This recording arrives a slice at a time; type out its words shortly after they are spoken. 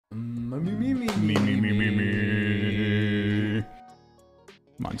Me.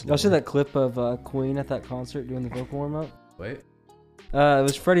 Y'all see that clip of Queen at that concert doing the vocal warm-up? Wait. It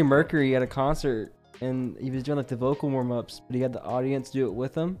was Freddie Mercury at a concert, and he was doing like the vocal warm-ups, but he had the audience do it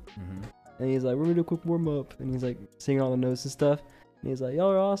with him. Mm-hmm. And he's like, we're gonna do a quick warm-up. And he's like singing all the notes and stuff. And he's like,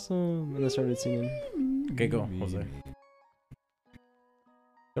 y'all are awesome. And they started singing. Okay, go, Jose.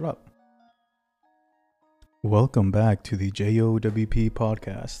 Shut up. Welcome back to the JOWP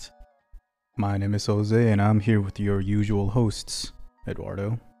podcast. My name is Jose, and I'm here with your usual hosts,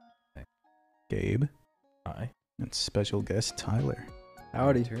 Eduardo, Hi. Gabe, Hi. and special guest Tyler.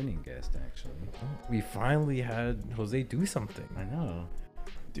 Howdy. Returning guest, actually. We finally had Jose do something. I know.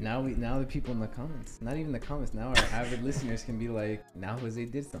 Dude. Now the people in the comments, not even the comments, now our avid listeners can be like, now Jose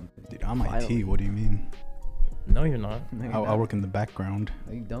did something. Dude, I'm Finally. IT. What do you mean? No, you're not. No, you're I not. work in the background.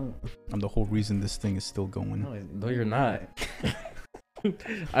 No, you don't. I'm the whole reason this thing is still going. No, you're not.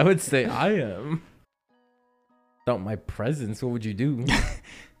 I would say I am. Without my presence, what would you do?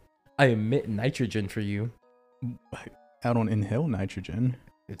 I emit nitrogen for you. I don't inhale nitrogen.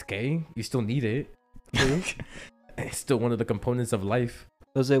 It's gay. You still need it. It's still one of the components of life.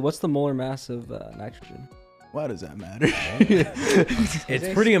 Jose, what's the molar mass of nitrogen? Why does that matter?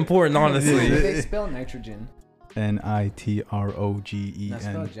 It's pretty important, honestly. They spell nitrogen. Nitrogen. Not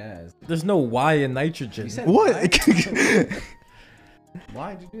spell jazz. There's no Y in nitrogen. You said What?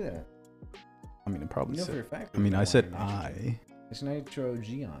 Why'd you do that? I mean, it probably You know for a said. fact. I mean, I there's said no Y in nitrogen. I. It's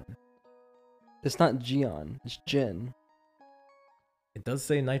nitrogen. It's not Geon. It's Gin. It does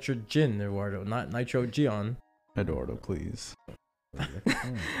say nitrogen, Eduardo, not nitrogen. Eduardo, please.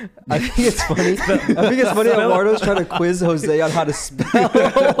 I think it's funny. I think it's funny that Eduardo's trying to quiz Jose on how to spell.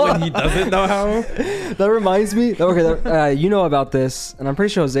 When he doesn't know how. That reminds me. Okay, you know about this, and I'm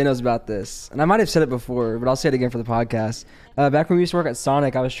pretty sure Jose knows about this. And I might have said it before, but I'll say it again for the podcast. Back when we used to work at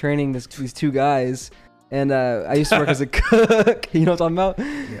Sonic, I was training these two guys, and I used to work as a cook. You know what I'm talking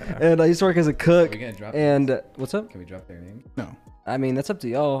about? Yeah. And I used to work as a Are cook. we gonna drop And names? what's up? Can we drop their name? No. I mean, that's up to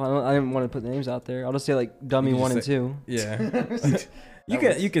y'all. I didn't want to put names out there. I'll just say like Dummy You just 1 and say- 2.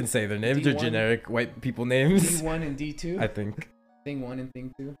 Yeah. You can say their names. They're D1. generic white people names. D1 and D2? I think. Thing 1 and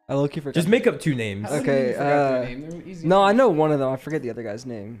Thing 2? I low-key forgot. Just make up two names. How come Okay, you forgot their name? They were easy No, to I know one of them. I forget the other guy's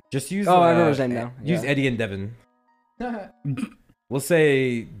name. Just use. Oh, I remember his name now. Use Yeah. Eddie and Devin. remember. We'll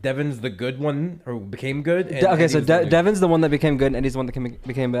say Devin's the good one, or became good. And Okay, so Eddie's the- Devin's the one that became good, and Eddie's the one that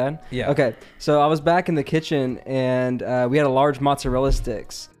became bad. Yeah. Okay, so I was back in the kitchen, and we had a large mozzarella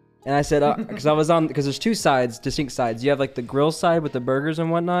sticks, and I said, because there's two sides, distinct sides. You have like the grill side with the burgers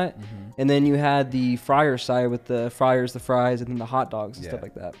and whatnot, and then you had the fryer side with the fryers, the fries, and then the hot dogs and stuff Yeah.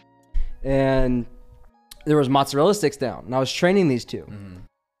 like that. And there was mozzarella sticks down, and I was training these two,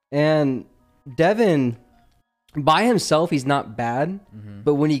 and Devin, by himself, he's not bad,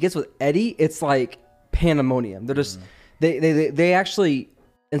 but when he gets with Eddie, it's like pandemonium. They're just they actually,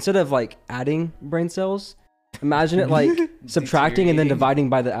 instead of like adding brain cells, imagine it like subtracting and then dividing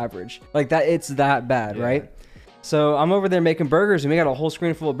by the average. Like that, it's that bad, Yeah. right? So I'm over there making burgers, and we got a whole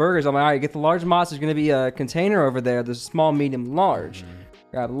screen full of burgers. I'm like, all right, get the large mozz. There's gonna be a container over there. There's a small, medium, large.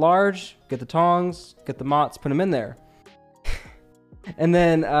 Grab large, get the tongs, get the mozz, put them in there, and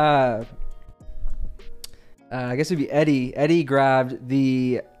then I guess it'd be Eddie. Eddie grabbed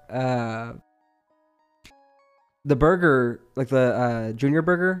the burger, like the junior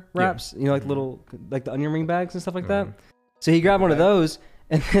burger wraps, you know, like little, like the onion ring bags and stuff like that. So he grabbed one of those,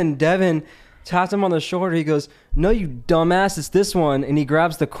 and then Devin tapped him on the shoulder. He goes, "No, you dumbass, it's this one." And he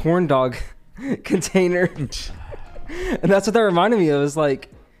grabs the corn dog container, and that's what that reminded me of. It was like,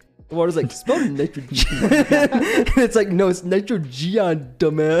 what was like, spell nitrogen. And it's like, no, it's nitrogen,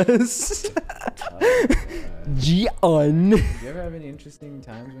 dumbass. Gian. Do you ever have any interesting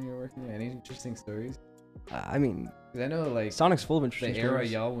times when you were working? Any interesting stories? I mean, Because I know, like, Sonic's full of the interesting era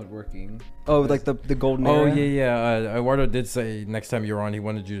stories. y'all were working. Oh, like the golden Oh era. yeah. Eduardo did say next time you're on,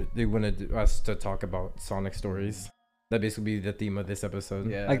 they wanted us to talk about Sonic stories. That basically be the theme of this episode.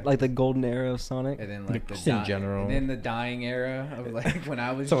 Yeah. Like the golden era of Sonic. And then, like, Just in general. And then the dying era of, like, when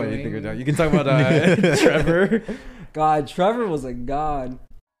I was So doing. you figured out. You can talk about Trevor. God, Trevor was a god.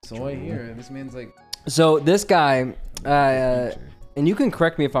 So I hear this man's, like, So this guy, future. and you can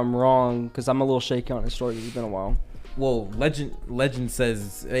correct me if I'm wrong, because I'm a little shaky on his story. It's been a while. Well, legend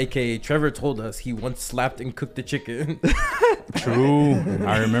says, aka Trevor told us he once slapped and cooked the chicken. True.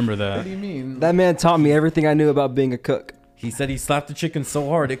 I remember What that. do you mean? That man taught me everything I knew about being a cook. He said he slapped the chicken so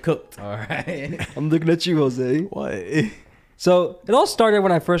hard it cooked. All right. I'm looking at you, Jose. What? So it all started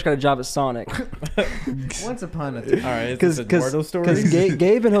when I first got a job at Sonic. Once upon a time. All right, is this Eduardo story? Because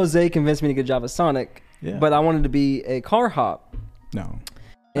Gabe and Jose convinced me to get a job at Sonic, Yeah. but I wanted to be a car hop. No.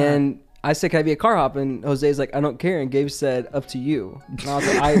 And I said, can I be a car hop? And Jose's like, I don't care. And Gabe said, up to you. And I was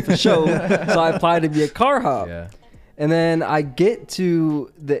like, all right, for sure. So I applied to be a car hop. Yeah. And then I get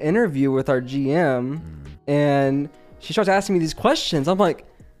to the interview with our GM, and she starts asking me these questions. I'm like,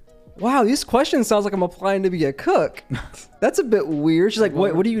 wow, these questions sounds like I'm applying to be a cook. That's a bit weird. She's like,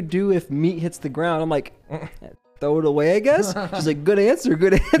 what do you do if meat hits the ground? I'm like, throw it away, I guess. She's like, good answer.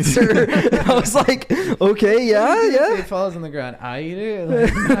 And I was like, okay, yeah. It falls on the ground. I eat it.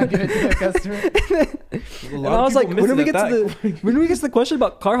 Like, not give it to the customer. And I was like, when do we get to the question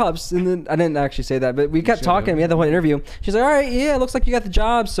about car hops? And then I didn't actually say that, but we kept talking. We had the whole interview. She's like, all right, yeah, it looks like you got the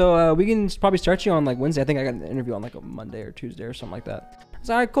job, so we can probably start you on like Wednesday. I think I got an interview on like a Monday or Tuesday or something like that. I was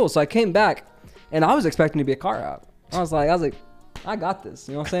like, all right, cool. So I came back, and I was expecting to be a car hop. I was like, I got this.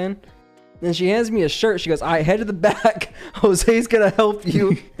 You know what I'm saying? Then she hands me a shirt. She goes, all right, head to the back. Jose's going to help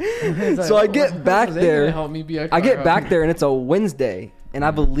you. So I get back there. I get back there, and it's a Wednesday. And I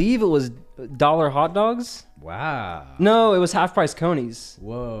believe it was dollar hot dogs. Wow. No, it was half price Conies.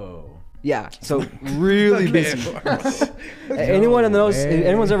 Whoa. Yeah, so really busy. Anyone in those, if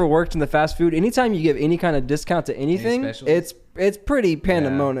anyone's ever worked in the fast food, anytime you give any kind of discount to anything, it's pretty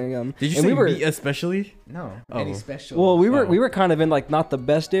pandemonium. Did you say meat especially? No, any special. Well, we were kind of in like not the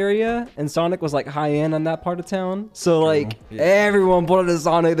best area, and Sonic was like high end on that part of town. So like everyone bought it at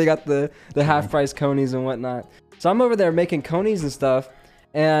Sonic. They got the half price Conies and whatnot. So I'm over there making Conies and stuff.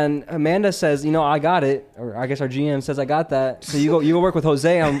 And Amanda says, you know, I got it. Or I guess our GM says, I got that. So you go work with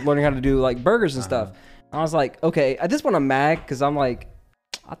Jose on learning how to do like burgers and stuff. I was like, okay. At this point, I'm mad because I'm like,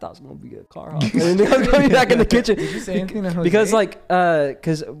 I thought it was going to be a car hop. And then I'm going back in the kitchen. Did you say anything to Jose?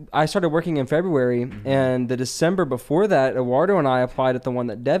 Because I started working in February, and the December before that, Eduardo and I applied at the one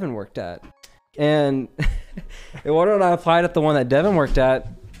that Devin worked at. And Eduardo and I applied at the one that Devin worked at.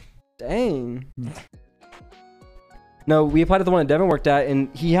 Dang. No, we applied to the one that Devin worked at,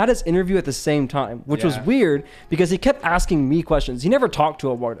 and he had his interview at the same time, which was weird because he kept asking me questions. He never talked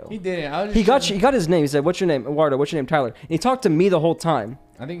to Eduardo. He didn't. He got his name. He said, "What's your name, Eduardo? What's your name, Tyler?" And he talked to me the whole time.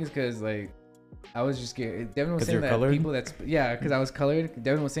 I think it's because like I was just scared. Devin was saying you're that colored? people because I was colored.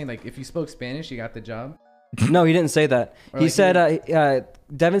 Devin was saying like if you spoke Spanish, you got the job. No, he didn't say that. He like said,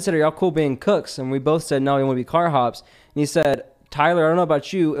 Devin said, "Are y'all cool being cooks?" And we both said, "No, we want to be car hops." And he said, "Tyler, I don't know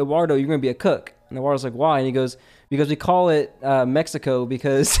about you, Eduardo, you're gonna be a cook." And Eduardo's like, "Why?" And he goes, because we call it Mexico,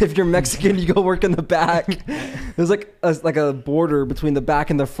 because if you're Mexican, you go work in the back. There's like a border between the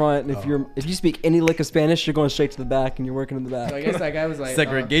back and the front. And if you speak any lick of Spanish, you're going straight to the back and you're working in the back. So I guess that guy was like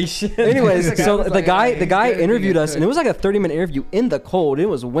segregation. Anyways, so the guy interviewed us, and it was like a 30-minute interview in the cold. It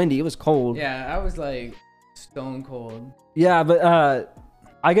was windy. It was cold. Yeah, I was like stone cold. Yeah, but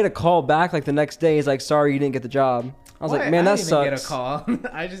I get a call back like the next day. He's like, "Sorry, you didn't get the job." I was like, "Man, that sucks." I didn't even get a call.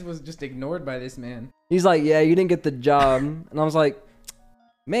 I was just ignored by this man. He's like, "Yeah, you didn't get the job," and I was like,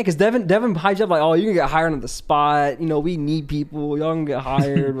 "Man," because Devin hyped you up like, "Oh, you can get hired on the spot. You know, we need people. Y'all can get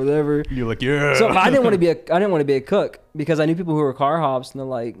hired, whatever." You're like, "Yeah." So I didn't want to be a cook because I knew people who were car hops, and they're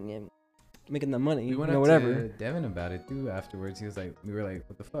like, yeah, making the money, we went up whatever. To Devin about it too afterwards. He was like, we were like,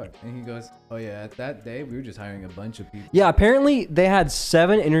 "What the fuck?" And he goes, "Oh yeah, at that day we were just hiring a bunch of people." Yeah, apparently they had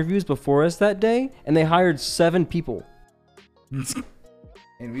 7 interviews before us that day, and they hired 7 people.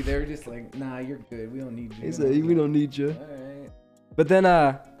 And they were just like, "Nah, you're good. We don't need you." He said, "We don't need you." All right. But then,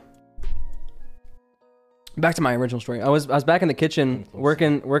 back to my original story. I was back in the kitchen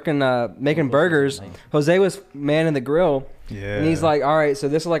working, making burgers. Jose was manning the grill. Yeah. And he's like, "All right, so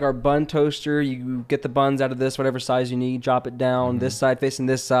this is like our bun toaster. You get the buns out of this, whatever size you need, drop it down, this side facing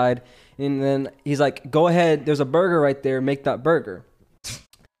this side." And then he's like, "Go ahead. There's a burger right there. Make that burger."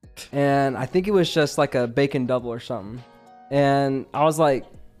 And I think it was just like a bacon double or something. And I was like,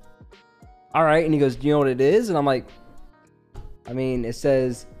 "All right." And he goes, "Do you know what it is?" And I'm like, "I mean, it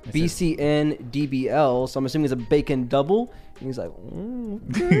says BCN DBL, so I'm assuming it's a bacon double." And he's like,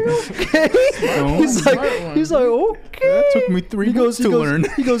 okay. He's like, "Okay." That took me 3 months to learn.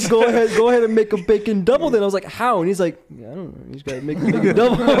 He goes, go ahead and make a bacon double." Then I was like, "How?" And he's like, "I don't know. You just gotta make a bacon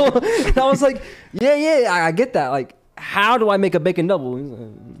double." And I was like, yeah, I get that. Like, how do I make a bacon double? He's like,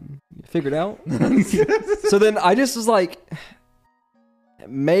 "You figured out." So then I just was like,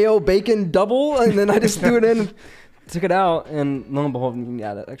 mayo bacon double, and then I just threw it in and took it out, and lo and behold,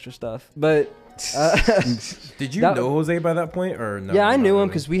 yeah, that extra stuff. But did you know Jose by that point, or no? Yeah, I knew him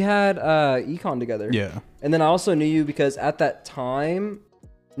because we had econ together. Yeah. And then I also knew you because at that time,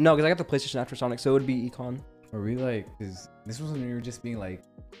 no, because I got the PlayStation after Sonic, so it would be econ. Were we like, because this was when we were just being like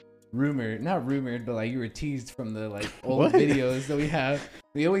not rumored, but like you were teased from the like old videos that we have.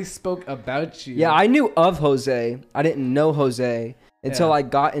 We always spoke about you. Yeah, I knew of Jose. I didn't know Jose until I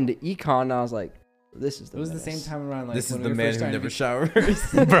got into econ, and I was like, This is the It was the menace. same time around. Like, This is when the we were man first who starting to never be-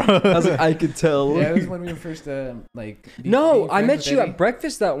 showers. Bro. I was like, I could tell. Yeah, it was when we were first like. No, being I friends met with you Eddie. at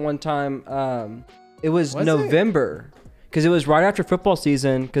breakfast that one time. It was Was it? November. Because it was right after football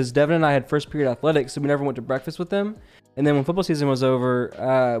season. Because Devin and I had first period athletics, so we never went to breakfast with them. And then when football season was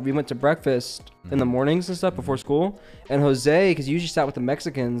over, we went to breakfast in the mornings and stuff before school. And Jose, because you usually sat with the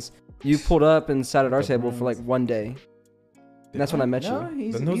Mexicans, you pulled up and sat at our table for like one day. And that's when I met No, you.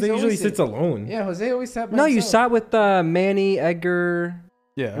 he's, Then he's Jose usually always sits alone. Yeah, Jose always sat by No, you himself. sat with Manny, Edgar,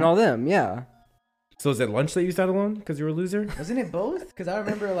 Yeah. and all them. Yeah. So is it lunch that you sat alone because you were a loser? Wasn't it both? Because I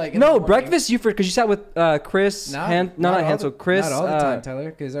remember like. in the No, morning- breakfast because you sat with Chris. Not Not all Hansel. the- Chris. Not all the time, Tyler.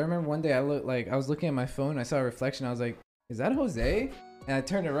 Because I remember one day I was looking at my phone. I saw a reflection. I was like, "Is that Jose?" And I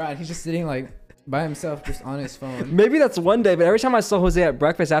turned around. He's just sitting like by himself, just on his phone. Maybe that's one day, but every time I saw Jose at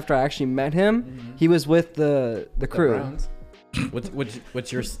breakfast after I actually met him, Mhm. he was with the The crew. Browns.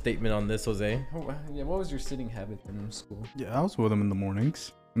 What's your statement on this, Jose? Yeah, what was your sitting habit in school? Yeah, I was with him in the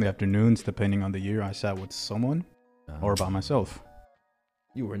mornings. In the afternoons, depending on the year, I sat with someone or by myself.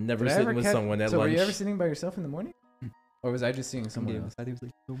 You were never Did I sitting ever with catch- someone at so lunch. were you ever sitting by yourself in the morning? Or was I just seeing someone else? I think it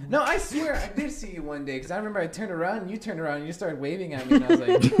was like, No, I swear I did see you one day because I remember I turned around and you turned around and you started waving at me and I was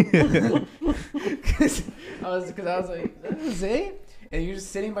like, because I was like, "Is that Jose?" And you're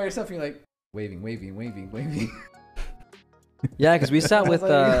just sitting by yourself and you're like waving. yeah, because we sat I was with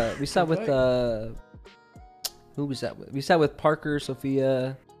like, who we sat with? We sat with Parker,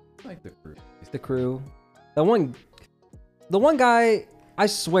 Sophia, I like the crew. the crew. The one guy I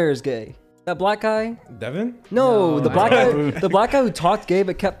swear is gay. That black guy? Devin? No, No, the I black know. guy. The black guy who talked gay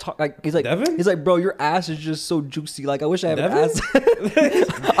but kept talking. Like he's like, Devin? he's like, bro, your ass is just so juicy. Like I wish I had an Devin? ass.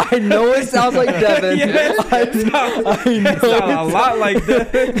 I know it sounds like Devin. Yes, I know It's not a it lot like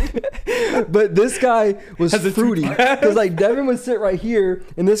that. But this guy was Has a fruity because like Devin would sit right here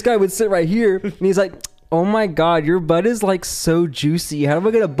and this guy would sit right here and he's like, oh my god, your butt is like so juicy. How do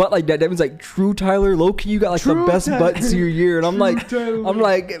I get a butt like that? Devin's like, true Tyler, low key, you got like the best butts of your year. And I'm like, Devin's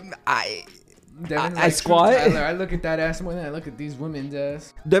I like, squat. "True, Tyler, I look at that ass more than I look at these women's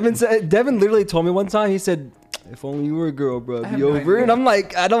ass. Devin literally told me one time, he said, if only you were a girl, bro, I it'd have be no over. idea. And I'm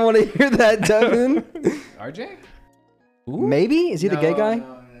like, I don't want to hear that, Devin. RJ? Maybe? Is he the gay guy?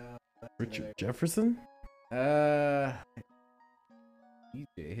 No. Richard Jefferson?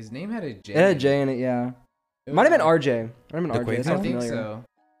 DJ. His name had a J. It had a J in it, yeah. It Might have been was- RJ. Might have been The RJ. It I sounds think familiar. so.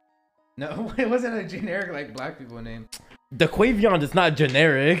 No, it wasn't a generic like black people name. DeQuavion is not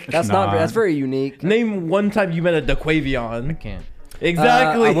generic. That's Nah. that's very unique. Name one time you met a DeQuavion. Can't.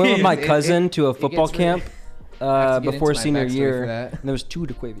 Exactly. I went with my It- cousin to a it football gets really- camp I have to get before into my senior backstory year. for that. And there was 2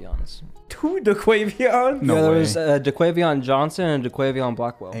 DeQuavions. 2 DeQuavion? No yeah, there way. was DeQuavion Johnson and DeQuavion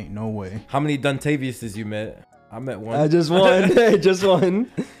Blackwell. Ain't no way. How many Duntaviuses you met? I met one. I just won. Just won.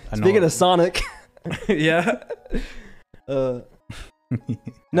 I know. Speaking of Sonic. Yeah.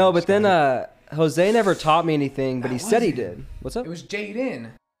 No, but then Jose never taught me anything, but he That said he was did. What's up? It was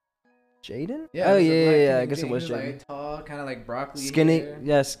Jaden. Jaden? Yeah. Oh, it was a yeah, black yeah, kid I named guess it Jaden. was He Jaden. like tall, kind of like broccoli. Skinny. hair.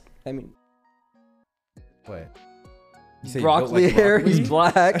 Yes. I mean, What? You say you built broccoli like hair. broccoli? He's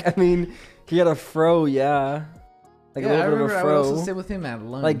black. I mean, he had a fro, yeah. Like Yeah, I a little bit remember of I a would also fro. sit with him at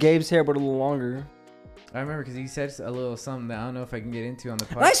lunch. Like Gabe's hair, but a little longer. I remember because he said a little something that I don't know if I can get into on the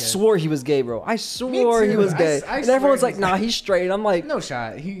podcast. And I swore he was gay, bro. I swore he too. was gay. I and swear everyone's he like, was nah, gay. he's straight. I'm like, No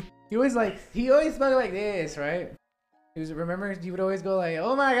shot. He always spoke like this, right? Remember he would always go like,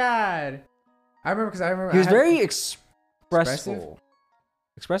 "Oh my god." I remember he was I had- very expressive.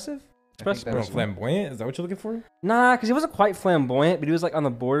 Expressive? I think that Oh, was one. flamboyant? Is that what you're looking for? Nah, because he wasn't quite flamboyant, but he was like on the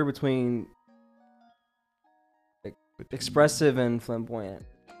border between expressive and flamboyant.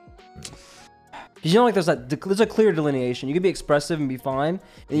 Because you know, like there's a clear delineation. You could be expressive and be fine,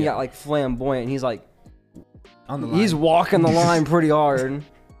 and you Yeah. got like flamboyant. And he's like, on the line. he's walking the line pretty hard.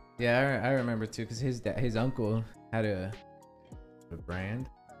 Yeah, I remember too because his uncle had a brand.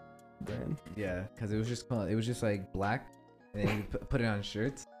 Yeah, because it was just like black, and then you put it on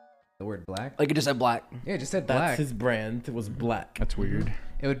shirts. The word black. Like it just said black. Yeah, it just said That's black. his brand. It was black. That's weird.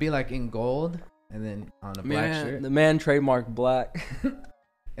 It would be like in gold, and then on a black shirt. The man trademarked black.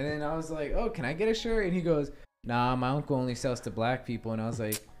 And then I was like, "Oh, can I get a shirt?" And he goes, "Nah, my uncle only sells to black people." And I was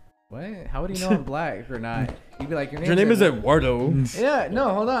like, "What? How would he know I'm black or not?" He'd be like, Your name is Eduardo. Yeah, no,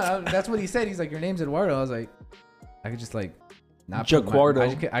 hold on. That's what he said. He's like, "Your name's Eduardo." I was like, I could just like not put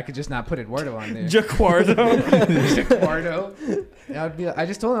Jaquardo. I could just not put Eduardo on there. Jaquardo. Jaquardo. And I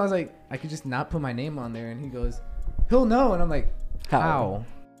just told him, I was like, I could just not put my name on there. And he goes, he'll know. And I'm like, how?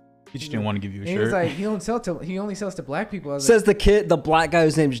 He just didn't want to give you a And he shirt. was like, he only sells to black people. I was like, Says the black guy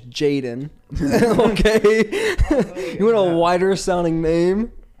whose name's Jaden. Okay. You want a wider sounding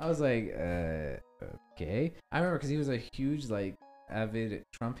name? I was like, okay. I remember because he was a huge like avid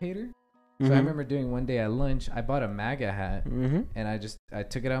Trump hater. So Mhm. I remember doing one day at lunch, I bought a MAGA hat, Mhm. and I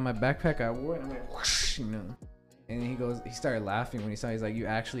took it out of my backpack, I wore it, and I went whoosh, you know. And he started laughing when he saw. He's like, "You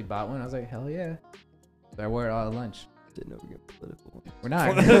actually bought one?" I was like, "Hell yeah!" So I wore it all at lunch. Didn't know we get political. We're not.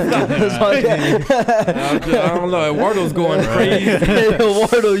 I don't know. Eduardo's going crazy. Hey,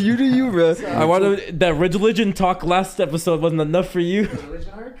 Eduardo, you do you, bro. Eduardo, that religion talk last episode wasn't enough for you.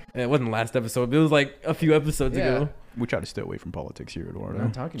 Religion arc? It wasn't last episode. But it was like a few episodes ago. We try to stay away from politics here, We're Eduardo.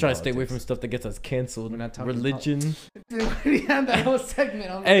 not talking. Try to stay away politics. from stuff that gets us canceled. We're not talking religion. Dude, we had that whole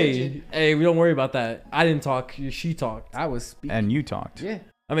segment on religion. Hey, we don't worry about that. I didn't talk. She talked. I was speaking. And you talked. Yeah.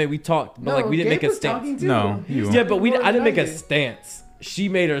 I mean, we talked, but No, like we didn't Gabe make a was stance. talking too. No, He was you. Yeah, but talking I didn't make a more than stance. She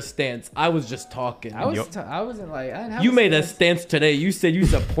made her stance. I was just talking. I wasn't like. I didn't have You made a stance. stance today. You said you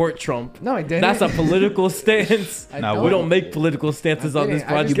support Trump. No, I didn't. That's a political stance. No, We don't make political stances on this I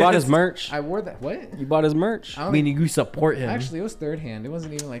didn't. podcast. You bought his merch. I wore that. What? You bought his merch. I only, Meaning you support him. actually, it was third hand. It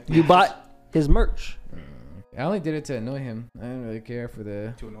wasn't even like. You bought his merch. I only did it to annoy him. I didn't really care for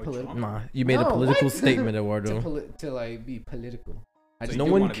the To annoy political. Trump? Nah, you made a No, political what? statement, To, Eduardo. to like be political. I So just you No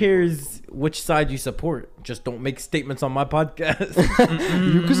do one wanna be cares which side you support. Just don't make statements on my podcast.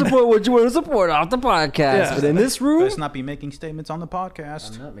 You can support what you want to support off the podcast, Yeah. but in this room, Let's not be making statements on the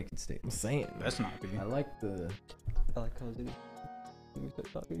podcast. I'm not making I'm statements. saying. Let's not be. I like the. I like how when we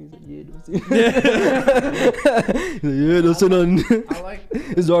start talking, he's like, "Yeah, don't say." He's like, "Yeah, don't say nothing." I like.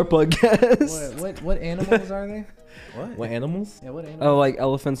 It's our podcast. What animals are they? What animals? Yeah, what animals? Oh, like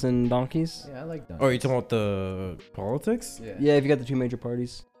elephants and donkeys. Yeah, I like donkeys. Oh, are you talking about the politics? Yeah. Yeah, if you got the two major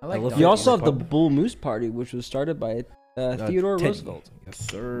parties. I like Elephant- You donkeys. also have the Bull Moose Party, which was started by Theodore Teddy. Roosevelt. Yes,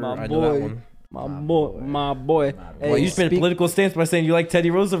 sir. My I know that boy. one. My My boy, boy. my boy. My boy. Hey, Well, you just made a speak- political stance by saying you like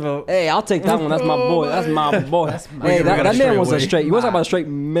Teddy Roosevelt. Hey, I'll take that one. That's my boy. That's my boy. That's my Hey, boy. that, We that gotta man stray was a away. straight. You was talking about a straight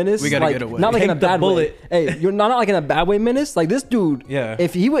menace. We gotta like, get away. Not like in a Take the bad bullet. way. Hey, you're not like in a bad way menace. Like this dude. Yeah.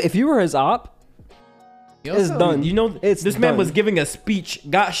 If you were his op, You it's also- done. You know, It's this man done. was giving a speech,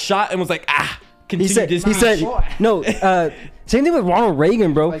 got shot, and was like, continue He said. this. He said. boy. No. Same thing with Ronald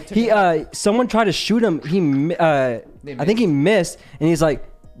Reagan, bro. Like, took He it out. someone tried to shoot him. I think he missed, and he's like,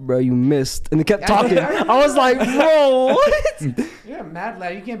 "Bro, you missed," and he kept talking. I was like, "Bro, what?" You're a mad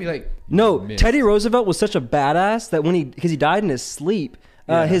lad. You can't be like. No, Missed. Teddy Roosevelt was such a badass that because he died in his sleep,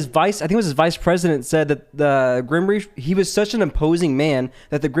 his I think it was his vice president said that the Grim Reaper, he was such an imposing man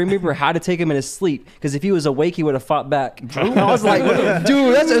that the Grim Reaper had to take him in his sleep because if he was awake, he would have fought back. I was like,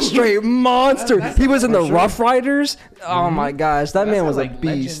 dude, that's a straight monster. He was in the Rough Riders. Oh my gosh, that That's man how, was a like,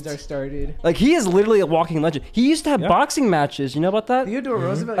 beast. Legends are started. Like he is literally a walking legend. He used to have boxing matches. You know about that? Theodore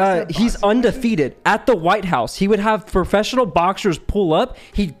Roosevelt. used to have He's boxing undefeated at the White House. He would have professional boxers pull up.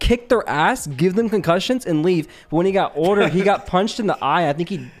 He'd kick their ass, give them concussions, and leave. But when he got ordered, he got punched in the eye. I think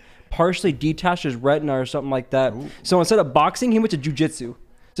he partially detached his retina or something like that. So instead of boxing, he went to jujitsu. So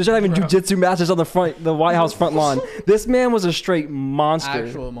instead of having jujitsu matches on the White House front lawn, this man was a straight monster.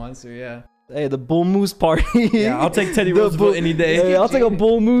 Actual monster, yeah. Hey, the Bull Moose Party. Yeah, I'll take Teddy The Roosevelt bull- any day. Hey, I'll take a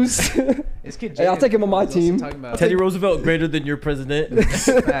Bull Moose. This kid. Hey, I'll Jaden take him on my was also team. talking about Teddy Roosevelt greater than your president.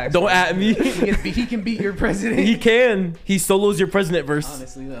 facts. Don't at me. He can beat your president. He can. He solos your president verse.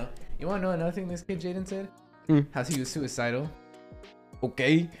 Honestly, though, you want to know another thing this kid Jaden said? How he was suicidal.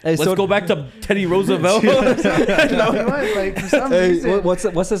 Okay. Hey, Let's so- go back to Teddy Roosevelt. No, he was like for some Hey, reason.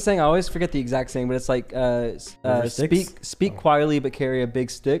 what's the saying? I always forget the exact saying, but it's like River sticks? speak quietly but carry a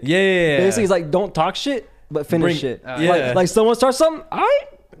big stick. Yeah. Basically, he's like, don't talk shit but finish Bring- it. yeah. Like someone starts something.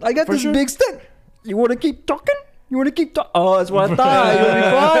 I got For this sure. big stick. You want to keep talking? You want to keep talking? Oh, that's what I thought. You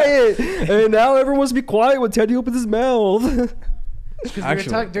want to be quiet. And now everyone wants to be quiet when Teddy opens his mouth. Because we were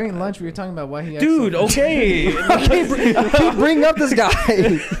Actually. talking during lunch, we were talking about why he. Dude, okay. I keep bringing up this guy.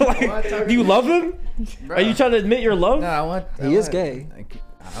 Do you love him? Are you trying to admit your love? No, I want. He is gay. I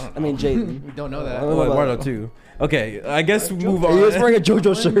don't know. I mean, Jaden. We don't know that. Oh, Oh, Eduardo too. Okay, I guess we move He is on. wearing a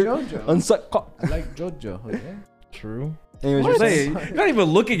JoJo I'm shirt. JoJo. Unsuck cock. I like JoJo. Okay. True. Anyways, What you're are saying- they? You're not even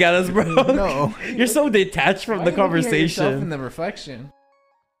looking at us, bro. No. You're so detached from Why the you looking at yourself in conversation. the reflection,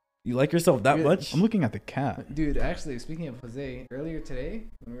 You like yourself that Yeah. much? I'm looking at the cat. dude. Actually, speaking of Jose, earlier today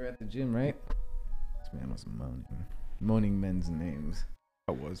when we were at the gym, right? This man was moaning men's names.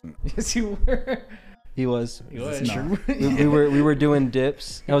 I wasn't. Yes, you were. He was. You was. Nah. We were doing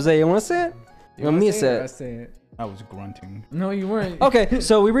dips. Jose, you want to say it? You Want wanna me to say say it or it? I say it? I was grunting. No, you weren't. Okay,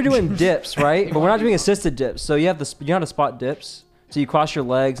 so we were doing dips, right? But we're not doing assisted dips. So you have you know how to spot dips. So you cross your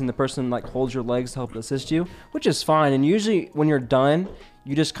legs and the person like holds your legs to help assist you, which is fine. And usually when you're done,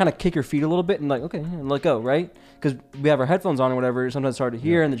 you just kind of kick your feet a little bit and like, okay, and let go, right? Because we have our headphones on or whatever. Sometimes it's hard to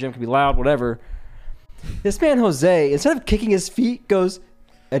hear and the gym can be loud, whatever. This man, Jose, instead of kicking his feet, goes,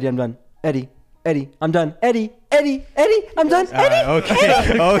 Eddie, I'm done. Eddie, Eddie, I'm done. Eddie, Eddie, Eddie, I'm done. Eddie, Okay.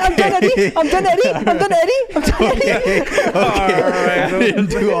 Eddie, I'm done. Eddie, I'm done. Eddie, I'm done. Eddie, I'm done. Eddie. Okay. I didn't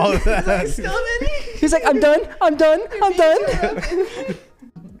do all of that. He's like, I'm done. I'm done. I'm done.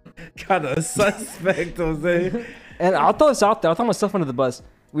 Kind of suspect, Jose. And I'll throw this out there. I'll throw myself under the bus.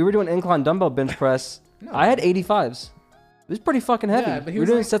 We were doing incline dumbbell bench press. No. I had 85s. It was pretty fucking heavy. Yeah, but he we were was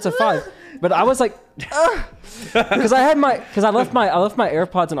doing like, sets of 5. But I was like, because I left my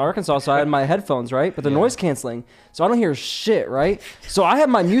AirPods in Arkansas, so I had my headphones, right? But they're noise canceling, so I don't hear shit, right? So I had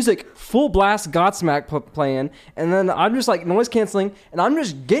my music full blast Godsmack playing, and then I'm just like noise canceling, and I'm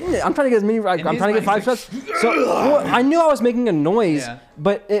just getting it. I'm trying to get as many. I'm trying to get 5 shots. So well, I knew I was making a noise,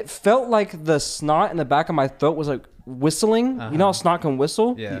 but it felt like the snot in the back of my throat was like whistling. You know how snot can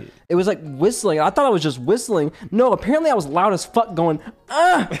whistle? Yeah. It was like whistling. I thought I was just whistling. No, apparently I was loud as fuck going,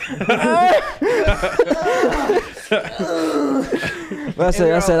 But I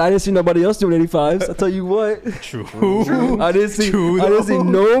said, I didn't see nobody else doing 85s. I'll tell you what. True. I didn't see though.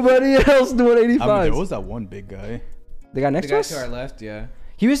 nobody else doing 85s. I mean, there was that one big guy. The guy next The to guy us? to our left, yeah.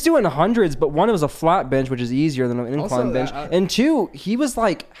 He was doing hundreds, but one, it was a flat bench, which is easier than an incline Also, bench. And two, he was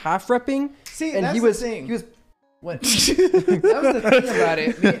like half repping. See, and that's he was, the thing. He was That was the thing about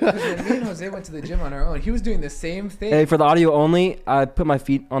it. Because when me and Jose went to the gym on our own, he was doing the same thing. Hey, for the audio only, I put my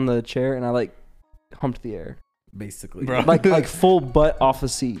feet on the chair and I like humped the air. Basically. Bro. Like full butt off the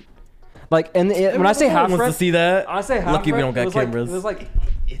seat. Like, and when I say half wants to rep, see that. I say half Lucky we rep, don't got cameras. It was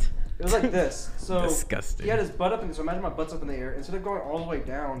like this. So Disgusting. he had his butt up, and so imagine my butt's up in the air. Instead of going all the way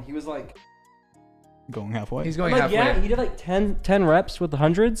down, he was like, Going halfway. He's going like halfway. yeah, he did like 10 reps with the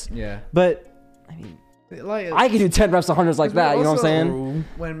hundreds. Yeah. But I mean, Like, I could do 10 reps of hundreds like that. You know what I'm saying?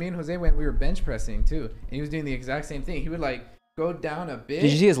 When me and Jose went, we were bench pressing too, and he was doing the exact same thing. He would like go down a bit.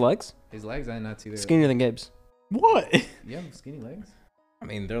 Did you see his legs? His legs? I did not see their Skinnier than Gabe's. What? You have skinny legs? I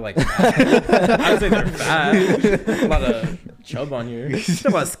mean, they're like fat. I'd say they're fat. A lot of chub on here. You talk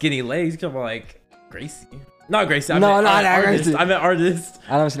about skinny legs. You talk about like Gracie. Not Gracie. I meant artist. Gracie. I meant artist.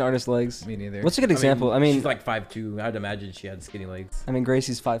 I haven't seen artist legs. Me neither. What's a good example? I mean, she's like 5'2". I'd imagine she had skinny legs. I mean,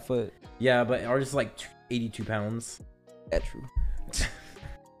 Gracie's 5 foot. Yeah, but artist is like 82 pounds. Yeah, true.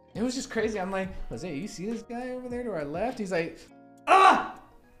 It was just crazy. I'm like, Jose, you see this guy over there to our left? He's like,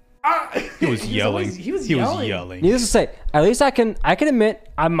 He was yelling. He was yelling. Needless to say, at least I can admit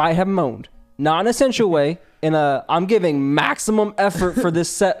I might have moaned, not in a sensual way, in a I'm giving maximum effort for this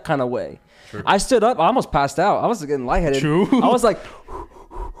set kind of way. True. I stood up, I almost passed out. I was getting lightheaded. True. I was like,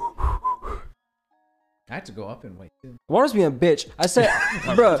 I had to go up and wait too. Water's being a bitch. I said,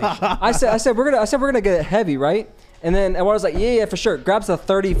 bro, I said we're gonna get it heavy, right? And then Water's like, yeah, for sure. Grabs the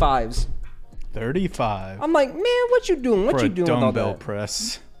 35s. 35. I'm like, man, what you doing? What for you a doing with all dumbbell that?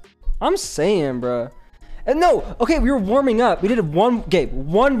 press. I'm saying, bro. And no, okay, we were warming up. We did one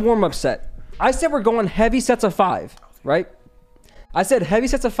warm-up set. I said we're going heavy sets of 5, right? I said heavy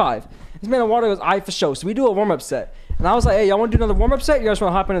sets of 5. This man in water goes, "Aight, for sure." So we do a warm-up set. And I was like, hey, y'all want to do another warm-up set? You guys want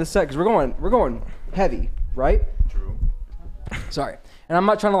to hop into the set? Because we're going heavy, right? True. Sorry. And I'm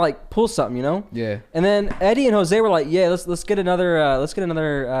not trying to like pull something, you know? Yeah. And then Eddie and Jose were like, yeah, let's get another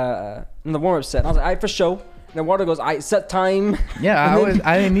warm-up set. And I was like, "Aight, for sure." And then water goes, "Aight, set time." Yeah,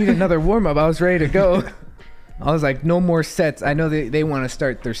 I didn't need another warm up. I was ready to go. I was like, no more sets. I know they want to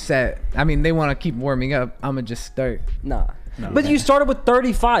start their set. I mean, they want to keep warming up. I'm gonna just start. Nah. No. But you started with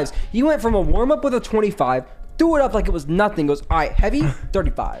 35s. You went from a warm-up with a 25, threw it up like it was nothing. Goes, all right, heavy,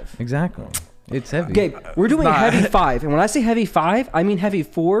 35. Exactly. It's heavy. Gabe, we're doing heavy 5. And when I say heavy 5, I mean heavy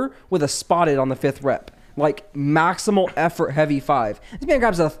 4 with a spotted on the 5th rep. Like maximal effort heavy 5. This man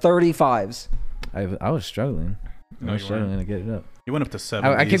grabs a 35s. I was struggling. No, I was you struggling weren't. to get it up. You went up to 7.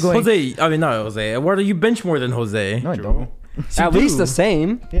 I kept going. Jose, I mean, not Jose. Eduardo, you bench more than Jose. No, I True. don't. At least the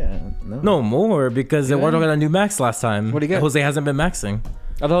same. Yeah. No, more, because Eduardo got a new max last time. What'd he get? Jose hasn't been maxing.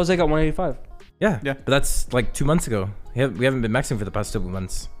 I thought Jose got 185. Yeah. Yeah. But that's like 2 months ago. We haven't been maxing for the past 2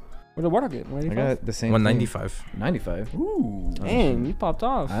 months. What did Water get? I 185? got the same. 195. Thing. 95. Ooh. Dang, you popped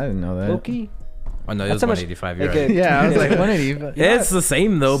off. I didn't know that. Low key. Oh, no, it That's was how much- 185. You're Okay. right. Yeah, I was like 180. But It's the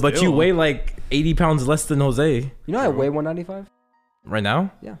same, though, but you Still. weigh like 80 pounds less than Jose. You know I weigh 195? Right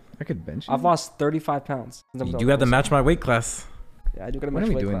now? I could bench. I've lost 35 pounds. since I've You been do on have to course. match my weight class. Yeah, I do got to When match are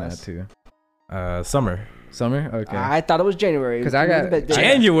we weight doing class. that too? Summer. Summer? Okay. I thought it was January. 'Cause I got-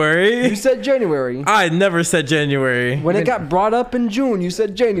 January? You said January. I never said January. When it got brought up in June, you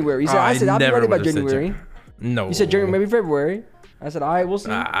said January. You said, I said, I'll be never ready by would've said January. No. You said January, maybe February. I said, all right, we'll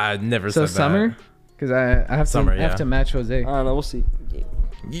see. I never So said summer? that. Because I have Summer, to have yeah. to match Jose. I don't know. We'll see.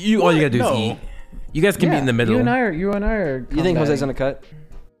 All you gotta do No. is eat. You guys can be in the middle. You and I are. You think Jose's going to cut?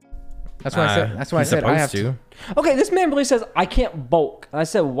 That's why I said. That's why I he's said I have supposed to. Okay, this man really says I can't bulk. And I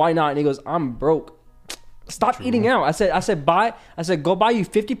said, why not? And he goes, I'm broke. Stop eating out. I said go buy you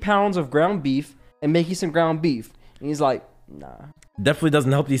 50 pounds of ground beef and make you some ground beef. And he's like, nah. Definitely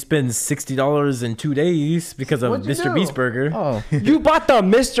doesn't help you spend $60 in 2 days because of What'd you Mr. do? Beast Burger. Oh, You bought the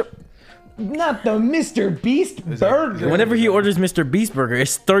Mr. not the Mr. Beast burger. Whenever he orders Mr. Beast Burger,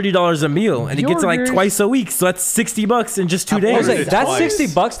 it's $30 a meal, and he gets it like Yours- twice a week. So that's $60 in just 2 I was days. like, it that's twice.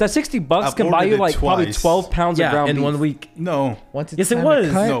 $60. That $60 I've can buy ordered you it like probably twice. 12 pounds of Yeah, ground in beef. 1 week. No. Once it's Yes, it time to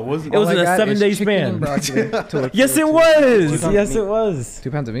was. cut, No, it wasn't. It was all in I a got is 7-day chicken span. and broccoli to look Yes, it forward was. Two Yes, pounds it was. to.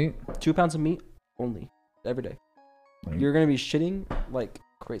 2 pounds of meat. 2 pounds of meat only every day. You're gonna be shitting like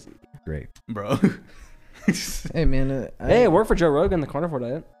crazy. Great. Bro. Hey man. Hey, I work for Joe Rogan, the carnivore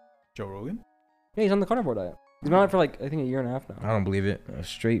diet. Joe Rogan? Yeah, he's on the carnivore diet. He's been on it for like I think a year and a half now. I don't believe it. a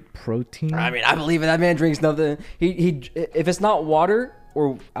straight protein. I mean, I believe it. That man drinks nothing. He if it's not water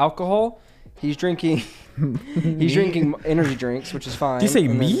or alcohol, he's drinking. He's drinking energy drinks, which is fine. Did you say And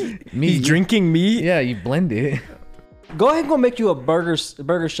then- meat? Meat. He's drinking meat? Yeah, you blend it. Go ahead and go make you a burger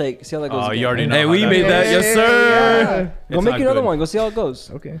shake. See how that goes. Oh, again. you already know. Hey, how we that made goes. that. Yes, sir. Go It's make not you another good. one. Go see how it goes.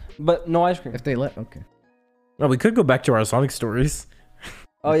 Okay. But no ice cream. If they let. Okay. Well, we could go back to our Sonic stories.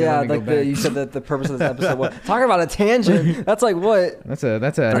 Oh Okay, yeah, let me like go back. you said that the purpose of this episode was talking about a tangent. That's like what? That's an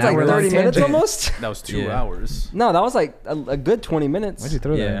That's like hour 30 long minutes tangent. almost. That was 2 Yeah. hours. No, that was like a good 20 minutes. Why'd you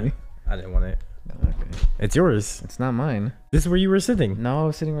throw that at me? I didn't want it. Okay. It's yours. It's not mine. This is where you were sitting. No, I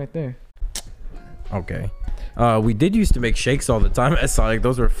was sitting right there. Okay. We did used to make shakes all the time at Sonic.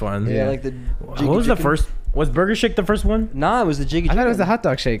 Those were fun. Yeah, like the. What was the first? Was Burger Shake the first one? Nah, it was the jiggy. I thought it was the chicken. hot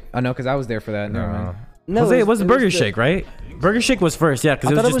dog shake. Oh no, because I was there for that. Never mind. No, Jose, it was the it Burger the- Shake, right? Burger Shake was first, yeah, I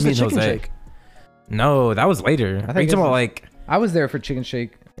because it thought was just me and chicken Jose. shake. No, that was later. I Are think you it talking was about the- like? I was there for chicken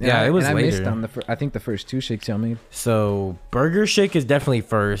shake. Yeah, it was and I missed later. on I think the first 2 shakes y'all made. So Burger Shake is definitely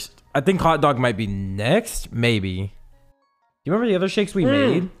first. I think hot dog might be next, maybe. Do you remember the other shakes we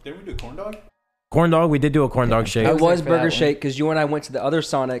made? Did we do corn dog? Corn dog, we did do a corn dog shake. I It was there was for that Burger one. Shake because you and I went to the other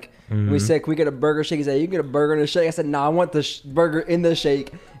Sonic. And we Mhm. said, "Can we get a burger shake?" He said, "You can get a burger and a shake." I said, "No, I want the burger in the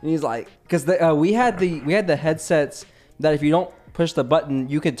shake." And he's like, "Because we had the headsets that if you don't push the button,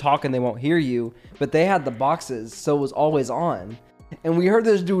 you can talk and they won't hear you. But they had the boxes, so it was always on." And we heard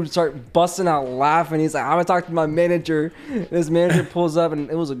this dude start busting out laughing. He's like, "I'm gonna talk to my manager." And his manager pulls up, and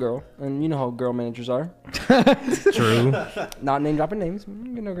it was a girl. And you know how girl managers are. True. Not name dropping names.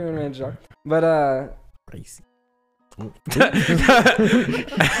 You know girl managers are. But Crazy.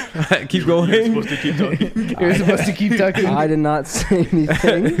 Keep going. Supposed to keep talking. You're supposed to keep talking. I did not say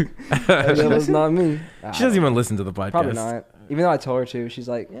anything. That was not me. She doesn't even listen to the podcast. Probably not. Even though I told her to, she's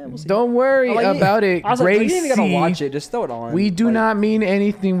like, "Yeah, we'll see." Don't worry I'm like, about it, I was like, "You Gracie. ain't even gotta watch it. Just throw it on." We do Like, not mean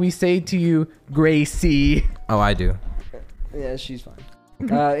anything we say to you, Gracie. Oh, I do. Yeah, she's fine.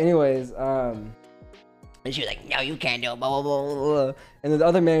 Anyways, and she was like, "No, you can't do it." Blah blah blah blah. Blah. And then the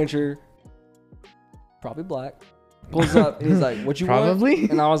other manager, probably black, pulls up and he's like, "What you Probably.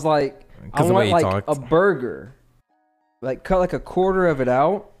 want?" And I was like, "I 'Cause the way want he like talked. a burger, like cut like a quarter of it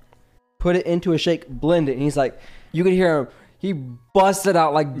out, put it into a shake, blend it." And he's like, you could hear him. He busted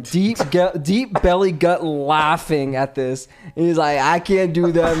out like deep belly gut laughing at this. And he's like, "I can't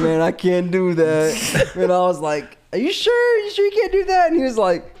do that, man. I can't do that." And I was like, "Are you sure? You sure you can't do that?" And he was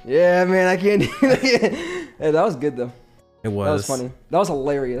like, "Yeah, man, I can't do that." And that was good though. It was. That was funny. That was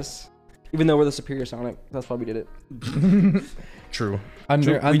hilarious. Even though we're the superior Sonic, that's why we did it. True.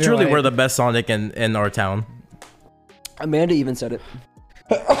 Under we truly like- were the best Sonic in our town. Amanda even said it.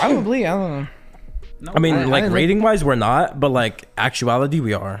 Probably. I don't know. No, I mean, I like didn't rating wise, we're not, but like actuality,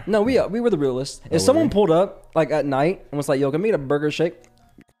 we are. No, we were the realists. If someone pulled up like at night and was like, "Yo, can we get a burger shake?"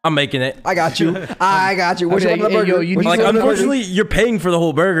 I'm making it. I got you. I got you. What Okay, you want in the hey, burger? yo, you What need Like, want in the burger? unfortunately, you're paying for the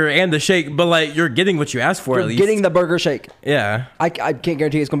whole burger and the shake, but like you're getting what you asked for You're at least. getting the burger shake. Yeah. I can't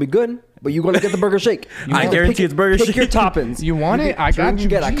guarantee it's gonna be good, but you're gonna get the burger shake. You I have to guarantee pick- it's burger pick shake. your toppings. You want it? I got You you.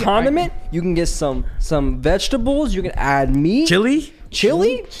 can get a G. condiment. You can get some vegetables. You can add meat, Chili?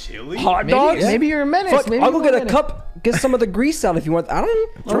 chili, Chili? hot Maybe, dogs. maybe you're a menace. Fuck, maybe I'll go you're get a menace. cup. Get some of the grease out if you want. I don't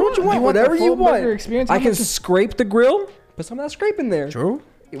know what you want. You want the Whatever you full want. burger experience? I How can much is- scrape the grill. Put some of that scrape in there. True.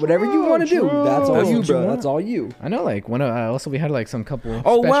 Whatever you want to do. True. That's all That's you, what you bro. want. That's all you. I know, like one of also we had like some couple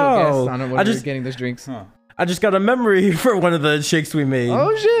Oh, special wow. guests on it when I we were just- getting those drinks. Huh. I just got a memory for one of the shakes we made.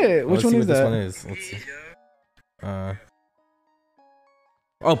 Oh shit! Which Let's one see is what that? this one is. Let's see.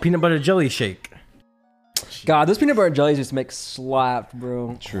 Oh, peanut butter jelly shake. God, those peanut butter jellies just make slap,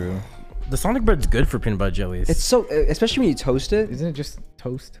 bro. True. The Sonic bread's good for peanut butter jellies. It's so, especially when you toast it. Isn't it just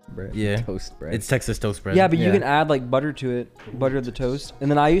toast bread? Yeah. Toast bread. It's Texas toast bread. Yeah, but you Yeah. can add like butter to it, butter the toast, and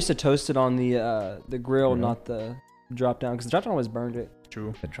then I used to toast it on the grill, not the drop down because the drop down always burned it.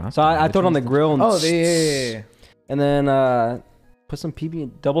 True. So I throw it on the grill and yeah. and then put some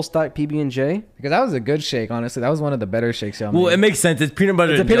double stack PB&J. Because that was a good shake, honestly. That was one of the better shakes y'all Well, made. it makes sense. It's peanut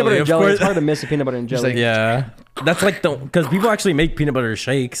butter. It's a and peanut butter jelly, and jelly. of It's course. hard to miss a peanut butter and jelly. Just Yeah, that's like because people actually make peanut butter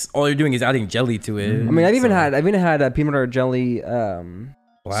shakes. All you're doing is adding jelly to it. I mean, I've even had peanut butter jelly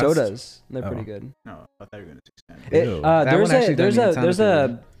Blast? sodas. They're pretty good. No, I thought you were gonna say Ew. That one actually doesn't even sound There's good.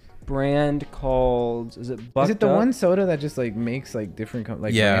 a brand called is it Bucked Is it the Up? one soda that just like makes like different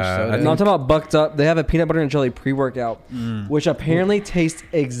like Yeah, ranch I sodas? No, I'm talking about Bucked Up. They have a peanut butter and jelly pre-workout, Mm. which apparently tastes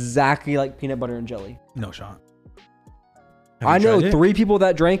exactly like peanut butter and jelly. No shot. Have I you know tried it? 3 people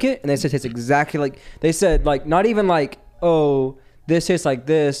that drank it, and they said it tastes exactly like. They said like not even like, oh, this tastes like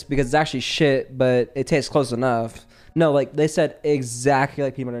this because it's actually shit, but it tastes close enough. No, like they said exactly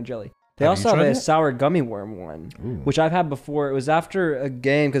like peanut butter and jelly. They Have also you have tried a it? sour gummy worm one, Ooh. which I've had before. It was after a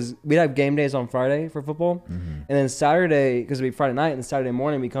game because we'd have game days on Friday for football, Mhm. and then Saturday because it'd be Friday night, and Saturday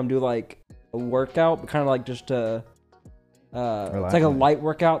morning we come do like a workout, kind of like just to. It's like a light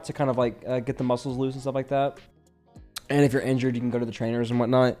workout to kind of like get the muscles loose and stuff like that. And if you're injured, you can go to the trainers and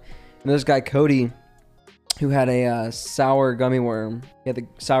whatnot. And this guy Cody, who had a sour gummy worm, he had the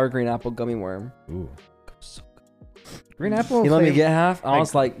sour green apple gummy worm. Ooh. Green apple. He let me flavor- get half. I like-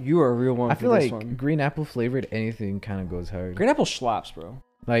 was like, "You are a real one." I for feel this like one. green apple flavored anything kind of goes hard. Green apple slaps, bro.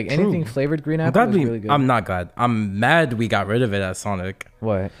 Like True. anything flavored green I'm apple glad is we. really good. I'm not glad. I'm mad we got rid of it at Sonic.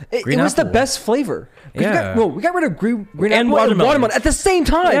 What? It Green was the apple. best flavor. 'Cause Yeah. we got rid of green And apple watermelon. and watermelon at the same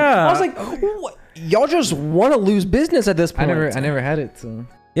time. Yeah. I was like, what? Y'all just want to lose business at this I point. never had it. So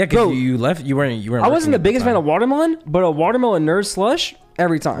Yeah, because Bro, you left. You weren't. I wasn't the biggest fan of watermelon, but a watermelon nerd slush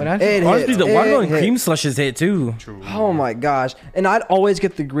every time. When I- It Honestly, hits. the It watermelon hits. cream slush is hit too. True. Oh my gosh! And I'd always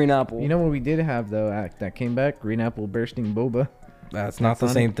get the green apple. you know what we did have though that came back? Green apple bursting boba. That's not the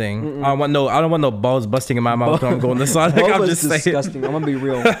Sonic? same thing. Mm-mm. I don't want no balls busting in my mouth when I'm going to Sonic. I'm Boba's just saying. disgusting. I'm gonna be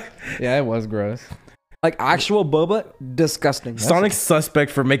real. Yeah, it was gross. Like actual boba, disgusting. Sonic's suspect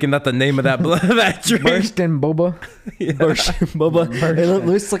for making that the name of that that drink. Bursting boba. Burst boba. Hey, let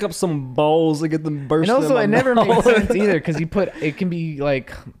me suck up some balls and get them And bursting. also, in it my never made mouth. sense either because you put it can be like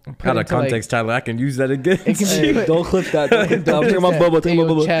put Out of into, like- context, Tyler. I can use that again. It can Hey, be don't clip that. Don't clip that. I'm talking about boba. Hey, Talking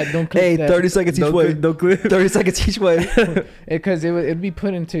about yo, boba. Chad, don't clip Hey, that. 30 seconds each way. No clip. 30 seconds each way. Because it'd be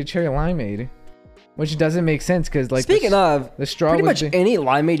put into cherry limeade, which doesn't make sense because like Speaking of, the straw pretty would much be- any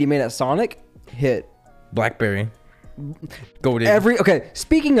limeade you made at Sonic hit. Blackberry. Goated.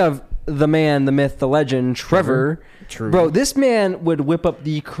 Speaking of the man, the myth, the legend, Trevor. True. Bro, this man would whip up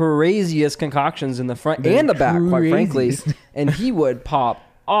the craziest concoctions in the front and the back, quite frankly, craziest. and he would pop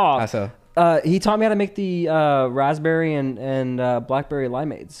off. Also, He taught me how to make the raspberry and blackberry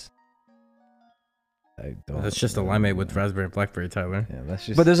limeades. I don't That's just a limeade with raspberry and blackberry, Tyler. Yeah, that's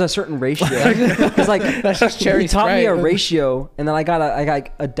just. But there's a certain ratio. It's like That's just cherry he taught me a Sprite. ratio, and then I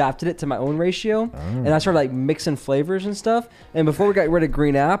adapted it to my own ratio, and I started like mixing flavors and stuff. And before we got rid of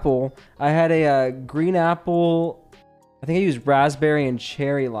green apple, I had a green apple. I think I used raspberry and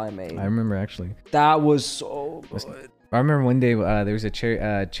cherry limeade. I remember actually. That was so good. I remember one day there was a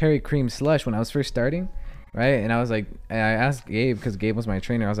cherry cream slush when I was first starting, right? And I was like, and I asked Gabe because Gabe was my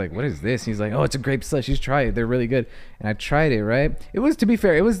trainer. I was like, "What is this?" He's like, "Oh, it's a grape slush. You should try it. They're really good." And I tried it, right? It was, to be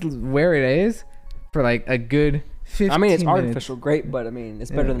fair, it was where it is for like a good 15 I mean, it's minutes. artificial grape, but I mean,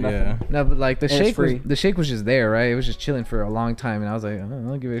 it's better than nothing. Yeah. No, but like And it's free. the shake was just there, right? It was just chilling for a long time, and I was like, oh,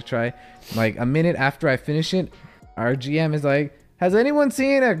 I'll give it a try. Like a minute after I finish it, our GM is like, "Has anyone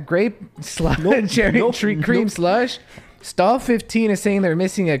seen a grape slush, cherry cream slush?" Stall 15 is saying they're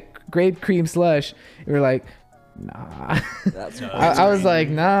missing a grape cream slush. We were like, nah. That's I was like,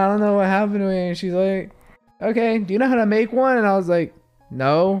 nah, I don't know what happened to me. And she's like, okay, do you know how to make one? And I was like,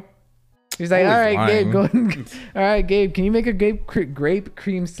 no. She's like, all Always right, Gabe, go. lying. All right, Gabe, can you make a grape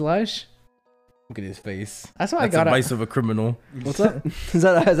cream slush? Look at his face. That's what That's I got. the vice of a criminal. What's up? Is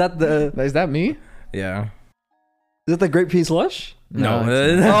that me? Yeah. Is that the grape pea slush? No.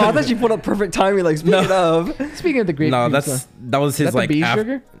 it's Oh, I thought you put up perfect timing. Like speaking of, Speaking of the grape No, cream that was slush, his is that like the bee af-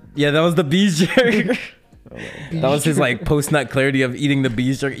 sugar? Yeah, that was the bee sugar. That was his like post nut clarity of eating the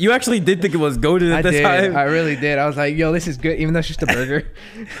bee sugar. You actually did think it was goated I at the did. time. I really did. I was like, yo, this is good, even though it's just a burger.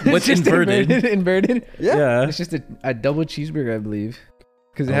 What's It's just inverted? Inverted. yeah. It's just a double cheeseburger, I believe,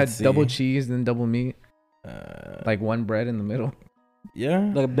 because it had Let's double see. cheese and double meat, like one bread in the middle. Yeah.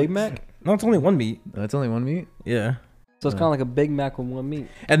 Like a Big Mac. No, it's only one meat. That's only one meat. Yeah. So it's kind of like a Big Mac with one meat.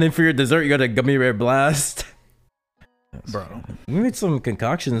 And then for your dessert, you got a gummy bear blast. Bro. We made some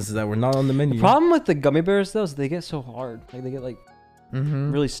concoctions that were not on the menu. The problem with the gummy bears though is they get so hard. Like they get like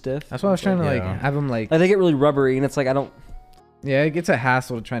Mm-hmm. really stiff. That's why I was trying to like Yeah. have them like. Like they get really rubbery, and it's like I don't Yeah, it gets a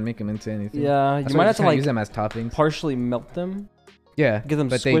hassle to try and make them into anything. Yeah, That's you why might I have just to kinda like use them as toppings. partially melt them, Yeah, get them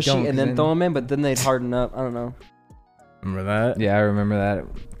but they don't, squishy, and 'cause then throw them in. But then they'd harden up. I don't know. Remember that? Yeah, I remember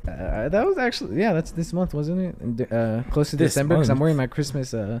that. That was actually that's this month, wasn't it? Close to This December because I'm month. wearing my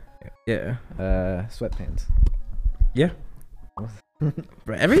Christmas Yeah. sweatpants. Yeah.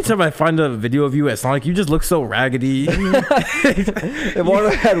 Bro, every time I find a video of you at Sonic, you just look so raggedy. If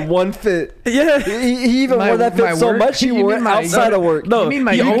one had one fit, Yeah. he even My- wore that my fit so work? much he You wore mean it my- outside of work. No, You mean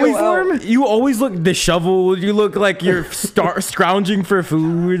my you always, uniform? you always look disheveled. You look like you're scrounging for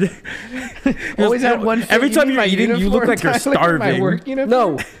food. Always had one. Every fit. time mean you're my eating, you look uniform, like you're Tyler? My starving. work uniform?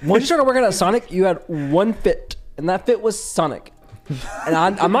 No, once you started working at Sonic, you had one fit, and that fit was Sonic. And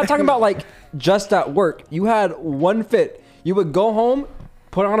I'm not talking about like just at work. You had one fit. You would go home,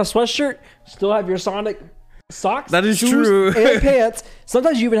 put on a sweatshirt, still have your Sonic socks. That is shoes, true. And pants.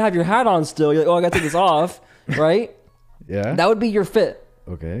 Sometimes you even have your hat on still. You're like, oh, I got to take this off, right? Yeah. That would be your fit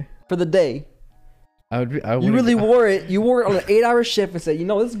Okay. for the day. I would. You really wore it. You wore it on an 8-hour shift and said, you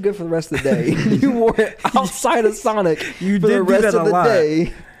know, this is good for the rest of the day. You wore it outside of Sonic You for did the do rest that of a the lot.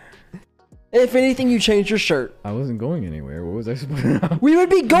 day. If anything, you changed your shirt. I wasn't going anywhere. What was I supposed to do? We would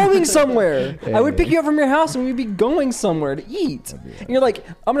be going somewhere. Yeah, I would pick yeah. you up from your house and we'd be going somewhere to eat. And you're like,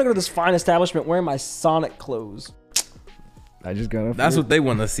 I'm gonna go to this fine establishment wearing my Sonic clothes. I just got off. That's work. what they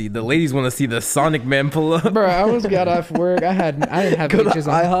want to see. The ladies want to see the Sonic Man pull up. Bro, I almost got off work. I didn't have Go to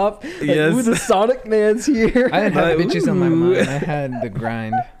bitches on. IHOP. Like, Yes. ooh, the Sonic Man's here. I didn't have Like, bitches on my ooh. mind. I had the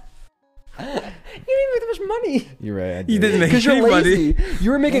grind. You didn't even make that much money. You're right. I You did. didn't make Because you're any money. lazy.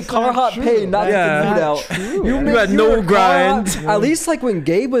 You were making That's car not hop true. pay, not Yeah. taking food Not out. true. You had were no car grind. hop- At least like when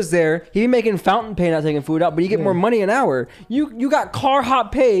Gabe was there, he'd be making fountain pay, not taking food out, but you get more money an hour. You got car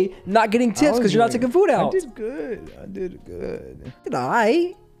hop pay, not getting tips because you're not taking food out. I did good. I did good. Did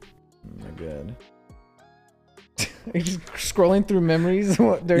I? Oh my god. You're just scrolling through memories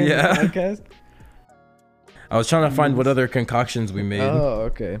during Yeah. the podcast. I was trying to find what other concoctions we made. Oh,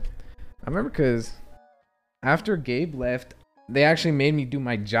 okay. I remember because after Gabe left, they actually made me do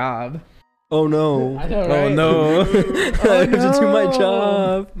my job. Oh no. I know, Oh right? no. I have to do my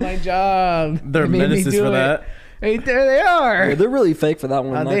job. My job. They're They made me menaces do for it. that. Hey, there they are. Yeah, they're really fake for that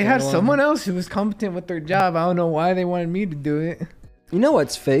one. I'm not They gonna had lie. someone else who was competent with their job. I don't know why they wanted me to do it. You know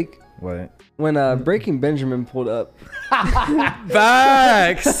what's fake? What? When Breaking Benjamin pulled up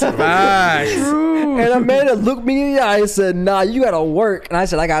Facts. Facts. and Amanda looked me in the eye and said, "Nah, you gotta work." And I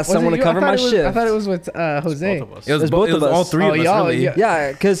said, "I got someone to cover my shift." I thought it was with Jose. It was, It's both both it was of us. all three Oh, of us, y'all, really. yeah.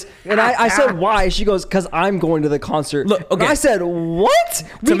 Yeah, because I said why. She goes, "Cause I'm going to the concert." Look, And okay. I said, "What?"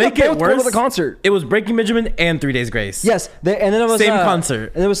 To make it both go to worse, the concert. It was Breaking Benjamin and 3 Days Grace. Yes, and then it was Same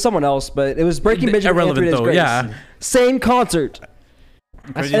concert. and there was someone else, but it was Breaking Benjamin. Irrelevant and 3 Days though, Grace. yeah. Same concert.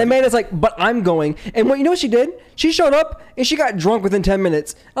 And Amanda's like, "But I'm going." And what you know what she did? She showed up and she got drunk within 10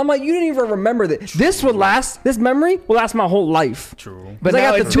 minutes. I'm like, "You didn't even remember this. This would last. This memory will last my whole life." True. But 'Cause I now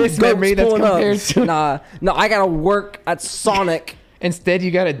got the it's two this memory goats that's pulling compared up. to. No, I gotta work at Sonic. Instead,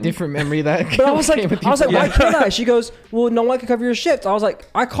 you got a different memory that. But I was like, came with you why for life. can't I? She goes, "Well, no one can cover your shift." I was like,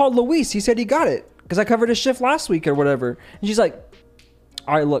 I called Luis. He said he got it because I covered his shift last week or whatever. And she's like,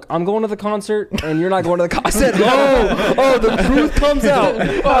 "All right, look, I'm going to the concert and you're not going to the concert." I said, "Oh, the truth comes out."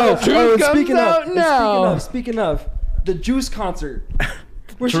 Oh, the truth comes speaking out of, now. Speaking of, the Juice concert,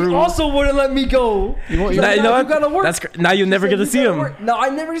 where she True. also wouldn't let me go. You want- She's you like, Now, "No, you know you what? gotta work." That's now you'll She never said, get to "You see gotta him. work." No, I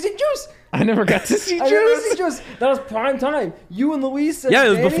never get to see Juice. I never got to see I never Juice. see Juice. That was prime time. You and Luis. And Yeah, it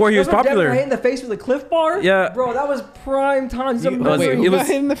was Danny, before he was remember popular. Denver hit in the face with a Cliff Bar. Yeah. bro, that was prime time. He's a You- It was, Wait, who it got was,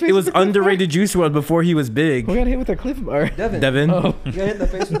 hit in the face it with was the Cliff underrated Juice WRLD before he was big. Who got hit with a Cliff Bar? Devin. Oh. You got hit in the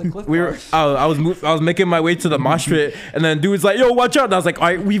face with a Cliff We Bar. were. I was making my way to the mosh pit, and then dude was like, "Yo, watch out!" And I was like, "All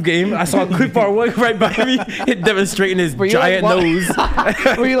right, weave game." I saw a Cliff Bar walk right by me, hit demonstrating his Were you giant like,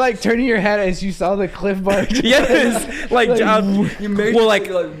 nose. Were you like turning your head as you saw the Cliff Bar? Yes, like, You made well, like,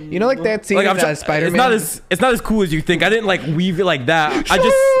 You know, like that scene like in I'm Spider-Man. it's not as cool as you think. I didn't like weave it like that.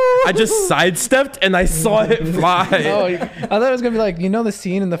 I just sidestepped and I saw it fly. Oh, I thought it was gonna be like, you know, the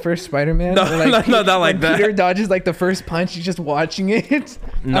scene in the first Spider-Man. No, where, like, no, not like when that. Peter dodges like the first punch. He's just watching it.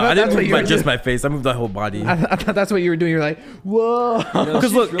 No, thought I that's didn't what move you were just doing. my face. I moved my whole body. I thought that's what you were doing. You're like, whoa.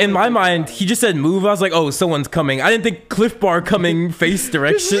 Because look, in my mind, he just said move. I was like, oh, someone's coming. I didn't think Cliff Bar coming face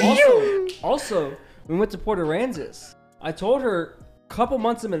direction. Also, we went to Port Aransas. I told her a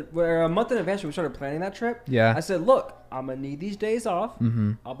month in advance when we started planning that trip. Yeah. I said, "Look, I'm gonna need these days off.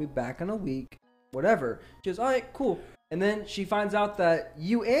 Mm-hmm. I'll be back in a week. Whatever." She goes, "All right, cool." And then she finds out that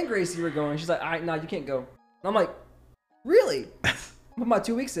you and Gracie were going. She's like, "All right, no, you can't go." And I'm like, "Really?" I'm about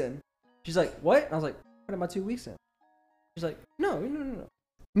 2 weeks in. She's like, "What?" And I was like, "What am I 2 weeks in?" She's like, "No."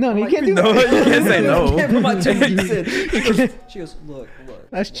 No, I'm you like, can't do no, that. you can't say no. I can't put my 2 weeks in. She goes, look.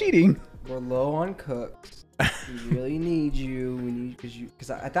 That's cheating. We're low on cooks. We really need you. We need because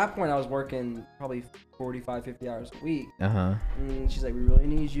at that point I was working probably 45, 50 hours a week. Uh-huh. And she's like, we really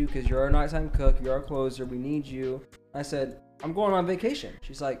need you because you're our nighttime cook. You're our closer. We need you. I said, I'm going on vacation.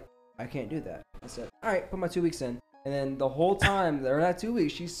 She's like, I can't do that. I said, all right, put my 2 weeks in. And then the whole time during that 2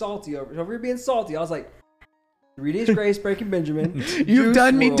 weeks, she's salty over being salty. I was like, 3 days grace, breaking Benjamin. You've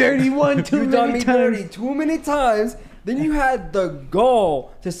done me dirty too many times. Too many times. Then you had the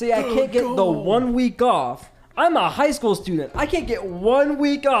gall to say I can't get the 1 week off. I'm a high school student. I can't get 1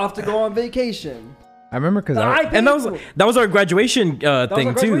 week off to go on vacation. I remember because that was our graduation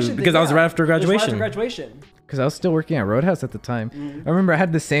thing too, because I was right after graduation. Because I was still working at Roadhouse at the time. I remember I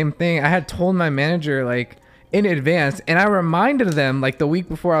had the same thing. I had told my manager like in advance, and I reminded them like the week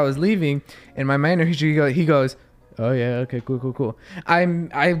before I was leaving, and my manager he goes, oh yeah, okay, cool.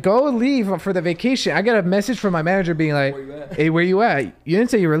 I go leave for the vacation. I got a message from my manager being like, hey, where you at? You didn't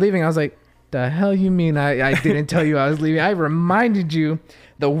say you were leaving. I was like, the hell you mean I didn't tell you I was leaving? I reminded you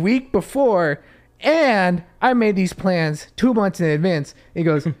the week before, and I made these plans 2 months in advance. He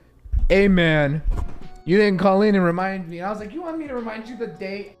goes, hey man, you didn't call in and remind me. And I was like, you want me to remind you the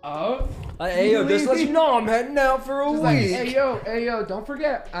day of? Hey yo, just let you know I'm heading out for a week. Like, hey yo, don't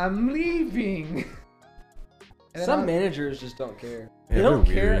forget, I'm leaving. Some managers just don't care. Yeah, They don't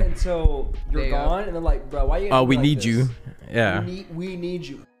they're care weird. until you're gone, and they're like, bro, why you? Oh, we like need this? you. Yeah. We need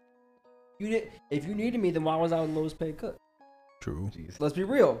you. If you needed me, then why was I the lowest paid cook? True. Let's be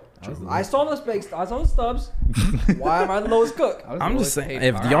real. I saw the stubs. Why am I the lowest cook? I'm just saying,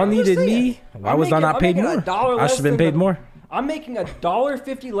 if y'all needed me, why was I not paid more? I should have been paid more. I'm making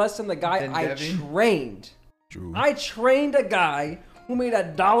 $1.50 less than the guy I trained. True. I trained a guy who made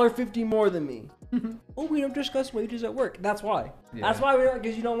 $1.50 more than me. Oh, we don't discuss wages at work. That's why. Yeah. That's why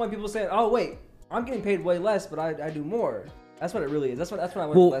because you don't want people saying, "Oh, wait, I'm getting paid way less, but I do more." That's what it really is. That's what I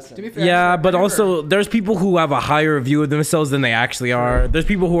learned lesson. to be fair, Yeah, but also there's people who have a higher view of themselves than they actually are. There's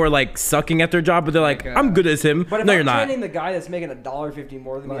people who are like sucking at their job, but they're like, I'm good as him. But if no, I'm you're not. training the guy that's making $1.50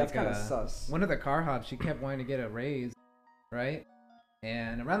 more than me, that's kind of sus. One of the car hops, she kept wanting to get a raise, right?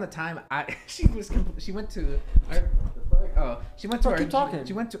 And around the time she went to Keep talking.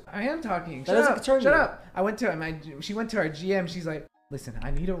 I am talking. That doesn't concern Shut you. up. She went to our GM. She's like, listen, I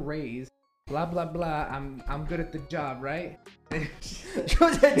need a raise. Blah blah blah. I'm good at the job, right? It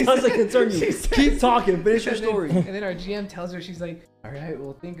doesn't concern you. Keep talking. Finish your story. And then our GM tells her, she's like, all right,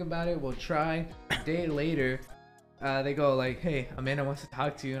 we'll think about it. We'll try. A day later, they go like, hey, Amanda wants to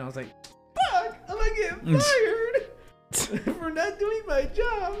talk to you. And I was like, fuck, I'm gonna get fired for not doing my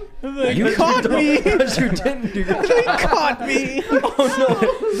job. You caught me. Because you didn't do your job. You caught me. Oh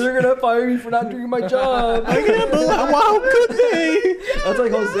no, they're gonna fire me for not doing my job. How could they? That's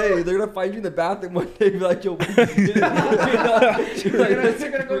like Jose. They're gonna find you in the bathroom one day and be like, yo, what did you do? They're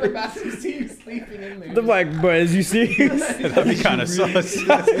gonna go to the bathroom and see you sleeping in there. They're like, but as you see, That'd be kind of sus.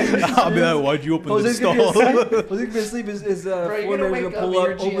 I'll be like, why'd you open the Jose's stall? gonna be asleep. His you're floor gonna manager wake gonna up pull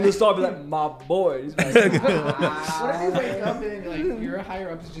and up, your open GM the stall, be like, my boy. He's like, What if you wake up and like your higher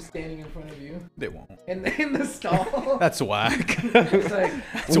up is just standing in front of you They won't. in the stall? That's whack. It's like,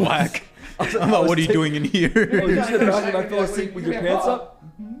 That's whack. I'm like, what are you doing in Oh, here? you just in the bathroom, I fell asleep with your pants up?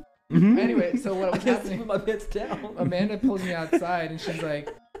 Anyway, so what I was can't sleep happening? with my pants down. Amanda pulls me outside and she's like,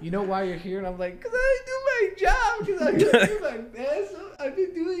 you know why you're here? And I'm like, because I do my job. Because I do my best. I've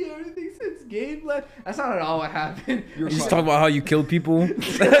been doing everything since game left. That's not at all what happened. You're you just fine. talk about how you killed people.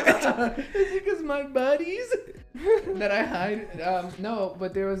 It's because my buddies that I hide. No,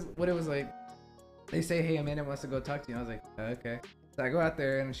 but there was what it was like. They say, hey, Amanda wants to go talk to you. And I was like, okay. So I go out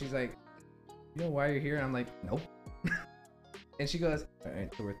there and she's like, you know why you're here? And I'm like, nope. And she goes, all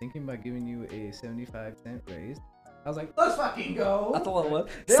right, so we're thinking about giving you a 75-cent raise. I was like, let's fucking go. That's all it was.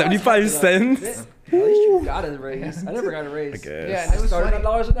 75 cents? At least you got a raise. I never got a raise. guess. Yeah, and I it was started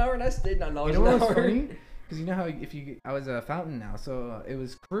funny. $9 an hour and I stayed $9 You know an what was hour. funny? Because you know how I was a fountain now, so it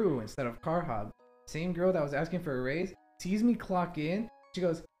was crew instead of car hob. Same girl that was asking for a raise sees me clock in. She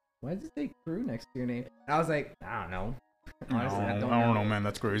goes, why does it say crew next to your name? And I was like, I don't know. Honestly, I don't know, man.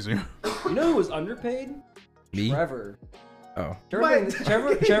 That's crazy. You know who was underpaid? Me? Trevor. Oh.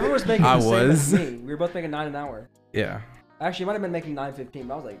 Trevor was making I the same was. as me. We were both making $9 an hour. Yeah. Actually, he might have been making $9.15,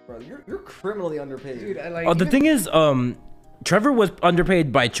 but I was like, bro, you're criminally underpaid. Dude, I like. Oh, the thing is, Trevor was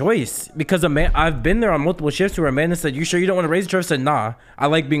underpaid by choice because I've been there on multiple shifts where Amanda said, "You sure you don't want to raise it?" Trevor said, "Nah, I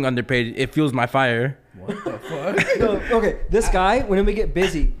like being underpaid. It fuels my fire." What the fuck? No, okay, this guy, when we get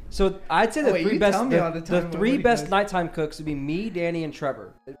busy, so I'd say the wait, three you best, tell me all the the time three what he best does. nighttime cooks would be me, Danny, and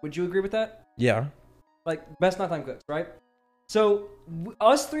Trevor. Would you agree with that? Yeah. Like best nighttime cooks, right? So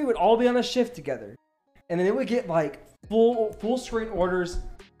us three would all be on a shift together, and then it would get like full screen orders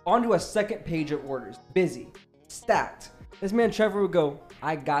onto a second page of orders, busy, stacked. This man Trevor would go,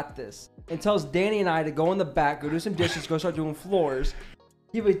 "I got this," and tells Danny and I to go in the back, go do some dishes, go start doing floors.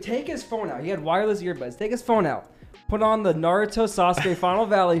 He would take his phone out. He had wireless earbuds. Take his phone out, put on the Naruto Sasuke Final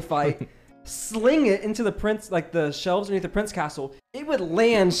Valley fight, sling it into the prince, like the shelves underneath the Prince Castle. It would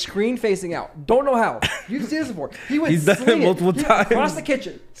land screen facing out. Don't know how. You've seen this before. He would He's done it sling multiple times. across the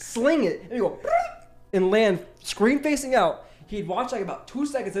kitchen, sling it, and he'd go and land screen facing out. He'd watch like about 2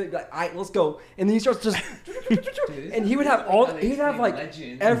 seconds and he'd be like, "All right, let's go." And then he starts just, and he would have like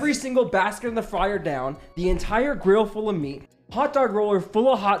every single basket in the fryer down, the entire grill full of meat, hot dog roller full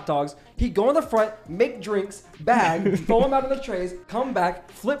of hot dogs. He'd go in the front, make drinks, bag, throw them out of the trays, come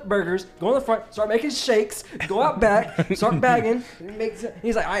back, flip burgers, go in the front, start making shakes, go out back, start bagging. And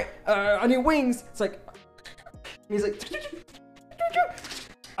he's like, "All right, I need wings." It's like, he's like,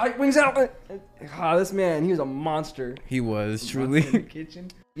 "All right, wings out." This man, he was a monster. He was truly. In the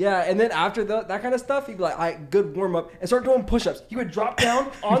kitchen. Yeah, and then after that kind of stuff, he'd be like, "All right, good warm up," and start doing push-ups. He would drop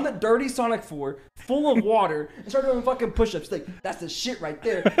down on the dirty Sonic floor, full of water, and start doing fucking push-ups. Like, that's the shit right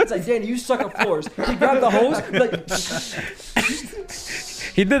there. It's like, "Danny, you suck at floors." He'd grab the hose, and be like,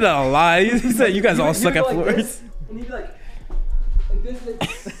 He did that a lot. He said, "You guys all suck at like floors." this, and he'd be like this,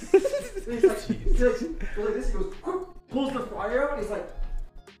 and he's like, this. He goes, pulls the fryer out, and he's like.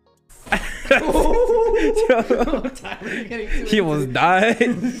 He almost died.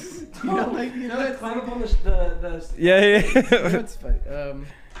 Climb up on the Yeah. That's funny.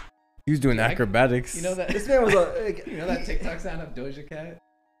 He was doing acrobatics. You know that? This man was You know that TikTok sound of Doja Cat?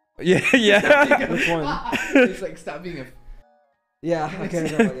 Yeah. Which one? It's like, stop being a. Yeah, I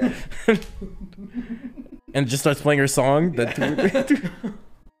can't remember. Yeah. And just starts playing her song.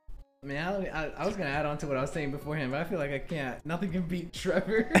 Man, I was gonna add on to what I was saying beforehand, but I feel like I can't. Nothing can beat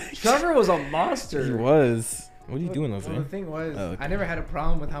Trevor. Trevor was a monster. He was. What are you doing, Jose? Well, the thing was, Oh, okay. I never had a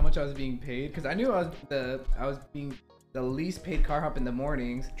problem with how much I was being paid because I knew I was being the least paid car hop in the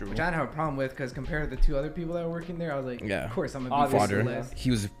mornings, which I didn't have a problem with because compared to the two other people that were working there, I was like, Yeah. of course I'm gonna be Obviously, paid less. He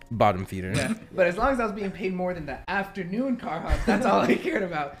was bottom feeder. Yeah. But as long as I was being paid more than the afternoon car hops, that's all I cared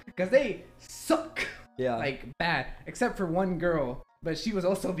about because they suck. Yeah. Like bad, except for one girl, but she was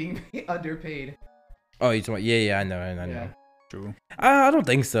also being underpaid. Oh, you talking about? Yeah, I know. Yeah. True. I don't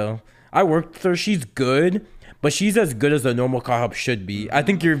think so. I worked with her. She's good, but she's as good as a normal car hop should be. I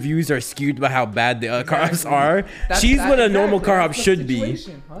think your views are skewed by how bad the car hops are. She's what a normal car hop should be.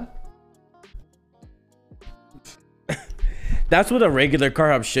 Huh? That's what a regular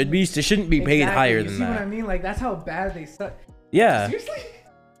car hop should be. They shouldn't be paid higher You than see what I that. mean? Like that's how bad they suck. Yeah, Seriously?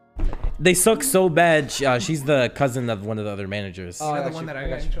 they suck so bad. She's the cousin of one of the other managers. Oh, I You're the got one you, that I I got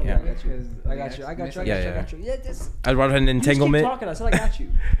got you. in trouble Yeah. with because I got you. I got you. I got you. Yeah, I got you. Yeah, this. I brought her an You just keep entanglement. talking. I said I got you.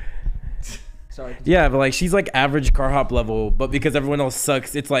 Sorry. Yeah, but like she's like average car hop level, but because everyone else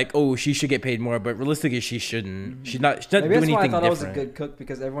sucks, it's like, oh, she should get paid more. But realistically, she shouldn't. She's not Maybe doing that's why I anything thought I was a different. good cook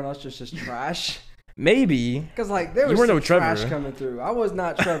because everyone else just trash. Maybe. Because like there You was were some no Trevor. trash coming through. I was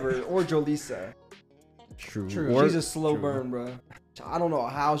not Trevor or Jolisa. True. She's a slow burn, bro. I don't know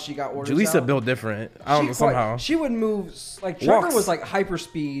how she got orders. Julissa out. built different. I don't know somehow. She would move like Trevor Walks. was like hyper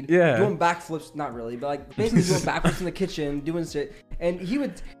speed, Yeah. doing backflips. Not really, but like basically doing backflips in the kitchen, doing shit. And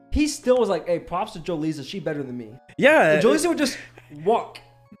he still was like, "Hey, props to Jolisa. She better than me." Yeah. And Jolisa would just walk.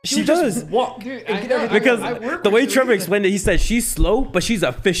 She would just does. walk. Dude, and I get know. everything Because done. I work the way with Trevor Julissa. explained it, he said she's slow, but she's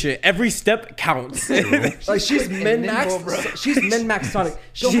efficient. Every step counts. like she's quick and min max. nimble, bro. She's min max Sonic.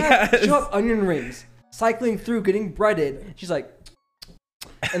 She'll Yes. have onion rings cycling through, getting breaded. She's like,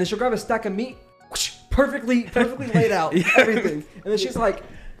 and then she'll grab a stack of meat, perfectly laid out, Yeah. everything. And then she's like,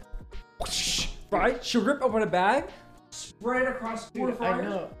 right? She'll rip open a bag, spread it across 4 Dude, I fryers.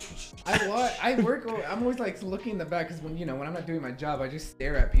 know. I work. I'm always like looking in the back because when I'm not doing my job, I just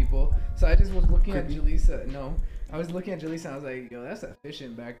stare at people. So I just was looking at Julissa. No, I was looking at Julissa. And I was like, yo, that's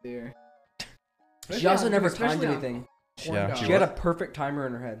efficient back there. She also never Especially timed on anything. corn Yeah, dogs. She had a perfect timer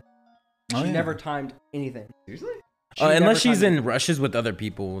in her head. Oh, She yeah. never timed anything. Seriously? She never Unless she's timed in rushes with other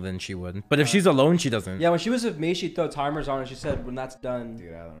people, then she would. But if she's alone, she doesn't. Yeah, when she was with me, she'd throw timers on, and she said, "When that's done,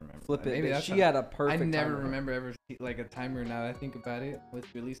 Dude, I don't remember. flip it." Maybe But that's she not- had a perfect. I never timer. remember ever like a timer. Now that I think about it, with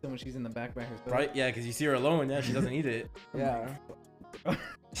Julissa when she's in the back by herself. Right? Yeah, because you see her alone. Yeah, she doesn't need it. Yeah.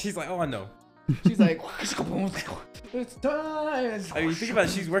 She's like, oh, I know. She's like, it's time. I mean, you think about it,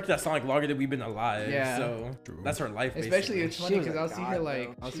 she's worked at Sonic longer than we've been alive. Yeah. So True. that's her life. Especially basically. it's funny was because a I'll see her god, like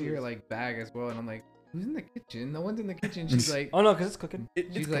bro. I'll She see her was- like bag as well, and I'm like, who's in the kitchen? No one's in the kitchen. She's like, Oh no, because it's cooking.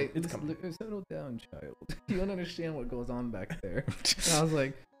 she's like, it's coming. settle down, child. You don't understand what goes on back there. And I was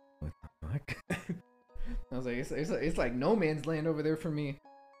like, what the fuck? I was like, it's like no man's land over there for me.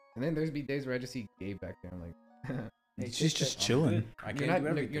 And then there's be days where I just see Gabe back there. I'm like, Hey, she's just chilling. I You're can't not- do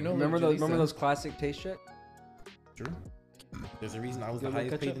everything. you're no- Remember Julissa. those classic taste checks? True. There's a reason I was You the want a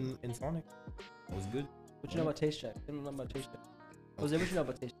highest paid ketchup? in Sonic. It was good. What you know about taste check? You don't know about taste check. Jose, what you know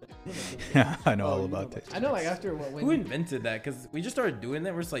about taste check? Yeah, I know Oh, all you know about about taste. I know, like after when Who invented that? Because we just started doing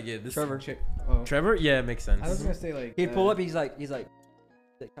that. We're just like, yeah, this. Trevor. Oh, Trevor? Yeah, it makes sense. I was gonna say like He'd pull up. He's like, yeah,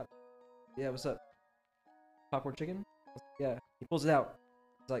 what's up? Popcorn chicken? Yeah. He pulls it out.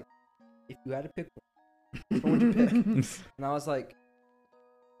 He's like, if you had to pick one, which one would you pick? And I was like,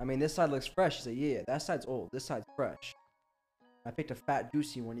 I mean, this side looks fresh. He said, yeah, that side's old. This side's fresh. I picked a fat,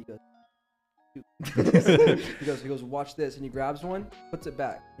 juicy one. He goes, he goes, watch this. And he grabs one, puts it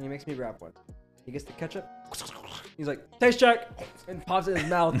back, and he makes me grab one. He gets the ketchup. He's like, taste check, and pops it in his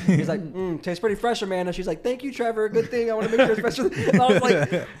mouth. He's like, tastes pretty fresh, Amanda. She's like, thank you, Trevor. Good thing. I want to make sure it's fresh. And I was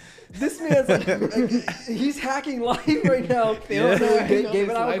like, this man's like he's hacking life right now. Yeah. Gabe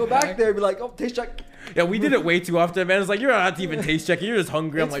and I would go back there and be like, oh, taste check. Yeah, we did it way too often, man. It's like, you're not even taste checking. You're just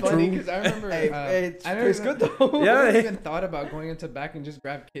hungry. It's I'm like, funny true. because I remember It I never tastes even- good though. Yeah. I never even thought about going into back and just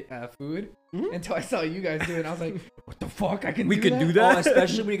grab food until I saw you guys do it. And I was like, what the fuck? I can We do could that? do Oh, that.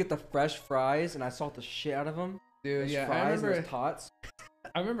 especially when you get the fresh fries, and I salt the shit out of them. Dude, Those yeah. I fries and remember those tots.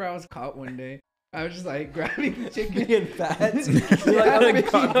 I was caught one day. I was just like grabbing the chicken. Being fat. You're Yeah,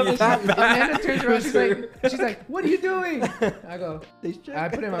 like, like, I'm being fat. Amanda turns around. She's like, what are you doing? I go, Taste check. I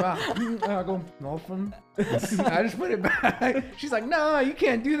put it in my mouth. I go, nothing. I just put it back. She's like, no, you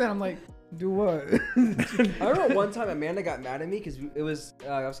can't do that. I'm like, do what? I remember one time Amanda got mad at me because it was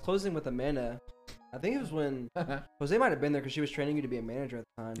I was closing with Amanda. I think it was when Jose might have been there because she was training you to be a manager at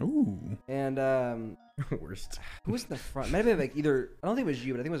the time. Ooh. And Worst. who was in the front? Might have been like either I don't think it was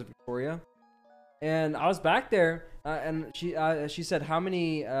you, but I think it was Victoria. And I was back there, and she said, "How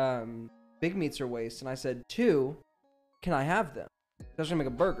many big meats are waste?" And I said, 2. Can I have them? I was gonna make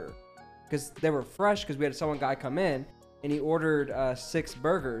a burger because they were fresh. Because we had someone guy come in and he ordered 6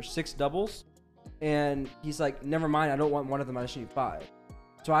 burgers, 6 doubles, and he's like, "Never mind, I don't want one of them. I just need 5."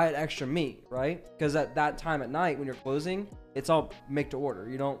 So I had extra meat, right? Because at that time at night when you're closing, it's all make to order.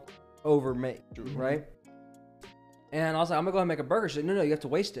 You don't over make, right? And I was like, I'm gonna go ahead and make a burger. She said, no, you have to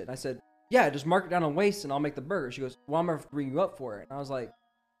waste it. And I said, yeah, just mark it down on waste and I'll make the burger. She goes, well, I'm gonna bring you up for it. And I was like,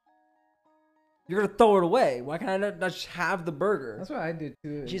 you're gonna throw it away. Why can't I not just have the burger? That's what I did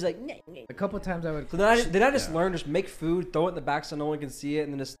too. She's like, nah, nah. A couple times I would. So then I just learned, just make food, throw it in the back so no one can see it,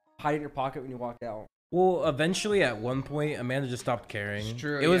 and then just hide it in your pocket when you walk out. Well, eventually, at one point, Amanda just stopped caring. It's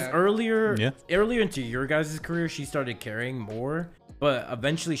true, It was yeah. earlier Yeah. into your guys' career, she started caring more, but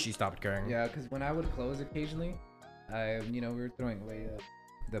eventually she stopped caring. Yeah, because when I would close occasionally, we were throwing away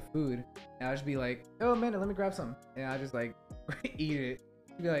the food, and I'd just be like, "Oh, Amanda, let me grab some," and I just like eat it.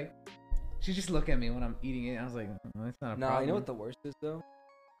 She'd be like, she just look at me when I'm eating it. And I was like, "That's not a Nah, problem." you know what the worst is though?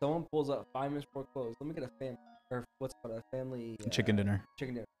 Someone pulls up 5 minutes before close. Let me get a family, or what's it called, a family Chicken dinner.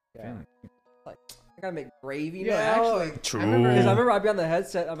 Chicken dinner. Yeah. Family. Like, I gotta make gravy Yeah, now. actually, True. Because I remember I'd be on the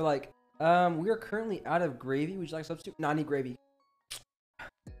headset. I'd be like, we are currently out of gravy. Would you like substitute? No, I need gravy.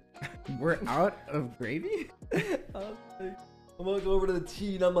 We're out of gravy. I'm gonna go over to the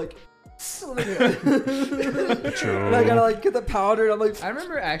tea and I'm like, True. and I gotta like get the powder. And I'm like, I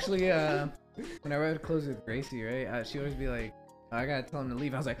remember actually, whenever I would close with Gracie, right? She'd always be like, "I gotta tell him to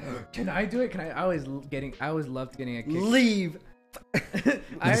leave." I was like, "Can I do it? Can I?" I always loved getting a kick. leave.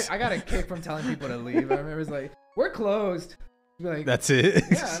 I got a kick from telling people to leave. I remember it's like, "We're closed." She'd be like, That's it.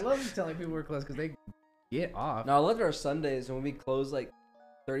 yeah, I love telling people we're closed because they get off. No, I love our Sundays when we close like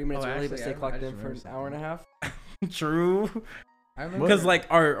 30 minutes early, but actually, stay I clocked just in for an remember hour and a half. True. I remember Because like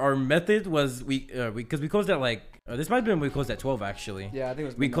our method was we closed at like this might have been when we closed at 12 actually. Yeah, I think it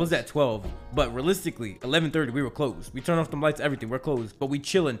was. We closed at 12, but realistically 11:30 we were closed. We turned off the lights, everything. We're closed, but we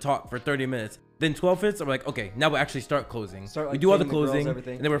chill and talk for 30 minutes. Then 12 hits. I'm like, okay, now we actually start closing. Like, we do all the feeding girls closing,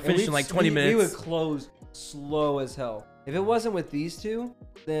 everything. and then we're finished in like 20 We minutes. would close slow as hell. If it wasn't with these two,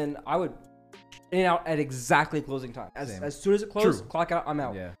 then I would in and out at exactly closing time. Same. As soon as it closes, True. clock out, I'm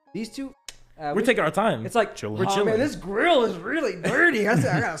out. Yeah. These two, We're taking our time. It's like Chilling. we're We're chilling. Man, chilling. this grill is really dirty. I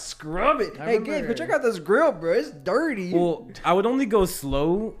said I gotta scrub it. I Hey, remember- Gabe, go check out this grill, bro. It's dirty. Well, I would only go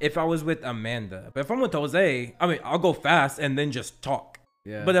slow if I was with Amanda. But if I'm with Jose, I mean, I'll go fast and then just talk.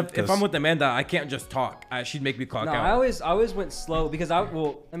 Yeah. But if 'Cause- I'm with Amanda, I can't just talk. She'd make me clock No, out. I always went slow because I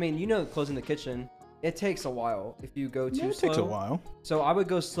mean, closing the kitchen, it takes a while if you go too Yeah, it slow. takes a while. So I would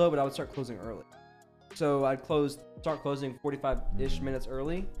go slow, but I would start closing early. So I'd start closing 45-ish minutes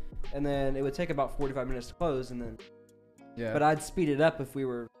early, and then it would take about 45 minutes to close, and then. yeah. But I'd speed it up if we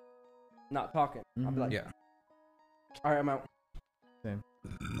were not talking. I'd be like, Yeah. all right, I'm out. Same.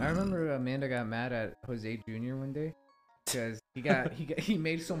 I remember Amanda got mad at Jose Jr. one day because he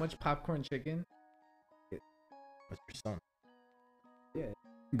made so much popcorn chicken. What's your son? Yeah.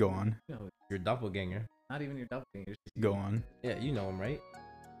 Go on. No, Your doppelganger. not even your doppelganger. Go on. Yeah, you know him, right?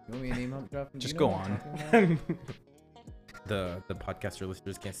 You want me to name him? Drop him? Just Do you know go what I'm on. talking about? The podcaster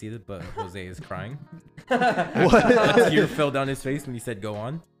listeners can't see it, but Jose is crying. What? A tear fell down his face when he said "Go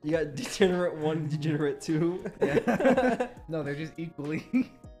on." You got degenerate 1, degenerate 2. Yeah. No, they're just equally.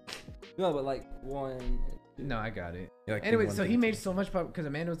 No, but like 1. No, I got it. You're like, Anyway, "One so thing, he two." made so much pop because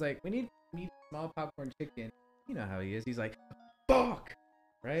Amanda was like, "We need small popcorn chicken." You know how he is. He's like, "Fuck,"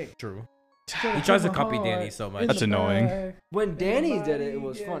 right? True. So He tries to put my copy heart Danny so much. in That's the annoying. bag, When and Danny the did it, it body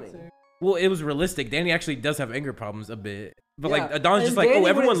was gets funny. it. Well, it was realistic. Danny actually does have anger problems a bit, but Yeah, like Adon's and just like, Danny oh,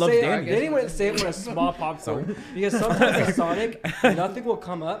 everyone wouldn't loves say it- Danny. Danny wouldn't say it when a small popcorn. Because sometimes with Sonic, nothing will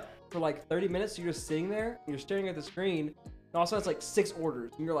come up for like 30 minutes. So you're just sitting there, you're staring at the screen, and all of a sudden it's like 6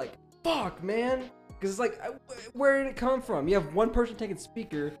 orders. And you're like, fuck, man. Because it's like, where did it come from? You have one person taking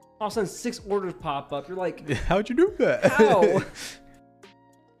speaker, all of a sudden 6 orders pop up. You're like, How'd you do that? how?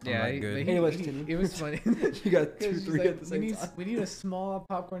 Yeah, not good. Anyways, continue. it was funny. You got 2, She's 3 like, at the same time. we need a small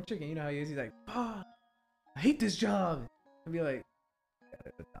popcorn chicken. You know how he is. He's like, "Ah, I hate this job." I'd be like,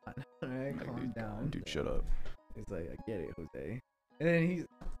 "All right, calm down." Dude, shut up. He's like, "I get it, Jose." And then he's,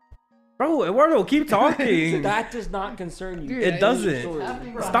 Bro, Eduardo, keep talking. That does not concern you. Dude, It doesn't. Story.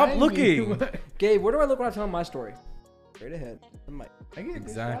 Stop behind looking. me. Gabe, where do I look when I'm telling my story? Straight ahead. The mic. I get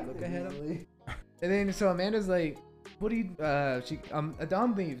Exactly. Look ahead. And then so Amanda's like, "What do you?"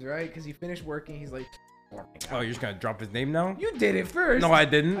 Adon leaves, right? Because he finished working. He's like, Oh, you're just gonna drop his name now? "You did it first." No, I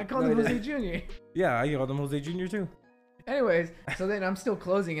didn't. I called No, him you Jose Jr. Yeah, I called him Jose Jr. too. Anyways, so then I'm still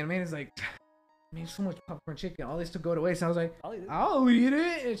closing, and Amanda's like, "I made so much popcorn chicken, all this to go to waste." And I was like, I'll eat it. "I'll eat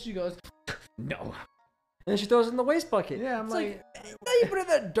it," and she goes, "No." And then she throws it in the waste bucket. Yeah, I'm It's like, now you put it in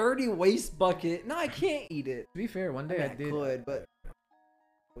that dirty waste bucket. No, I can't eat it. to be fair, one day I did. could, but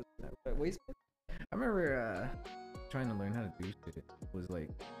that waste bucket? I remember trying to learn how to do shit. It was like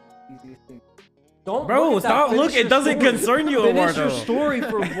easiest thing. Don't Bro, look at that. stop Finish looking. your It doesn't story. concern you, Finish your Eduardo. story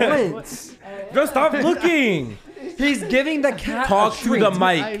for once. Bro, stop looking. He's giving the cat Talk a to treat. the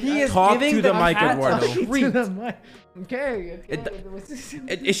mic. He is Talk giving to the the mic, cat a Eduardo. treat. To the mic. Okay.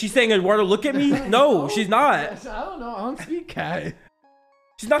 Is she saying, Eduardo, look at me? No, she's not. I don't know. I don't speak cat.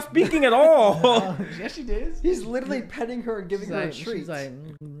 She's not speaking at all. Yes, she did. He's literally petting her and giving her a treat. She's like,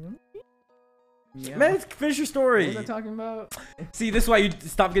 yeah. Man, finish your What story. was I talking about? See, this is why you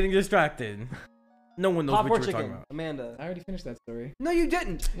stop getting distracted. No one knows Popcorn what you were chicken, talking about. Amanda. I already finished that story. No, you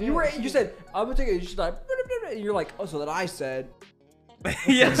didn't. Yeah, You were. she You did. said I'm gonna take it. She's like, and you're like, oh, so that I said.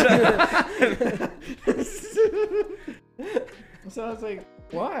 Yeah. So I was like,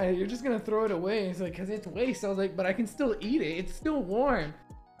 why? You're just gonna throw it away? He's like, cause it's waste. I was like, but I can still eat it. It's still warm.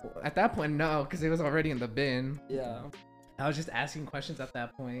 At that point, no, because it was already in the bin. Yeah. I was just asking questions at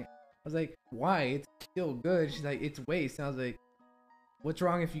that point. I was like, why? It's still good. She's like, it's waste. And I was like, what's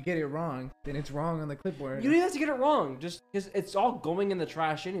wrong if you get it wrong? Then it's wrong on the clipboard. You don't even have to get it wrong, just because it's all going in the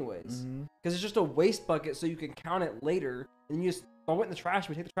trash anyways. Mhm. Because it's just a waste bucket, so you can count it later, and you just throw it in the trash.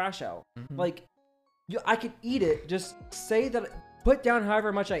 We take the trash out. Mhm. Like, I could eat it. Just say that. Put down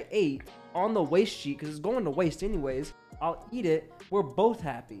however much I ate on the waste sheet, because it's going to waste anyways. I'll eat it. We're both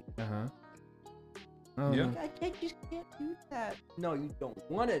happy. Uh-huh. Yeah. I just can't do that. No, you don't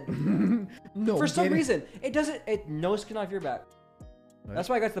want to. No. For some get it. reason, it doesn't. It no skin off your back. What? That's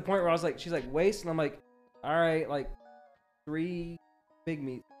why I got to the point where I was like, she's like waste, and I'm like, all right, like 3 big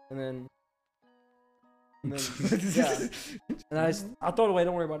meat, and then yeah, and I'll throw it away.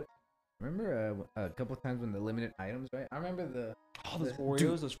 Don't worry about it. Remember a couple times when the limited items, right? I remember the Oh, those the-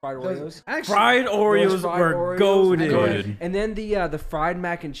 Oreos, those fried Oreos. Actually, Fried Oreos fried were Oreos, goaded. Goated. And then the fried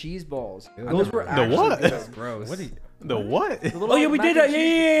mac and cheese balls. Ew. Those were The actually what? good. That's gross. What? The what? The little Oh yeah, we mac did and that. Yeah,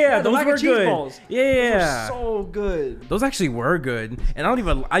 cheese- yeah, yeah. the Those mac were and cheese good. balls. Yeah, Those were yeah. so good. Those actually were good, and I don't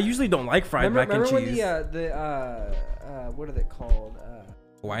even. I usually don't like fried mac and remember cheese. when what are they called?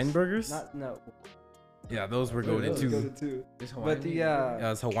 Hawaiian burgers. Not no. Yeah, those were What are goaded those? too. Goated too. This But Hawaiian the meat?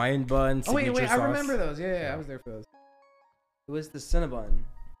 Yeah, it's Hawaiian bun. Oh wait, signature I sauce. remember those. Yeah, I was there for those. it was the Cinnabon.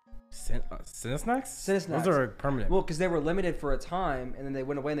 Cinesnacks? Cinesnacks. Those are permanent. Well, because they were limited for a time, and then they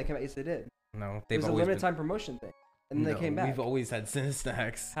went away, and they came back. Yes, they did. No, It they've was a always limited been. time promotion thing, and then No, they came back. We've always had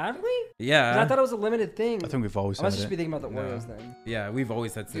Cinesnacks. Have we? 'Cause Yeah. I thought it was a limited thing. I think we've always I must had just be it. thinking about the No. Oreos then. Yeah, we've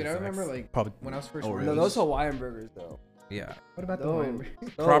always had Cinesnacks. Dude, I remember like Probably. when I was first Oreos. working. No, those Hawaiian burgers though. Yeah. What about the Those, Hawaiian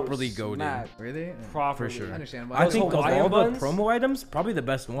burgers? Properly those goated. smack. Were they? Properly. sure. Understandable. I Those think of Hawaiian all buns? the promo items, probably the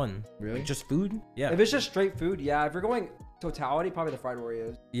best one. Really? Like, just food? Yeah. If it's just straight food, yeah. If you're going totality, probably the fried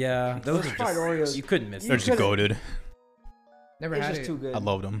Oreos. Yeah, those Those are fried just, Oreos. You couldn't miss You They're them. just couldn't- goaded. Never It's had just it. too good. I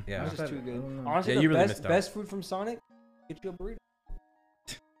loved them. Yeah. It's just too I good. don't know. Honestly, Yeah, you the really best, missed out. best food from Sonic, get you a burrito.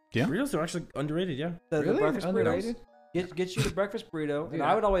 Yeah. Burritos are actually underrated. Yeah. The Really? breakfast Underrated? burritos. Get you the breakfast burrito, Dude, and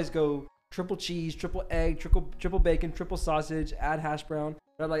I would always go triple cheese, triple egg, triple bacon, triple sausage, add hash brown.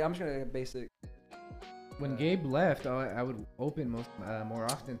 But I'm just gonna get basic. When Gabe left, I would open more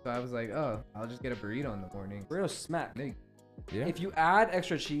often. So I was like, oh, I'll just get a burrito in the morning. Burritos smack. They- Yeah. If you add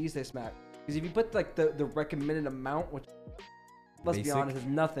extra cheese, they smack. Because if you put like the recommended amount, which let's be Basic. honest is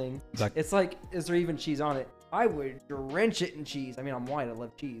nothing, Like- it's like, is there even cheese on it? I would drench it in cheese. I mean, I'm white. I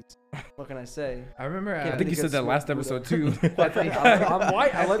love cheese. What can I say? I remember. Can't I think you Good said that smoke last Buddha. episode too. I'm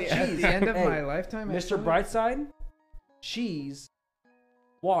white. I love cheese. At the end of Hey, my lifetime, at Mr. Sonic- Brightside, cheese,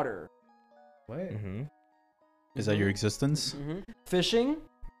 water, What? Mm-hmm. Is that your existence? fishing,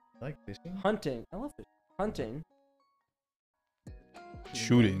 I like fishing. hunting. I love fishing. Hunting,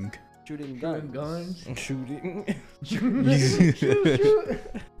 Shooting. shooting Shooting guns. guns. Shooting. Shoot.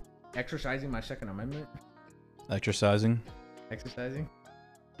 Exercising my Second Amendment. Exercising. Exercising.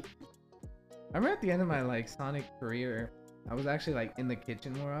 I remember at the end of my Sonic career, I was actually in the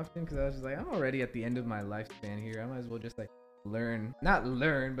kitchen more often because I was just I'm already at the end of my lifespan here. I might as well just not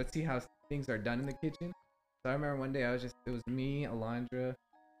learn, but see how things are done in the kitchen. So I remember one day it was me, Alondra,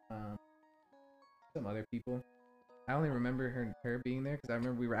 some other people. I only remember her being there because I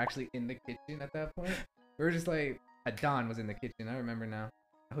remember we were actually in the kitchen at that point. We were just Don was in the kitchen. I remember now.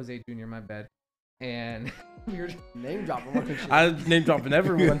 Jose Jr., my bad. And we were Name dropping. What I name dropping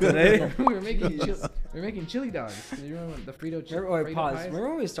everyone today. we were making chili dogs. You remember the Frito chili? Wait, pause. Remember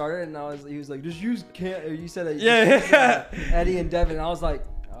when we started and he was like, just use can't. You said that. Yeah. Eddie and Devin. I was like,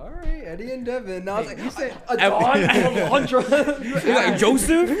 all right, Eddie and Devin. And I was Hey, like, you said Alondra. He's like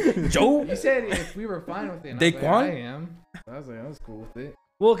Joseph, Joe. You said if we were fine with it. And I was Daquan? I am. So I was I was cool with it.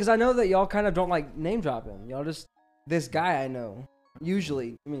 Well, because I know that y'all kind of don't like name dropping. Y'all just this guy I know.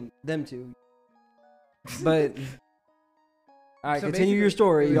 Usually, I mean them two. But all right, So continue your basically,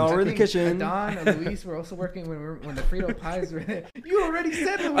 story. Y'all I were in the think kitchen. Don and Luis were also working when the Frito pies were there. You already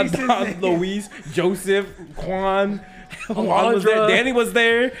said Luis. Adon, Luis, Joseph, Quan was there. Alondra. Danny was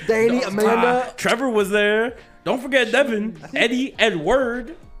there. Danny, Amanda. Trevor was there. Don't forget Devin, Eddie,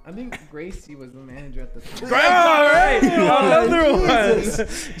 Edward. I think Gracie was the manager at the time. All right, another one.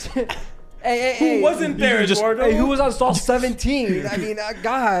 Jesus. Hey, Who wasn't there, just- Eduardo? Hey, who was on stall 17? I mean,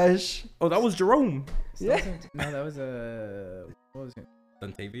 gosh. Oh, that was Jerome. Yeah. No, that was what was it?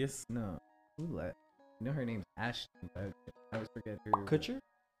 Duntavius. No. Who let? You know her name's Ashton. But I always forget her. Kutcher?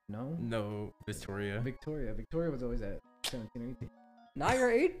 No. No, Victoria. Victoria. Victoria was always at 17 or 18.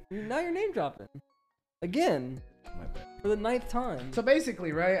 Now you're name dropping. Again. My bad. For the 9th time. So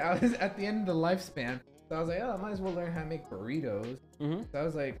basically, right, I was at the end of the lifespan. So I was like, oh, I might as well learn how to make burritos. Mm-hmm. So I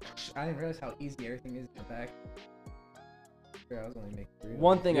was like, I didn't realize how easy everything is in the back. I was only making burritos.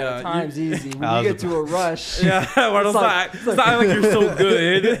 One thing at Yeah, a time's easy. When I you was get to a rush. Yeah, Eduardo's It's not like you're so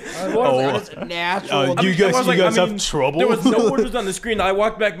good. Oh, It's natural. you guys, I was like, I mean, have trouble. There was no orders on the screen. I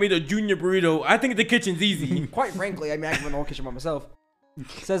walked back, made a junior burrito. I think the kitchen's easy. Quite frankly, I mean, I can run the whole kitchen by myself.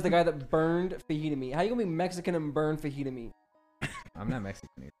 Says the guy that burned fajita meat. How you gonna be Mexican and burn fajita meat? I'm not Mexican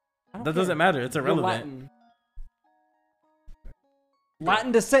either. I don't That care. doesn't matter. It's You're irrelevant. Latin.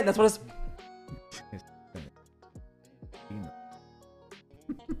 Latin descent. That's what it's.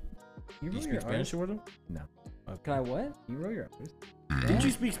 You Do you roll speak your Spanish, R's? Eduardo? No. Can I what? You roll your R's? Didn't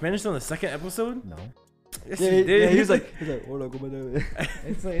you speak Spanish on the second episode? No. Yes, Yeah, you did. he was like, hola, ¿cómo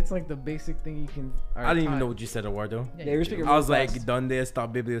te-" It's like the basic thing you can. I didn't even know what you said, Eduardo. Yeah, you're speaking I was real like, fast. donde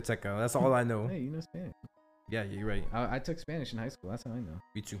está biblioteca? That's all I know. Hey, you know Spanish. Yeah, you're right. I took Spanish in high school. That's how I know.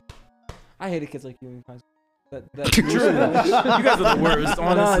 Me too. I hated kids like you in high school. That True. knew You Spanish. guys are the worst,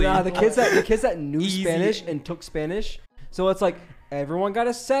 honestly. Nah, the kids that knew Easy. Spanish and took Spanish. So it's like everyone got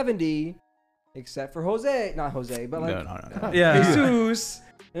a 70, except for Jose. Not Jose, but like No. Yeah. Jesus.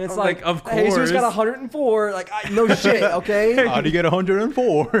 And it's I'm like, like, of Jesus course. got 104. Like, no shit, okay? How do you get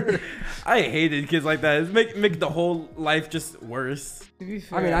 104? I hated kids like that. It's make the whole life just worse. To be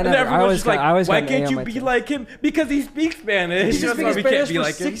fair, I mean, And never- everyone's always just got- like, I always why got an A can't on you my be test. like him? Because he speaks Spanish. He's just That's why speaking we can't Spanish be for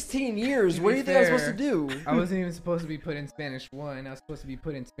like him. 16 years. To What be do you think I'm supposed to fair, do? I wasn't even supposed to be put in Spanish 1. I was supposed to be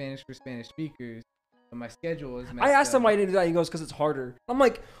put in Spanish for Spanish speakers. But my schedule was messed I asked up. him why he didn't do that. He goes, because it's harder. I'm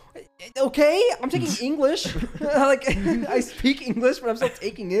like, okay, I'm taking English. Like, I speak English, but I'm still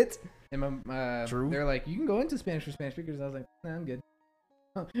taking it. And True. they're like, you can go into Spanish for Spanish speakers. I was like, nah, I'm good.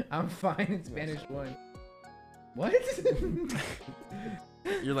 I'm fine in Spanish 1. What?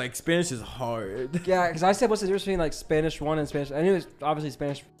 You're like, Spanish is hard. Yeah, because I said, what's the difference between like Spanish 1 and Spanish? I knew it's obviously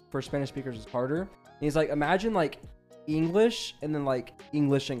Spanish for Spanish speakers is harder. And he's like, imagine like English and then like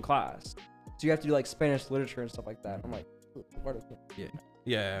English in class. So you have to do like Spanish literature and stuff like that. I'm like, Eduardo can't.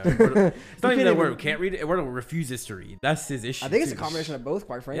 Yeah. Eduardo, it's not He even can't that even- Eduardo can't read it. Eduardo refuses to read. That's his issue. I think it's a too. combination of both,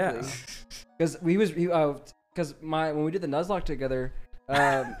 quite frankly. Yeah. Because when we did the Nuzlocke together,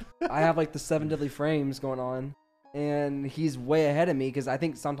 I have like the 7 deadly frames going on, and he's way ahead of me because I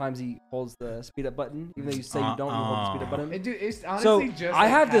think sometimes he holds the speed up button, even though you say you don't hold the speed up button. Dude, it's honestly So just I like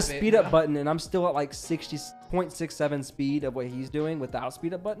have the habit. speed up button, and I'm still at like 60.67 speed of what he's doing without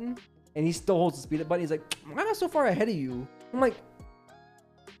speed up button, and he still holds the speed up button. He's like, "Why am I so far ahead of you?" I'm like,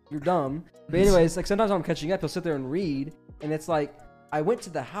 "You're dumb." But anyways, like sometimes when I'm catching up, he'll sit there and read, and it's like I went to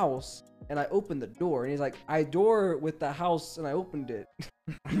the house and I opened the door, and he's like, "I door with the house and I opened it."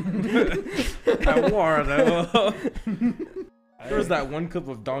 Eduardo. There was that one clip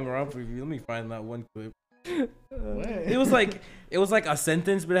of Danganronpa review. Let me find that one clip. What? It was like a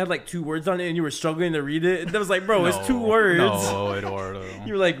sentence, but it had like 2 words on it, and you were struggling to read it. And that was like, bro, it's 2 words. No, Eduardo.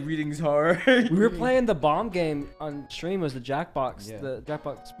 You were like, reading's hard. We were playing the bomb game on stream. It was the Jackbox, Yeah. the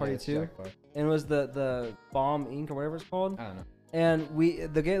Jackbox Party Yeah, it's 2, Jackbox. and it was the Bomb Inc. or whatever it's called. I don't know. And the way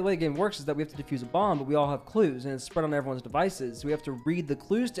the game works is that we have to defuse a bomb, but we all have clues, and it's spread on everyone's devices. So we have to read the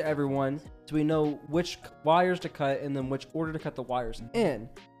clues to everyone, so we know which wires to cut and then which order to cut the wires in.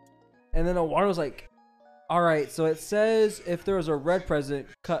 And then Eduardo was like, "All right, so it says if there was a red present,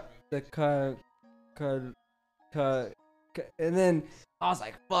 cut the cut." And then I was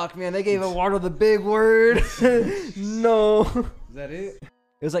like, "Fuck, man! They gave Eduardo the big word." No, Is that it?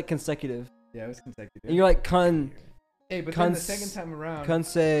 it was like consecutive, Yeah, it was consecutive. and you're like, "Kun." Hey, but then the Cons- second time around, Can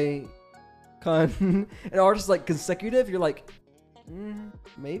say, and ours is like consecutive. You're like,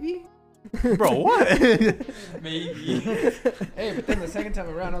 maybe, Bro, what? Maybe. hey, but then the second time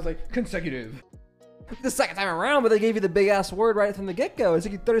around, I was like, consecutive. the second time around, but they gave you the big ass word right from the get go. It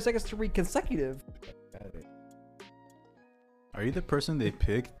took you 30 seconds to read consecutive. Are you the person they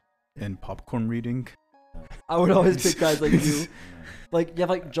picked in popcorn reading? I would always pick guys like you. Like you have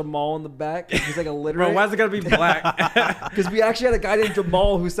like Jamal in the back. He's like Bro, illiterate. why's it gotta be black? Because we actually had a guy named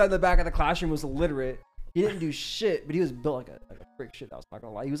Jamal who sat in the back of the classroom, was illiterate. He didn't do shit, but he was built like a freak shit. I was not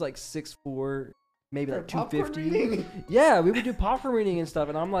gonna lie. He was like 6'4", maybe like 250. Yeah, we would do popcorn reading and stuff,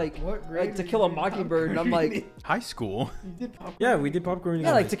 and I'm like, What grade like To did Kill you a do Mockingbird, and I'm popcorn like, reading? High school. You did popcorn. Yeah, we did popcorn.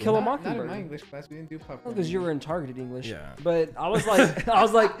 yeah, like To Kill a Not in Mockingbird. my English class, we didn't do popcorn. Because you were in targeted English. Yeah. But I was like,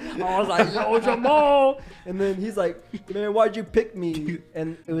 yo, Jamal. And then he's like, man, why'd you pick me?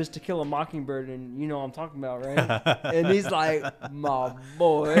 And it was To Kill a Mockingbird, and you know what I'm talking about, right? And he's like, my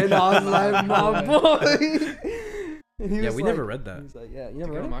boy. And I was like, my boy. And he Yeah, was we like- never read that. He's like, yeah, you To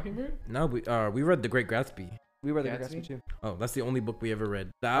never Kill a read it? Mockingbird? No, we read The Great Gatsby. We read the Gatsby? Gatsby too. Oh, that's the only book we ever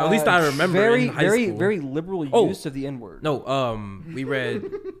read. At least I remember Very, in high very, school. very liberal Oh. use of the N word. No, we read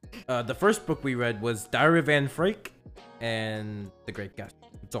the first book we read was Diary of Anne Frank and The Great Gatsby.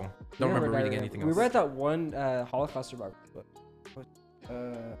 That's all. Don't remember reading anything else. We read that one Holocaust survivor book.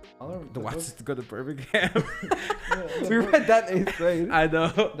 The Watches to Go to Birmingham. We read that in 8th grade. I know.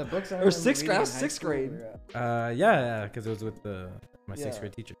 The books I Or remember 6th reading grade. I in was high 6th school grade. were, Yeah, because it was with my Yeah. 6th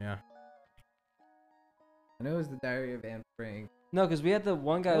grade teacher. Yeah. I know it was the Diary of Anne Frank. No, because we had the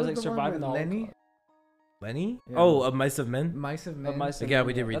one guy who What was like was the one surviving the with Lenny? Holocaust. Lenny? Yeah. Oh, Of Mice of Men. Mice of Of Men. Mice of Yeah, Men,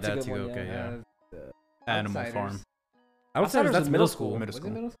 we did read That's a that good too, one, okay, yeah. Animal Outsiders. Farm. I would say Outsiders that's was middle middle school. Middle Was it school.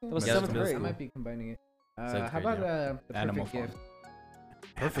 middle school? That was Yeah, seventh middle grade. I might be combining it. Seventh How grade, about yeah. the Animal Perfect Farm.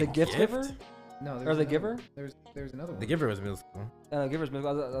 Gift? The Gift Giver? No, Or The Giver? There's another one. The Giver was middle school. Giver's middle.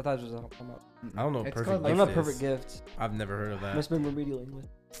 I thought it was come up. I don't know. It's Perfect called, I Gift don't know is. Perfect Gift. I've never heard of that. Must have been remedial English.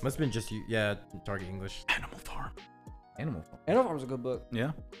 Must have been just you. Yeah, Target English. Animal Farm. Animal Farm. Animal Farm's a good book.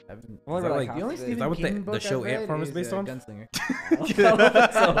 Yeah. I only Is read that like like half The only of it. Stephen that what King the book show I've Ant read Farm is is, based on? Gunslinger.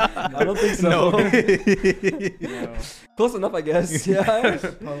 I don't think so. No. Close enough, I guess. Yeah. I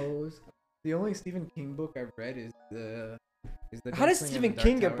suppose. The only Stephen King book I've read is the How did Gunslinger of Stephen the Dark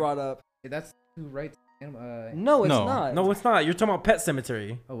King get Tower. brought up? That's who writes No, it's No. not. No, it's not. You're talking about Pet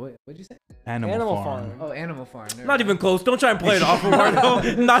Cemetery. Oh, what'd you say? Animal Farm. Farm. Oh, Animal Farm. Never Not mind. even close. Don't try and play it off,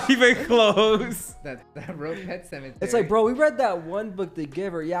 Eduardo. Not even close. That wrote Pet Cemetery. It's like, bro, we read that one book, The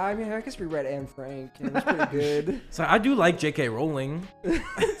Giver. Yeah, I mean, I guess we read Anne Frank, and it was pretty good. So I do like J.K. Rowling.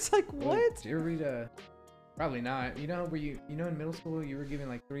 It's like, what? Did you ever read Probably not. You know, in middle school you were given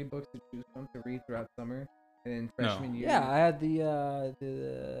like 3 books to choose from to read throughout summer, and then No. freshman year. Yeah, I had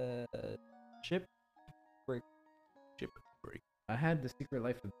the ship. I had The Secret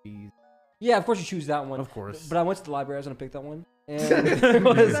Life of Bees. Yeah, of course you choose that one. Of course. But I went to the library. I was gonna pick that one. And It's there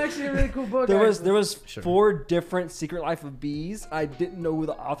was, actually a really cool book. there was actually. Sure. 4 different Secret Life of Bees. I didn't know who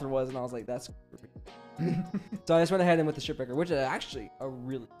the author was, and I was like, that's. So I just went ahead and with the Shipwrecker, which is actually a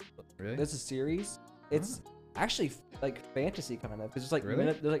really good book. Really? It's a series. It's actually like fantasy kind of because it's like Really?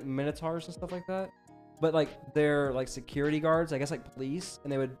 there's like minotaurs and stuff like that. but like they're like security guards, I guess like police,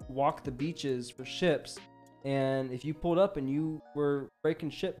 and they would walk the beaches for ships. And if you pulled up and you were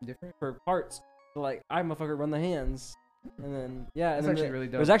breaking ship different for parts, they're like, "I motherfucker run the hands." And then yeah, and then actually really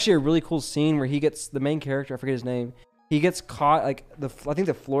dope. there's actually a really cool scene where he gets the main character, I forget his name. He gets caught, like I think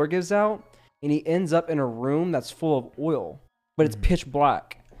the floor gives out, and he ends up in a room that's full of oil, but it's pitch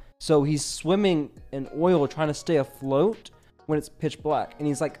black. So he's swimming in oil trying to stay afloat when it's pitch black, and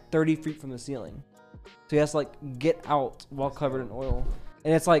he's like 30 feet from the ceiling. So he has to like get out while covered in oil.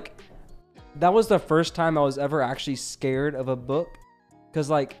 And it's like, that was the first time I was ever actually scared of a book, because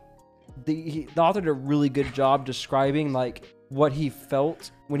like the author did a really good job describing like what he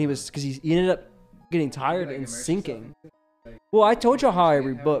felt when he was, because he ended up getting tired and sinking. Well, I told you how I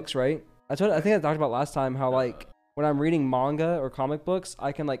read books, right? I think I talked about last time how like when I'm reading manga or comic books,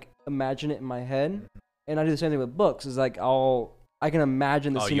 I can like imagine it in my head, and I do the same thing with books. Is like I can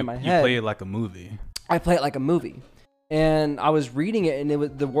imagine the scene in my head. You play it like a movie. I play it like a movie, and I was reading it, and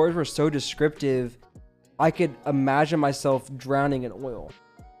the words were so descriptive, I could imagine myself drowning in oil.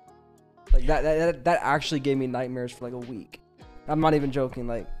 Like that actually gave me nightmares for like a week. I'm not even joking.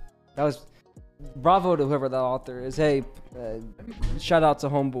 Like that was bravo to whoever that author is. Hey, shout out to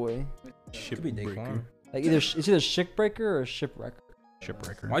homeboy. Shipbreaker. Like it's either shipbreaker or shipwrecker.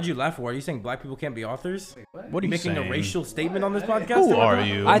 Shipbreaker. Why'd you laugh for? Are you saying black people can't be authors? Wait, what? What are you Making saying? a racial statement on this podcast? Who or are what?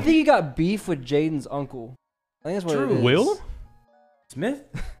 you? I think he got beef with Jaden's uncle. I think that's what it is. Will Smith?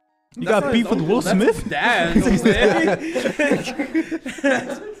 You That's got not beef his with uncle, Will that's Smith? his dad.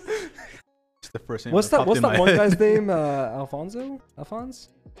 It's the first name What's that that? popped What's in that my one head. guy's name? Alphonse?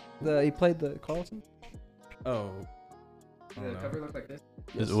 He played the Carlton. Oh. The cover looked like this.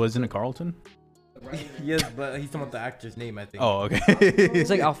 Wasn't it Carlton? Yes, but he's talking about the actor's name, I think. Oh, okay. It's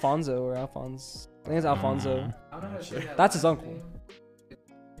like Alfonso or Alphonse. I think it's Alfonso. I don't know how to say that That's his last uncle. name.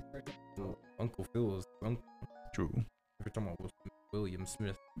 Uncle Phil was uncle. True. We're talking about William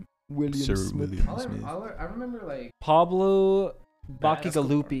Smith. William Sir Smith. William Smith. I remember like. Pablo That's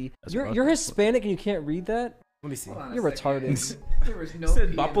Bacigalupi. That's You're rough. Hispanic and you can't read that? Let me see. Hold on a You're second. retarded. There was no You said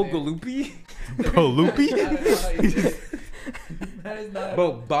P in Bapo there. Galupi? Bro, Loopy? I don't know how you did it. That is not.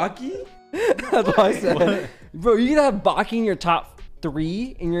 Bro, Baki? That's what I said. Bro, you can have Baki in your top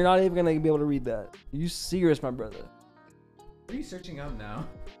 3 and you're not even going to be able to read that. You serious, my brother? What are you searching up now?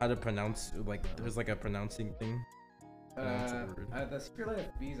 How to pronounce, like, there's like a pronouncing thing. Pronounce a word. The Secret Life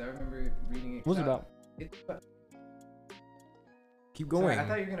of Bees. I remember reading it. What's it about? It's about. Keep Sorry, going. I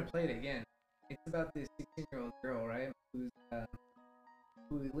thought you were gonna play it again. It's about this 16-year-old girl, right? Who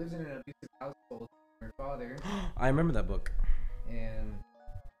lives in an abusive household with her father, I remember that book. and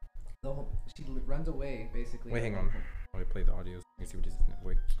she runs away basically. Wait, hang on. Let me play the audio so you can see what he's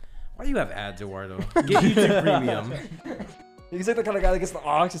wait. Why do you have ads, Eduardo? Get YouTube Premium. He's like the kind of guy that gets the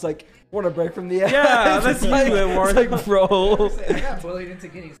ox. He's like, want a break from the ads? Yeah, that's you, Eduardo. It's like, bro. I got bullied into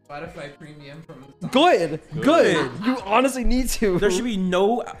getting Spotify Premium from. Good. You honestly need to. There should be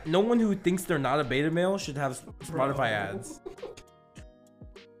no one who thinks they're not a beta male should have Spotify ads.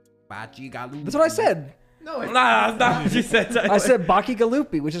 That's what I said. No, it's Nah, that's not what you said. I said Baki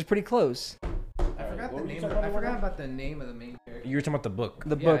Galupi, which is pretty close. I forgot the name. I forgot about the name of the main character. You were talking about the book.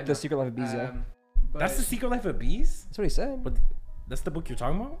 The Yeah, book, I know. The Secret Life of Bees. But That's the Secret Life of Bees. That's what he said. But that's the book you're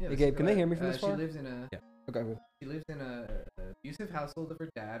talking about. yeah, Hey, The Gabe, Secret can they Life- hear me from this far? She lives in a. Yeah. Okay. She lives in a abusive household of her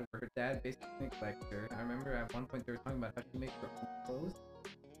dad, where her dad basically neglects her. I remember at one point they were talking about how she makes her own clothes,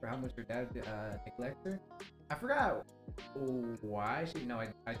 for how much her dad neglects her. I forgot why she. No, I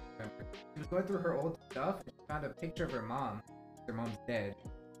remember. She was going through her old stuff and she found a picture of her mom. Her mom's dead,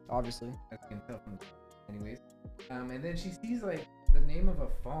 Obviously. as you can tell from. Anyways, and then she sees like the name of a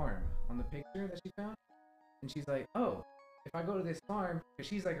farm on the picture that she found, and she's like, "Oh, if I go to this farm, because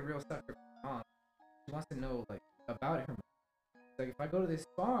she's like a real sucker for her mom, she wants to know like about her mom. She's like, if I go to this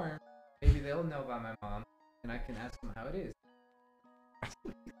farm, maybe they'll know about my mom, and I can ask them how it is."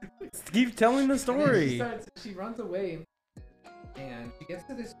 Keep telling the And then story, she runs away, and she gets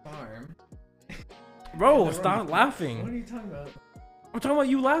to this farm. bro. And Stop What laughing. are you talking about? I'm talking about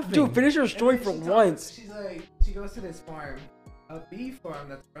you laughing. Dude, finish your story And for then once. She's like, she goes to this farm, a bee farm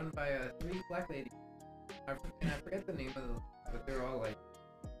that's run by 3 black ladies. I forget the name of them, but they're all like,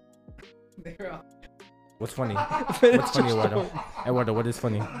 they're all. What's funny? Finish What's funny, your Eduardo? story. Eduardo, what is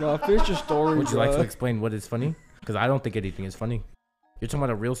funny? No, finish your story. Would you like to bro. explain what is funny? Because I don't think anything is funny. You're talking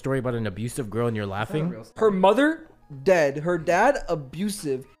about a real story about an abusive girl and you're It's not a laughing? real story. Her mother dead. Her dad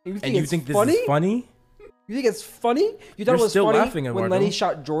abusive. You think And you it's think this funny? is funny? You think it's funny? You thought You're it was still funny laughing, when Eduardo. Lenny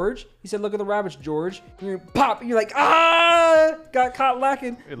shot George? He said, "Look at the rabbits, George." And you're pop. You're like, ah, got caught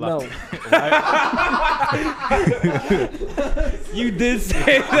lacking. No. You did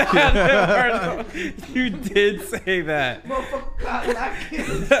say that. You did say that.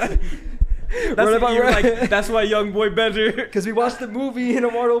 That's why young boy better. Because we watched the movie and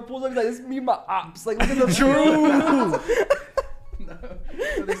Eduardo pulls up, he's like, "This is me and my ops." Like, look at the true.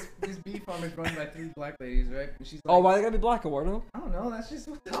 So this bee farm is run by 3 black ladies, right? And she's like, Oh, why they gotta be black, Eduardo? I don't know. That's just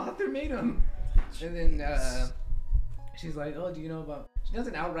what the author made them. And then she's like, "Oh, do you know about?" She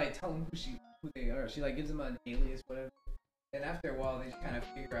doesn't outright tell them who they are. She like gives them an alias, whatever. And after a while, they kind of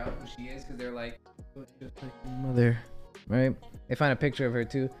figure out who she is because they're like, "Oh, just like your mother," right? They find a picture of her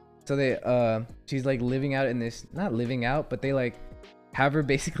too. So they she's like living out in this, not living out, but they like have her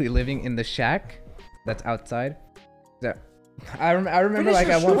basically living in the shack that's outside. So, I remember like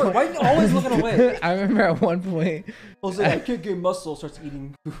at one point. Why are you always looking away? I remember at one point. Jose, I can't get muscle. Starts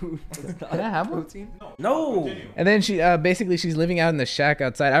eating food. Can I have one? Protein? No. And then she basically she's living out in the shack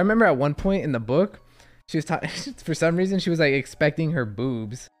outside. I remember at one point in the book, she was for some reason she was like expecting her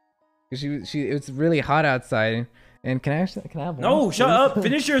boobs, because it was really hot outside. And can I have one? No, shut up.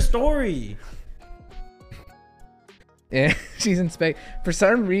 Finish your story. Yeah, she's for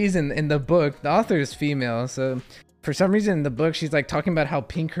some reason in the book, the author is female, so for some reason in the book she's like talking about how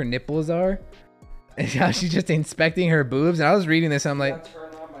pink her nipples are, and how she's just inspecting her boobs. And I was reading this and I'm like,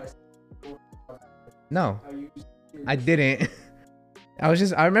 no, I didn't. I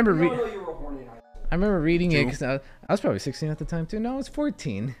remember reading it because I was probably 16 at the time too. No, I was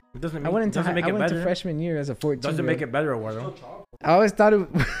 14. It doesn't I went into better. freshman year as a 14. Doesn't make it better, Eduardo. I always thought it.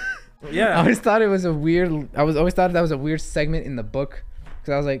 Yeah. I always thought it was a weird. Always thought that was a weird segment in the book,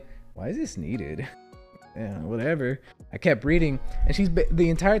 because I was like, why is this needed? Yeah, whatever. I kept reading, and the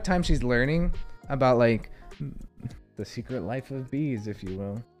entire time she's learning about like the secret life of bees, if you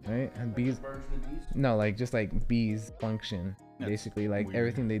will, right? And bees. No, like just like bees function, basically, like weird.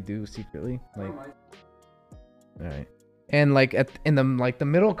 Everything they do secretly, like. All right. And like in the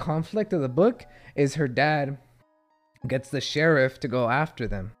middle conflict of the book is her dad gets the sheriff to go after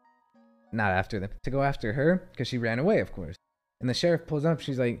them. Not after them, to go after her, because she ran away, of course. And the sheriff pulls up.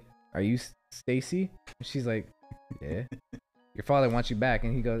 She's like, "Are you Stacy?" And she's like, "Yeah." "Your father wants you back."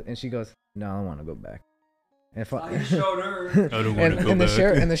 And she goes, "No, I don't want to go back." And I showed her. I don't want to go and back.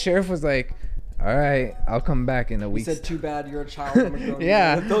 The sheriff was like, "All right, I'll come back in a week." He said, "Too bad you're a child." I'm a grown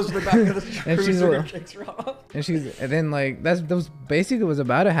Yeah. man." Those are the back of the And she's cruiser like- kicks her off. And then like that was basically what was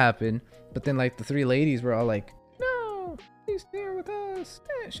about to happen. But then like the 3 ladies were all like, "No, she's here with us.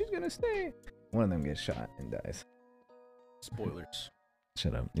 She's gonna stay." One of them gets shot and dies. Spoilers.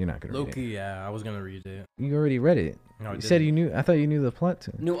 Shut up. You're not gonna read Loki, yeah, I was gonna read it. it. You already read it. No, I You said didn't. you knew. I thought you knew the plot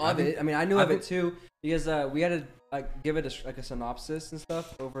too. Knew of it. I mean, I knew of it too because we had to give it a synopsis and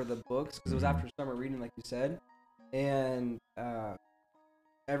stuff over the books because it was after summer reading, like you said, and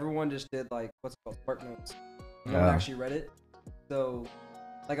everyone just did like what's it called, Spark Notes. No one actually read it. So,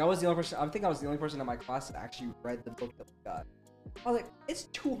 like, I was the only person. I think I was the only person in my class that actually read the book that we got. I was like, it's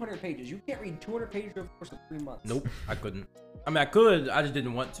 200 pages. You can't read 200 pages over the course of 3 months. Nope, I couldn't. I mean, I could. I just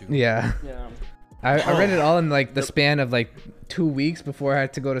didn't want to. Yeah. Yeah. I read it all in like the span of like 2 weeks before I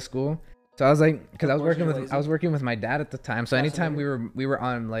had to go to school. So I was like, because I was working with my dad at the time. So anytime we were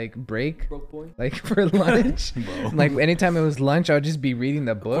on like break, Broke boy. like for lunch, like anytime it was lunch, I would just be reading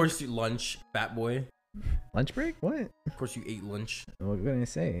the book. Of course, you lunch, fat boy. Lunch break? What? Of course, you ate lunch. What was I gonna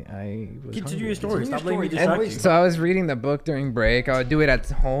say? I was Continue hungry. your story. Stop letting me And distract you. So I was reading the book during break. I would do it at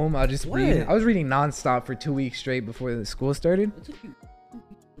home. I'll just read. What? I was reading nonstop for 2 weeks straight before the school started. It took you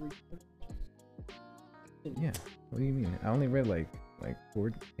 2 weeks. Yeah. What do you mean? I only read like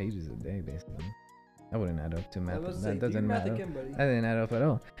 4 pages a day, basically. That wouldn't add up to math. That doesn't add up. That didn't add up at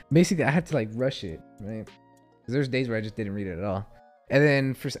all. Basically, I had to like rush it, right? Because there's days where I just didn't read it at all. And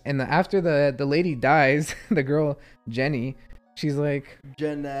then after the lady dies, the girl Jenny, she's like,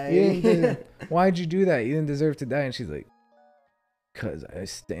 Jenny. "Why'd you do that? You didn't deserve to die." And she's like, "Cause I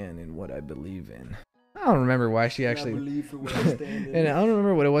stand in what I believe in." I don't remember why she actually. I believe for what I stand in. And I don't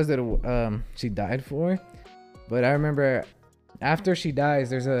remember what it was that she died for, but I remember after she dies,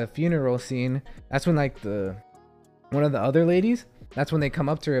 there's a funeral scene. That's when like one of the other ladies, that's when they come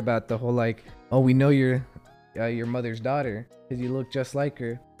up to her about the whole like, "Oh, we know you're your mother's daughter because you look just like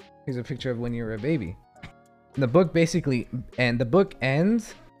her. Here's a picture of when you were a baby." And the book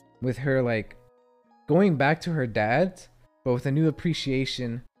ends with her like going back to her dad's, but with a new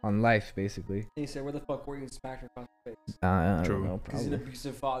appreciation on life, basically. He said, "Where the fuck were you?" And smacked her across the face. I True. don't know, Because he's an probably.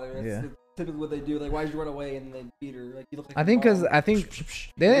 abusive father. That's Yeah. typically what they do. Like, why did you run away? And then beat her. Like, you look like I your think because mom. I think Have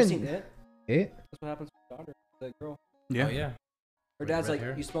you then seen it? it. That's what happens. daughter, the girl. Yeah. Oh, yeah. Her With dad's red like,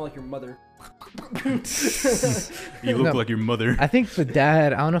 hair? you smell like your mother. You look No. like your mother. I think the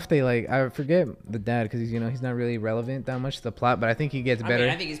dad. I don't know if they like. I forget the dad because he's not really relevant that much to the plot. But I think he gets better.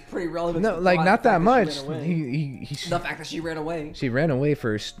 I think he's pretty relevant. No, to the like plot, not the that fact much. she ran away. He The fact that she ran away. she ran away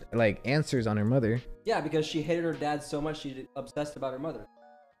for like answers on her mother. Yeah, because she hated her dad so much, she obsessed about her mother.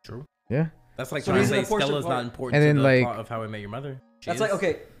 True. Yeah. That's like So trying to he's say an unfortunate Stella's not part. important And to then, the like- plot of How I Met Your Mother. She That's is. like,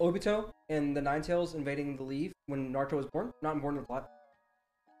 okay, Obito and the Ninetales invading the Leaf when Naruto was born. Not important to the plot.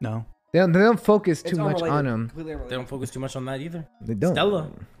 No. They don't focus It's too much unrelated, on him. Completely They unrelated. don't focus too much on that either. They don't. Stella.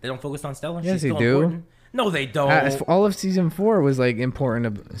 They don't focus on Stella. Yes, She's they still do. important. No, they don't. All of season 4 was like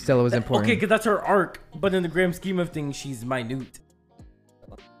important. Stella was important. Okay, because that's her arc. But in the grand scheme of things, she's minute.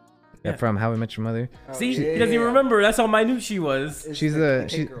 Yeah, from How I Met Your Mother. Oh, See, yeah, he doesn't even yeah. remember. That's how minute she was. It's She's the a- cupcake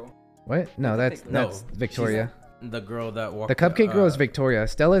she- girl. What? No, that's No, Victoria. The girl that walked. The cupcake girl is Victoria.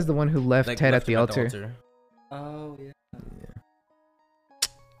 Stella is the one who left that Ted left at the him altar. Oh yeah.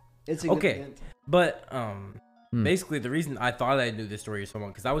 It's Okay. significant. But Hmm. basically, the reason I thought I knew this story so much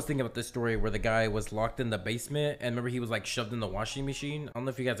because I was thinking about this story where the guy was locked in the basement and remember he was like shoved in the washing machine. I don't know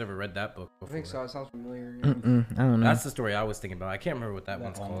if you guys ever read that book I before. think so. It sounds familiar. I don't know. That's the story I was thinking about. I can't remember what that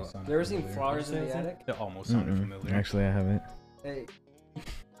one's called. sounded You ever seen familiar. Flowers in the What'd you say? Attic? It almost sounded Mm-mm. familiar. Actually, I haven't. Hey,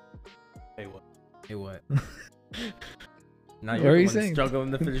 Hey, what? Hey, what? Now What you're are the you one saying?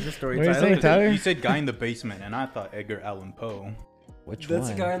 struggling to finish the story. What are you Tyler. saying, Tyler? You said guy in the basement, and I thought Edgar Allan Poe. Which that's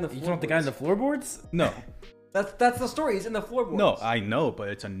one? the guy in the. You want the guy in the floorboards? No, That's the story. He's in the floorboards. no, I know, but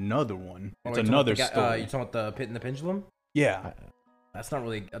it's another one. Or It's you talking another about the guy- story. You talking about the pit and the pendulum? Yeah, That's not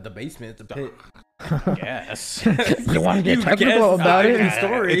really the basement. It's a pit. yes. You want to get You technical guessed. about I it? guess.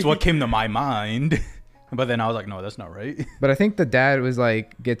 Story. It's what came to my mind. But then I was like, no, that's not right. But I think the dad was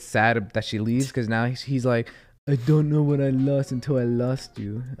like, gets sad that she leaves because now he's like, I don't know what I lost until I lost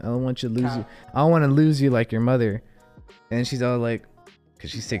you. I don't want you to lose you. I don't want to lose you like your mother. And she's all like,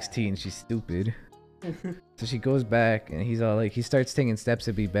 because she's 16, she's stupid. So she goes back and he's all like, he starts taking steps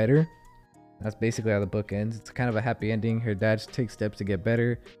to be better. That's basically how the book ends. It's kind of a happy ending. Her dad takes steps to get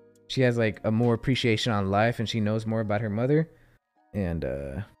better. She has like a more appreciation on life and she knows more about her mother. And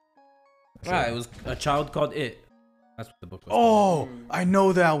It was a child called It. That's what the book was. Oh, I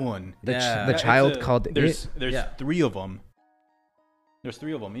know that one. the Yeah. child It's called There's it. Yeah. three of them. There's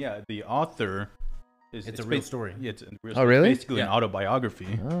three of them. Yeah, the author is. It's a real story. Yeah, it's a real Oh, story. really? It's basically an Yeah.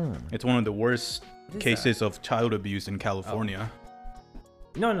 autobiography. Oh. It's one of the worst What is cases of child abuse in California.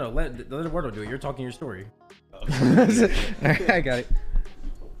 No, let Eduardo do it. You're talking your story. I got it.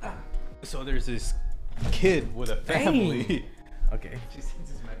 So there's this kid with a family. Okay.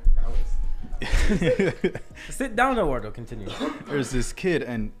 Sit down, Eduardo. Continue. There's this kid,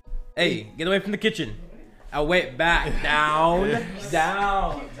 and Hey, get away from the kitchen. I went back, down,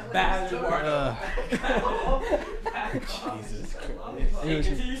 back, Eduardo. Jesus Hey,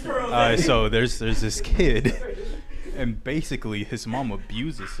 continue story, Jose. so there's this kid, and basically his mom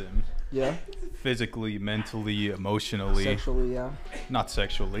abuses him Yeah. physically, mentally, emotionally, Sexually, yeah. not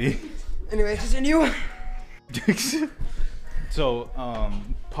sexually. Anyway, continue. So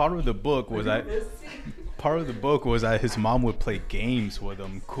part of the book was that his mom would play games with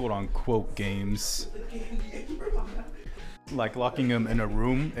him, quote unquote games, like locking him in a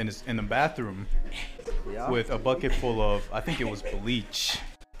room in the bathroom Yeah. with a bucket full of, I think it was bleach.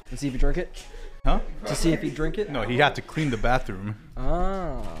 To see if you drink it. Huh? To see if you drink it. No, he had to clean the bathroom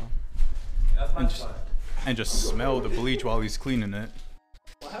Ah. That's my spot. and just smell the bleach while he's cleaning it.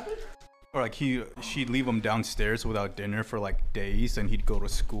 What happened? Or like she'd leave him downstairs without dinner for like days, and he'd go to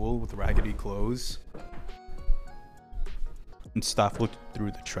school with raggedy clothes. And staff looked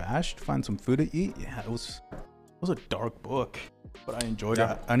through the trash to find some food to eat. Yeah, it was a dark book, but I enjoyed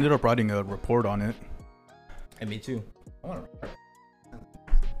Yeah. it. I ended up writing a report on it. And me too.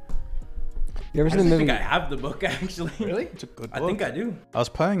 You ever I seen the actually movie? think I have the book actually. Really? It's a good book. I think I do. I was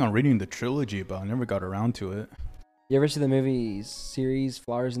planning on reading the trilogy, but I never got around to it. You ever see the movie series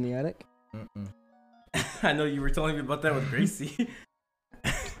Flowers in the Attic? I know you were telling me about that with Gracie.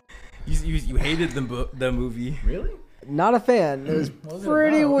 you hated the movie. Really? Not a fan. It was was it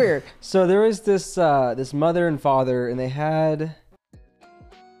pretty about? weird. So there was this this mother and father, and they had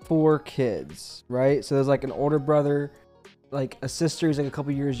 4 kids, right? So there's like an older brother, like a sister who's like a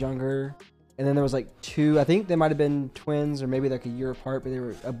couple years younger, and then there was like 2. I think they might have been twins or maybe like a year apart, but they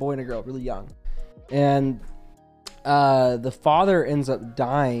were a boy and a girl, really young. And the father ends up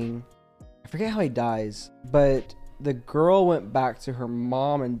dying. I forget how he dies, but the girl went back to her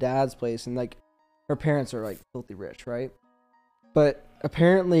mom and dad's place, and like her parents are like filthy rich, right? But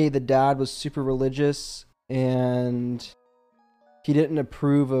apparently the dad was super religious, and he didn't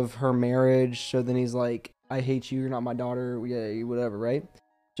approve of her marriage. So then he's like, I hate you. You're not my daughter. Yeah, whatever, right?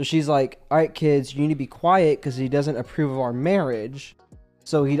 So she's like, all right, kids, you need to be quiet because he doesn't approve of our marriage.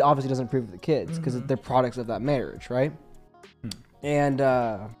 So he obviously doesn't approve of the kids because they're products of that marriage, right? And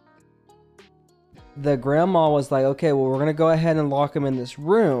the grandma was like, okay, well, we're going to go ahead and lock him in this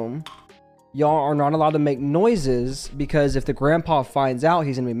room. Y'all are not allowed to make noises because if the grandpa finds out,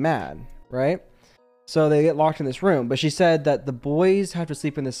 he's going to be mad, right? So they get locked in this room. But she said that the boys have to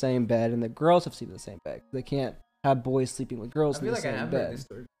sleep in the same bed and the girls have to sleep in the same bed. They can't have boys sleeping with girls in the same bed.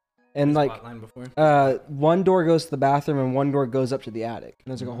 And like, one door goes to the bathroom and one door goes up to the attic.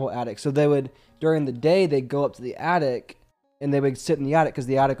 And there's like a whole attic. So they would, during the day, they'd go up to the attic and they would sit in the attic because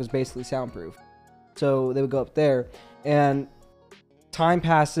the attic was basically soundproof. So they would go up there and time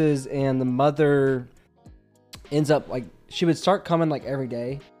passes and the mother ends up like, she would start coming like every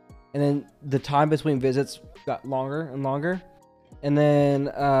day. And then the time between visits got longer and longer. And then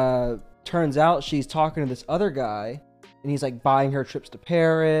turns out she's talking to this other guy. And he's like buying her trips to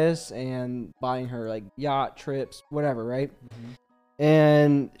Paris and buying her like yacht trips, whatever, right?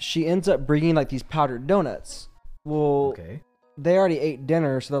 And she ends up bringing like these powdered donuts. Well, they already ate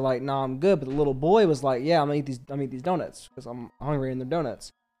dinner, so they're like, "Nah, I'm good." But the little boy was like, "Yeah, I'm gonna eat these donuts because I'm hungry." And they're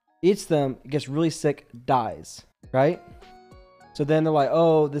donuts. Eats them, gets really sick, dies, right? So then they're like,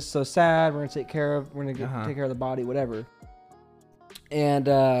 "Oh, this is so sad. We're gonna take care of the body, whatever." And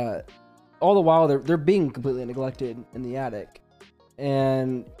all the while they're being completely neglected in the attic,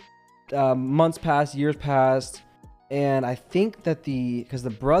 and months passed, years passed, and I think that because the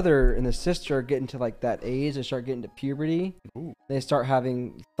brother and the sister are getting to like that age, they start getting to puberty. They start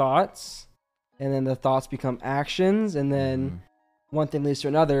having thoughts, and then the thoughts become actions, and then one thing leads to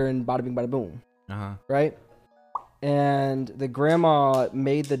another, and bada bing, bada boom, right? And the grandma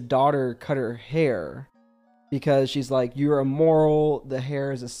made the daughter cut her hair. Because she's like, you're immoral. The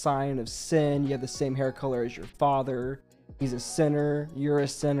hair is a sign of sin. You have the same hair color as your father. He's a sinner. You're a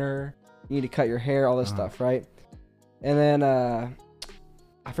sinner. You need to cut your hair, all this stuff, right? And then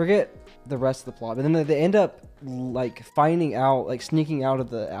I forget the rest of the plot. But then they end up like finding out, like sneaking out of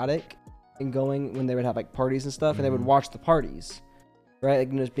the attic and going when they would have like parties and stuff. And they would watch the parties, right?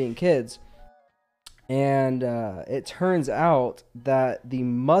 Like just being kids. And it turns out that the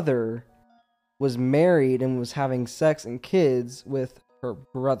mother was married and was having sex and kids with her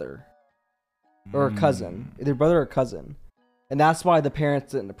brother or a cousin, either brother or cousin. And that's why the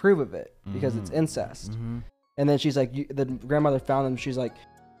parents didn't approve of it because it's incest. And then she's like, the grandmother found them. She's like,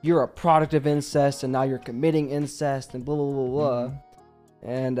 you're a product of incest and now you're committing incest and blah, blah, blah, blah.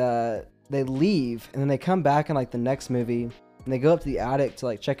 And they leave and then they come back in like the next movie and they go up to the attic to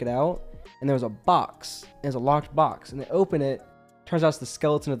like check it out. And there was a box. And it's a locked box. And they open it. Turns out it's the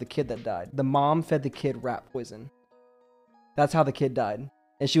skeleton of the kid that died. The mom fed the kid rat poison. That's how the kid died.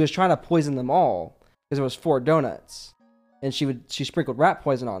 And she was trying to poison them all because there was 4 donuts. And she sprinkled rat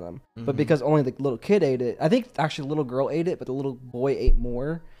poison on them. But because only the little kid ate it, I think actually the little girl ate it, but the little boy ate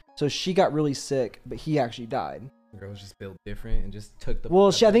more. So she got really sick, but he actually died. The girl was just built different and just took the... Well,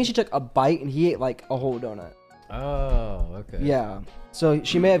 I think she took a bite and he ate like a whole donut. Oh, okay. Yeah. So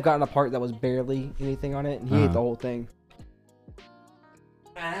she may have gotten a part that was barely anything on it and he ate the whole thing.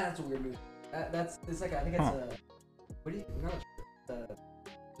 That's a weird movie. It's like I think it's a. What do you? Not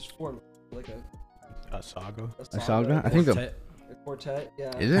there's 4 like a saga. A saga? I think Quartet. A quartet.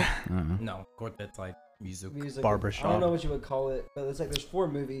 Yeah. Is it? No, quartet's like music barbershop. I don't know what you would call it, but it's like there's 4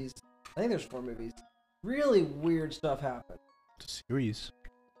 movies. I think there's 4 movies. Really weird stuff happened. It's a series.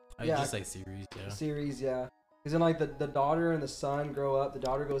 I just say series, yeah. Series, yeah. Because then like the daughter and the son grow up. The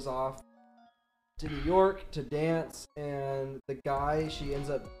daughter goes off to New York to dance, and the guy she ends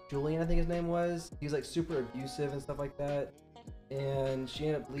up, Julian I think his name was, he's like super abusive and stuff like that, and she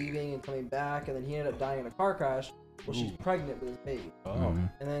ended up leaving and coming back, and then he ended up dying in a car crash. Well, she's pregnant with his baby. And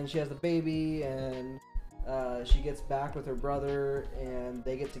then she has the baby, and she gets back with her brother, and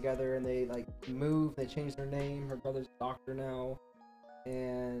they get together and they like move, they change their name, her brother's a doctor now,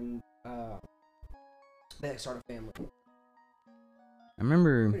 and they like, start a family. I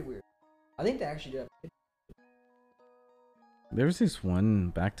remember Pretty weird. I think they actually did. there was this one,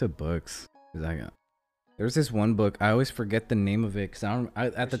 back to books. There was this one book. I always forget the name of it because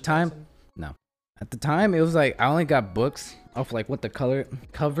at the time, it was like I only got books off like what the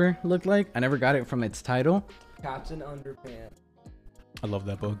cover looked like. I never got it from its title. Captain Underpants. I love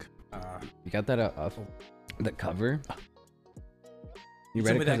that book. You got that off the cover? You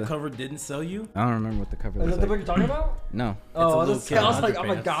read it? That cover didn't sell you? I don't remember what the cover Is was. that the book you're talking about? No. Oh, I was like, oh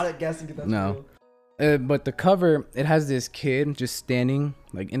my god, I guess that's No. real. But the cover, it has this kid just standing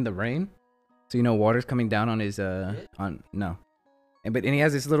like in the rain. So you know water's coming down on his no. and he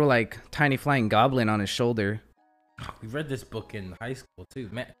has this little like tiny flying goblin on his shoulder. We read this book in high school too,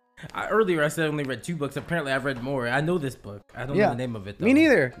 man. Earlier I said I only read 2 books. Apparently I've read more. I know this book. I don't know the name of it though. Me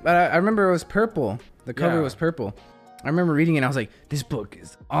neither. But I remember it was purple. The cover was purple. I remember reading it and I was like, this book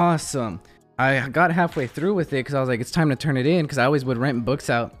is awesome. I got halfway through with it because I was like, it's time to turn it in, because I always would rent books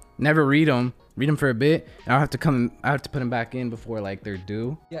out, never read them for a bit, and I have to put them back in before like they're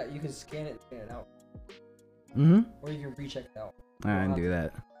due. Yeah, you can scan it and scan it out. Mm-hmm. Or you can recheck it out. I didn't do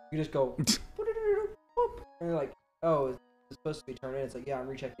that. You just go, and you're like, oh, it's supposed to be turned in. It's like, yeah, I'm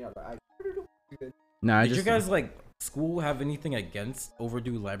rechecking out. You're good. No, Did you guys like school have anything against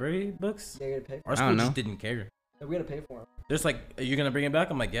overdue library books? Yeah, you gotta pay. Our school just didn't care. Yeah, we gotta pay for them. There's like, are you gonna bring it back?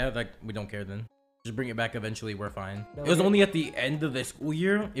 I'm like, yeah, like we don't care then. Just bring it back eventually, we're fine. No, it was only at the end of the school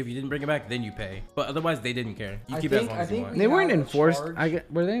year. If you didn't bring it back, then you pay. But otherwise, they didn't care. You keep it as long as you want. They weren't enforced.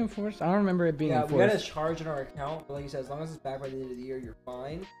 Were they enforced? I don't remember it being enforced. Yeah, we had a charge in our account, but like you said, as long as it's back by the end of the year, you're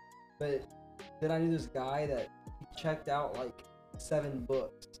fine. But then I knew this guy that he checked out like 7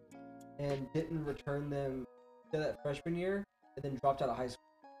 books and didn't return them to that freshman year, and then dropped out of high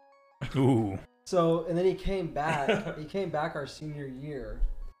school. Ooh. So, and then he came back. He came back our senior year,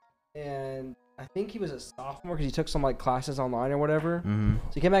 and I think he was a sophomore because he took some like classes online or whatever. Mm-hmm.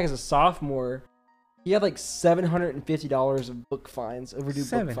 So he came back as a sophomore. He had like $750 of book fines, overdue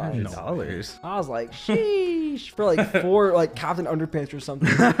book fines. $700. I was like, sheesh, for like 4 like Captain Underpants or something,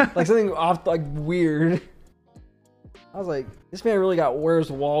 like something off like weird. I was like, this man really got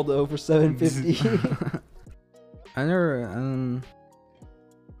Where's Waldo for $750. I never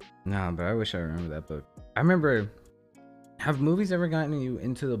no, but I wish I remember that book. I remember. Have movies ever gotten you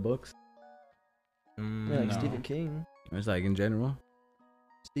into the books? Yeah, like Stephen King. It's like in general.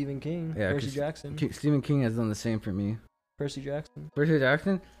 Stephen King. Yeah, Percy Jackson. Stephen King has done the same for me. Percy Jackson. Percy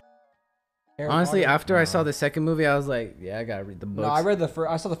Jackson. Harry Honestly, Potter. after I saw the second movie, I was like, yeah, I gotta read the books. No, I read the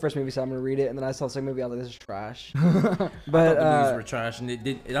first. I saw the first movie, so I'm gonna read it, and then I saw the second movie. I was like, this is trash. But But the movies were trash,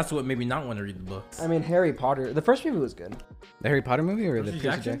 and that's what made me not want to read the books. I mean, Harry Potter. The first movie was good. The Harry Potter movie or the Percy Percy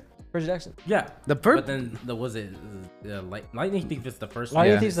Jackson? Jackson? Percy Jackson. Yeah, The first. but then was it Lightning Thief is the first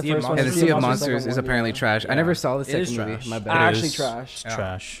Lightning one. Thief's the Sea of first one. And the Monsters Sea of Monsters Monsters second is one, apparently yeah. trash. I never saw the It is second movie. trash. My bad. Actually is trash. Yeah.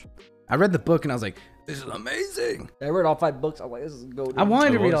 Trash. I read the book and I was like, this is amazing. I read all 5 books. I was like, this is gold. I wanted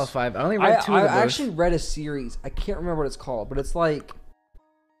to It read all was. 5. I only read 2 of the books. I actually read a series. I can't remember what it's called, but it's like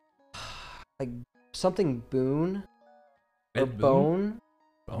something Boone or Ed Boon?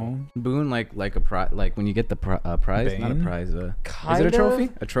 Bone. Boone, like a prize, like when you get the prize, not a Bane? prize. Is Kind it a of, trophy?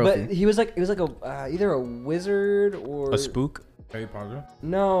 A trophy. But he was like, it was like a either a wizard or A spook. Harry Potter.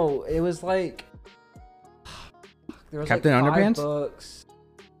 No, it was like there was Captain like 5 Underpants? books.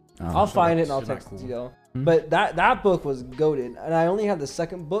 Oh. I'll find it and I'll Shit, not text it to cool. you. Hmm. But that book was goated, and I only had the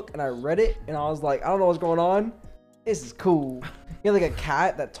second book, and I read it, and I was like, I don't know what's going on. This is cool. He had like a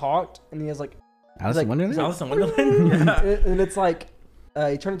cat that talked, and he has like Alice like- in Wonderland? Alice in Wonderland. Yeah. and it's like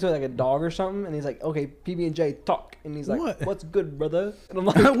he turned into like a dog or something, and he's like, okay, PB&J talk, and he's like, What? what's good, brother? And I'm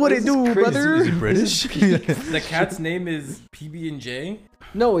like, What this it is do, crazy. brother? Is he British? The cat's name is PB&J.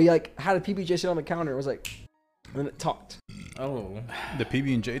 No, he like had a PB&J sit on the counter. It was like, and it talked, Oh, The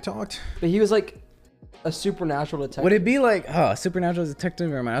PB&J talked. but he was like a supernatural detective. Would it be like Supernatural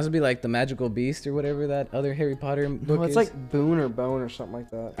Detective? Or might also be like the Magical Beast or whatever that other Harry Potter book No, it's is? like Boone or Bone or something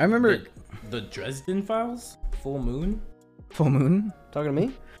like that. I remember the Dresden Files. Full Moon. Full Moon. Talking to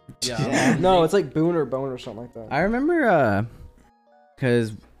me? Yeah. No, it's like Boone or Bone or something like that. I remember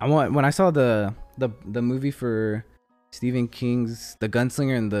because when I saw the movie for Stephen King's The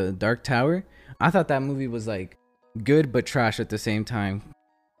Gunslinger and the Dark Tower, I thought that movie was like good but trash at the same time.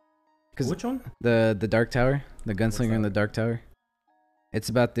 Which one? The Dark Tower, The Gunslinger and the Dark Tower. It's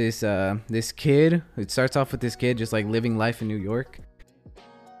about this this kid. It starts off with this kid just like living life in New York.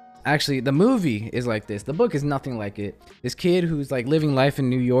 Actually, the movie is like this. The book is nothing like it. This kid who's like living life in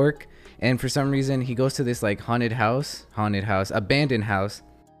New York, and for some reason he goes to this like abandoned house,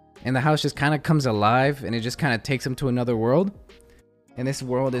 and the house just kind of comes alive, and it just kind of takes him to another world. And this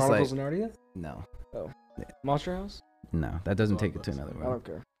world is like Chronicles of Narnia? no, Monster House? no, that doesn't take it to another I world. don't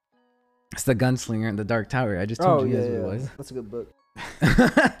care. It's The Gunslinger and the Dark Tower. I just told you guys what it was. That's a good book.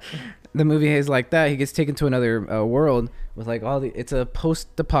 The movie is like that. He gets taken to another world with like it's a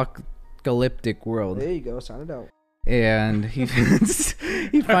post-apocalyptic world, There you go. Sound it out. and he finds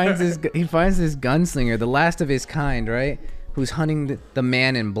this gunslinger, the last of his kind, right? Who's hunting the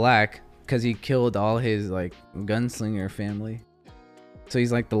man in black because he killed all his like gunslinger family. So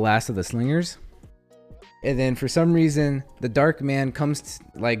he's like the last of the slingers. And then for some reason, the dark man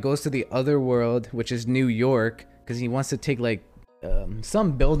goes to the other world, which is New York, because he wants to take like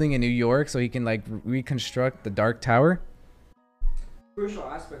some building in New York so he can like reconstruct the Dark Tower. crucial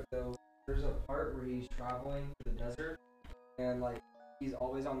aspect though. There's a part where he's traveling through the desert, and like he's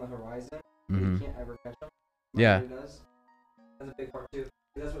always on the horizon. Mhm. You can't ever catch him. Yeah. He does. That's a big part too.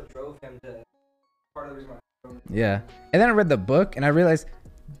 That's what drove him to. Part of the reason why. Yeah. And then I read the book and I realized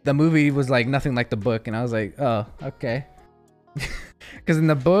the movie was like nothing like the book, and I was like, oh, okay. Because in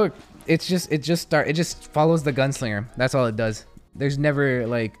the book, it just follows the gunslinger. That's all it does. There's never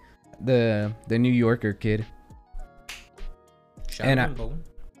like the New Yorker kid. And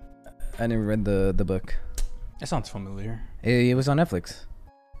I never read the book. That sounds familiar. It was on Netflix.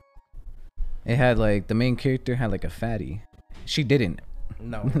 It had like the main character had like a fatty. She didn't.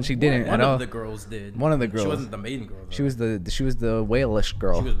 No, she didn't one at all. of the girls did. One of the girls. She wasn't the main girl. Though. She was the whalish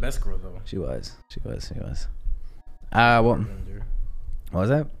girl. She was best girl though. She was. What was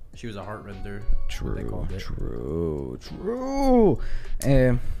that? She was a heart render. True.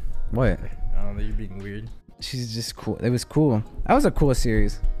 What? I don't know. You're being weird. She's just cool. It was cool. That was a cool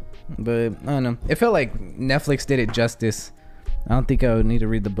series, but I don't know. It felt like Netflix did it justice. I don't think I would need to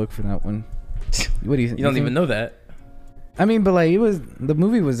read the book for that one. What do you think? You don't even know that. I mean, but like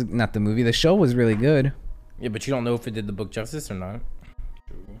the show was really good. Yeah, but you don't know if it did the book justice or not.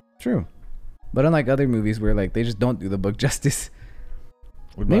 True. But unlike other movies where like they just don't do the book justice.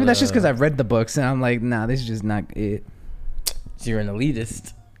 Maybe that's just because I've read the books and I'm like, nah, this is just not it. So you're an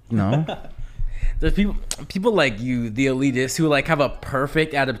elitist. No. There's people like you, the elitists, who like have a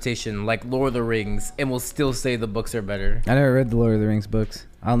perfect adaptation, like Lord of the Rings, and will still say the books are better. I never read the Lord of the Rings books.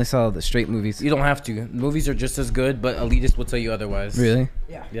 I only saw the straight movies. You don't have to. Movies are just as good, but elitists will tell you otherwise. Really?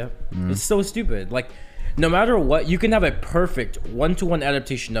 Yeah. Yep. It's so stupid. Like, no matter what, you can have a perfect one-to-one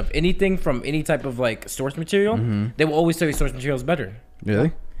adaptation of anything from any type of like source material. They will always tell you source material is better.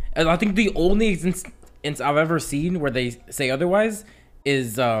 Really? And I think the only instance I've ever seen where they say otherwise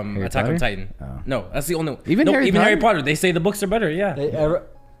is Attack on Titan. Oh. No, that's the only one. Even Harry Potter, they say the books are better. Yeah.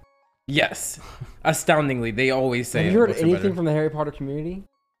 Yes. Astoundingly, they always say. Have you heard books are anything better. from the Harry Potter community?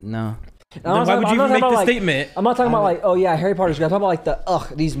 No. Then why would you even make the statement? I'm not talking about like, oh yeah, Harry Potter's good. I'm talking about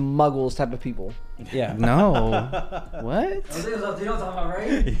like these muggles type of people. Yeah. No. What? You know what I'm talking about,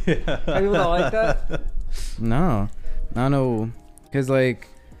 right? Yeah. People don't like that? No. I don't know. Because like,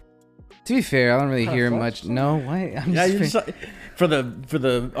 to be fair, I don't really hear much. No, why? For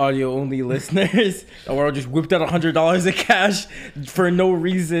the audio only listeners, Aurora just whipped out $100 of cash for no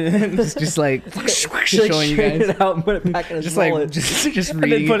reason. just like showing you guys. It out and put it back in his Just wallet. like just And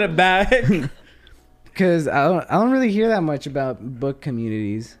reading. then put it back. Because I don't really hear that much about book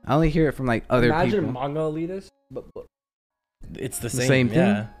communities. I only hear it from like other Imagine people. manga elitist, but book. It's the The same same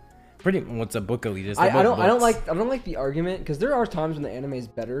yeah. Pretty. What's a book elitist? I don't like the argument because there are times when the anime is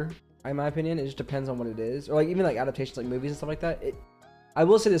better. In my opinion, it just depends on what it is, or like even like adaptations, like movies and stuff like that. I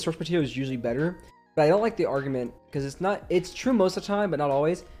will say the source material is usually better, but I don't like the argument because it's not. It's true most of the time, but not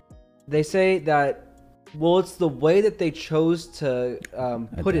always. They say that, well, it's the way that they chose to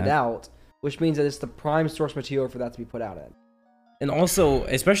put it out, which means that it's the prime source material for that to be put out in. And also,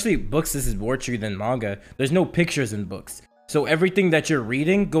 especially books, this is more true than manga. There's no pictures in books. So everything that you're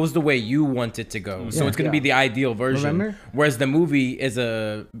reading goes the way you want it to go. So it's going to be the ideal version. Remember? Whereas the movie is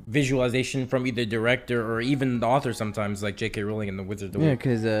a visualization from either director or even the author sometimes, like J.K. Rowling in The Wizard of the Yeah,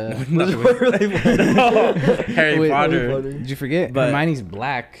 Wizard. because Harry Wait, Potter. did you forget? But- Hermione's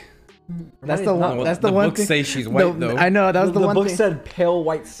black. That's Hermione's the not one. white. That's the The one books thing. say she's white, though. I know that was the one book thing. said pale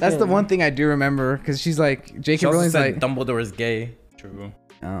white skin. That's the one thing I do remember because she's like J.K. She also Rowling's said like Dumbledore is gay. True.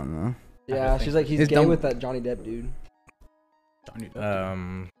 I don't know. Yeah, she's like he's It's gay dumb. with that Johnny Depp dude.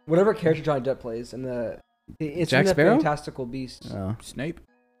 Um, Whatever character Johnny Depp plays in it's Jack in the Sparrow? Fantastical Beasts. Oh. Snape.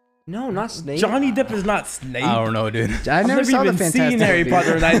 No, not Snape. Johnny Depp is not Snape. I don't know, dude. I I've never saw even the seen Fantastic Harry Beasts.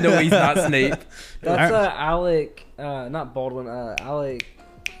 Potter, and I know he's not Snape. That's Alec, not Baldwin. Alec.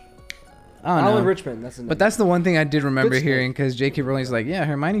 I don't Alan know. Richmond. That's his name. But that's the one thing I did remember Good hearing because J.K. Rowling's like, yeah,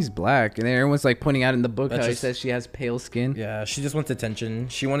 Hermione's black, and then everyone's like pointing out in the book That's how he just- says she has pale skin. Yeah, she just wants attention.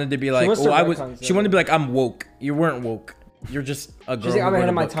 She wanted to be like, wants to oh, I was. retcon She wanted to be like, I'm woke. You weren't woke. You're just a girl. She's like, I'm who ahead wrote of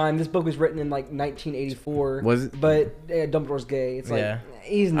a my book." time. This book was written in like 1984. Was it? But Dumbledore's gay. It's like Yeah.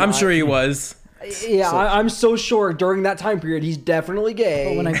 he's not. I'm sure he was. Yeah, I'm so sure during that time period he's definitely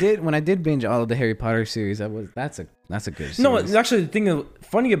gay. But when I did binge all of the Harry Potter series, that's a good series. No, actually, the thing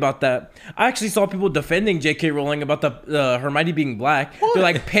funny about that, I actually saw people defending J.K. Rowling about the Hermione being black. They're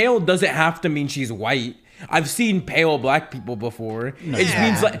like, pale doesn't have to mean she's white. I've seen pale black people before. It just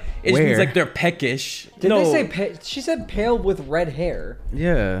means like Where? they're peckish. Did no, they say she said pale with red hair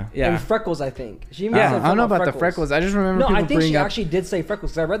Yeah. yeah. and freckles? I think she even Yeah, said I don't know something about the freckles. I just remember No, people I think bringing she up. actually did say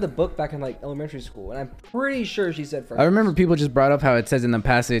freckles because I read the book back in like elementary school, and I'm pretty sure she said freckles. I remember people just brought up how it says in the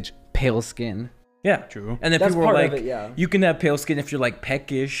passage "pale skin." Yeah. True. And then That's people were part of like, it, yeah. you can have pale skin if you're like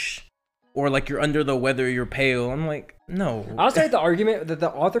peckish, or like you're under the weather, you're pale. I'm like, no. I was like the argument that the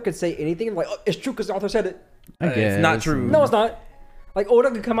author could say anything, like, oh, it's true because the author said it. I guess. It's not true. No, it's not. Like,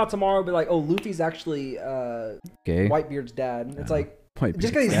 Oda could come out tomorrow and be like, oh, Luffy's actually Gay. Whitebeard's dad. It's like, White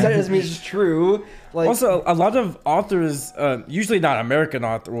just beard. because he said it doesn't mean it's true. Like, Also, a lot of authors, usually not American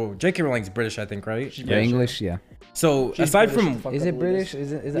author. Well, J.K. Rowling's British, I think, right? Yeah, English, yeah. So she's aside British, from, the fuck Is I it believe British?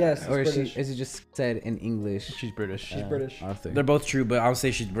 this. Is it Yes, it's or British. is it just said in English? She's British. She's British. Arthur. they're both true, but I'll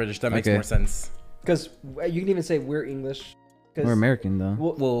say she's British. That makes Okay. more sense. Because you can even say we're English. 'Cause- We're American though.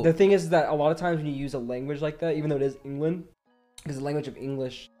 Well, the thing is that a lot of times when you use a language like that, even though it is England, because the language of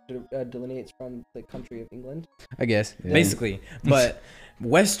English delineates from the country of England. I guess. Yeah. Basically, but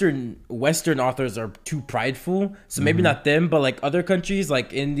Western authors are too prideful, so maybe not them, but like other countries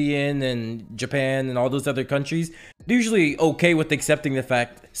like Indian and Japan and all those other countries, they're usually okay with accepting the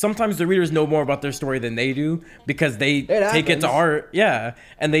fact sometimes the readers know more about their story than they do because they take it to happens. heart. Yeah,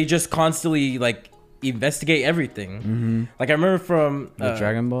 and they just constantly like investigate everything. Like I remember from The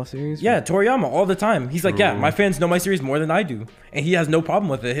Dragon Ball series. yeah, Toriyama all the time. He's like, yeah, my fans know my series more than I do, and he has no problem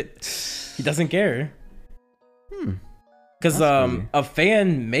with it. He doesn't care. Because That's crazy. a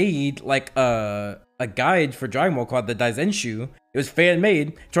fan made like a guide for Dragon Ball called the Daizenshu. It was fan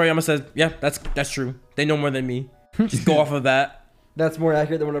made. Toriyama says, yeah, that's true. They know more than me. Just go off of that. That's more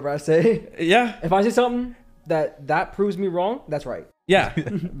accurate than whatever I say. Yeah, If I say something that proves me wrong, that's right. yeah,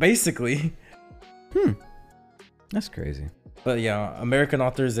 basically. That's crazy. But yeah, American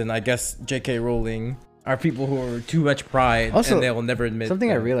authors and I guess J.K. Rowling are people who are too much pride Also, and they will never admit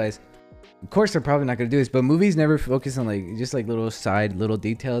Something I that. realized. Of course, they're probably not gonna do this, but movies never focus on like just like little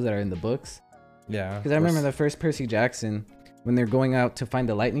details that are in the books. Yeah, Because I remember the first Percy Jackson, when they're going out to find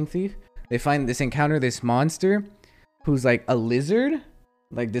the lightning thief, they encounter this monster who's like a lizard,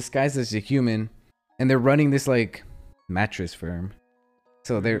 like disguised as a human, and they're running this like mattress firm.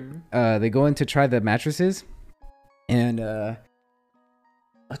 So they go in to try the mattresses, and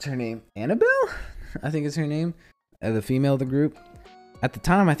what's her name? Annabelle, I think is her name, the female of the group. At the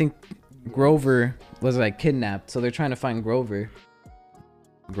time, I think Grover was like kidnapped, so they're trying to find Grover.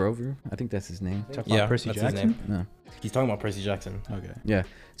 I think that's his name. Talk about Yeah, Percy that's his Jackson. name. No. He's talking about Percy Jackson. Okay. Yeah.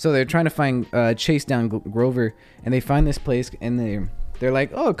 So they're trying to find chase down Grover, and they find this place, and they're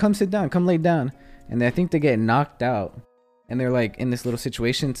like, "Oh, come sit down, come lay down," and I think they get knocked out, and they're like in this little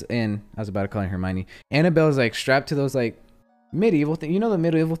situation. And I was about to call her Hermione. Annabelle's like strapped to those like medieval thing. You know the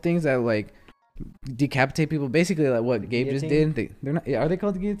medieval things that like decapitate people, basically like what Gabe just Guillotine? did. They're not. Are they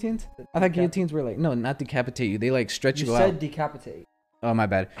called guillotines? I thought guillotines were like no, not decapitate you. They like stretch You you said out. decapitate. Oh my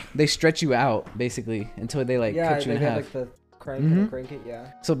bad. They stretch you out basically until they like Yeah, cut you they in have half. like the crank Mhm. and crank it. Yeah.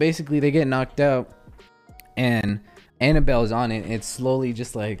 So basically, they get knocked out, and Annabelle's on it. And it's slowly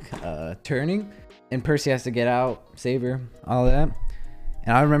just like turning, and Percy has to get out, save her, all of that.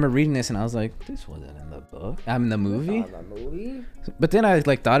 And I remember reading this, and I was like, "This wasn't in the book. I'm in the movie." That movie. But then I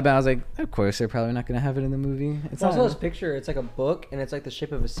like thought about it. I was like, "Of course, they're probably not gonna have it in the movie." It's So I saw this not. picture. It's like a book, and it's like the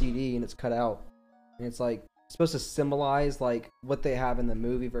shape of a CD, and it's cut out, and it's like supposed to symbolize like what they have in the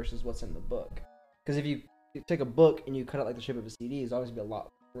movie versus what's in the book. Because if you take a book and you cut out like the shape of a CD, there's always be a lot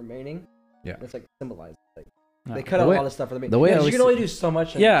remaining. Yeah. And it's like symbolized. Like, Ah. they cut The out way- a lot of stuff for the movie. the way I Yeah, you always can only do so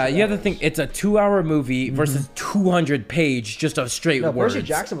much. in Yeah, 2 you have to hours. think it's a 2-hour movie versus 200 page just of straight No, words. Percy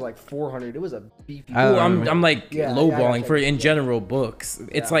Jackson was like 400. It was a beefy. I Well, don't I'm like Yeah, lowballing yeah, for yeah. in general books.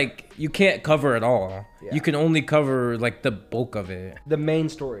 It's Yeah. like you can't cover it all. Yeah. You can only cover like the bulk of it. The main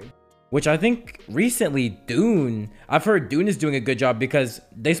story. Which I think recently Dune, I've heard Dune is doing a good job because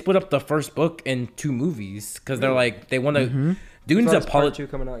they split up the first book in 2 movies because they're like they want to. Dune's So a it's part polit- 2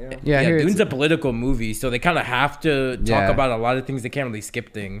 coming out. Yeah. Yeah, yeah, here Dune's it's, a political movie, so they kind of have to talk Yeah. about a lot of things. They can't really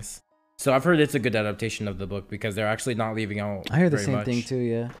skip things. So I've heard it's a good adaptation of the book because they're actually not leaving out. I heard the very same much. thing too.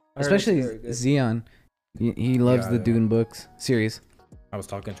 Yeah, I heard it's especially very good. Xeon. He loves Yeah, the yeah. Dune books series. I was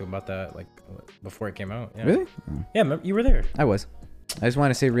talking to him about that like before it came out. Yeah. Really? Oh, Yeah, you were there. I was. I just want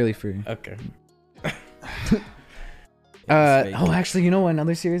to say really free. Okay. Oh, actually, you know what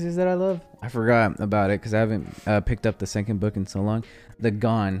another series is that I love? I forgot about it because I haven't picked up the second book in so long. The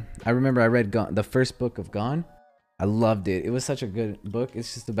Gone. I remember I read Gone, the first book of Gone. I loved it. It was such a good book.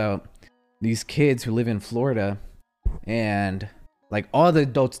 It's just about these kids who live in Florida, and like all the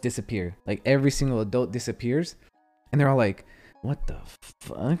adults disappear. Like every single adult disappears, and they're all like, "What the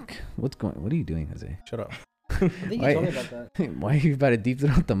fuck? What are you doing, Jose? Shut up. I think you Why- told me about that. Why are you about to deep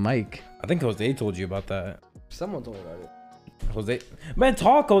throat the mic?" I think Jose told you about that. Someone told me about it. Jose, man,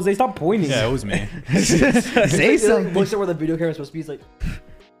 talk, Jose. Stop pointing. Yeah, it was me. Say He something. looks at where the video camera's supposed to be. He's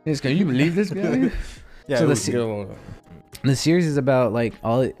like, Can you believe this guy? Yeah, So it the was se- me. The series is about like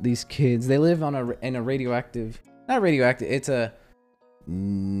all these kids. They live on in a radioactive, not radioactive. It's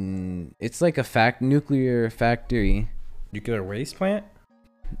like a nuclear factory. Nuclear waste plant.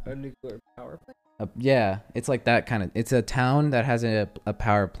 A nuclear power plant. Yeah, it's like that kind of. It's a town that has a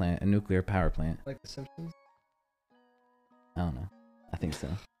power plant, a nuclear power plant. Like The Simpsons. I don't know. I think so.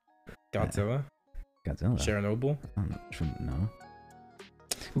 Godzilla. Chernobyl. No.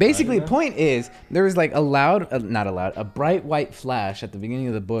 Basically, point is there was like a bright white flash at the beginning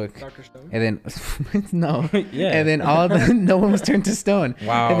of the book, Dr. Stone. and then no, Yeah. and then no one was turned to stone.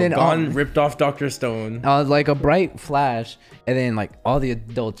 Wow. And then Ripped off Dr. Stone. Like a bright flash, and then like all the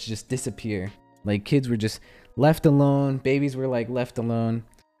adults just disappear. Like kids were just left alone, babies were like left alone,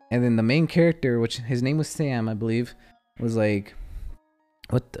 and then the main character, which his name was Sam, I believe, was like,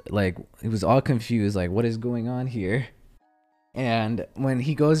 he was all confused, like what is going on here? And when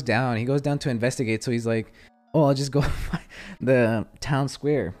he goes down to investigate. So he's like, oh, I'll just go the town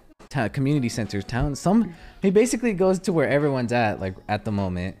square, community center, he basically goes to where everyone's at, like at the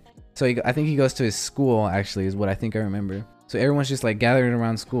moment. So I think he goes to his school, actually, is what I think I remember. So everyone's just like gathering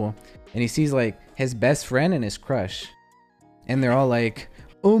around school, and he sees like his best friend and his crush, and they're all like,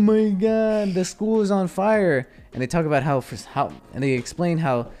 oh my god, the school is on fire. And they talk about how and they explain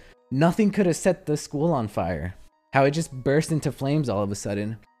how nothing could have set the school on fire, how it just burst into flames all of a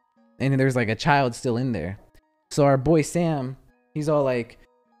sudden, and there's like a child still in there. So our boy Sam, he's all like,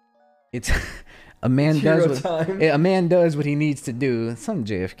 it's a man does what he needs to do. Some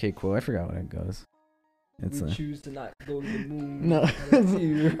JFK quote, I forgot what it goes. We choose to not go to the moon. No.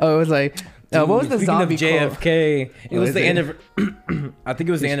 Oh, it was like, what was the zombie of JFK? quote? It was the I think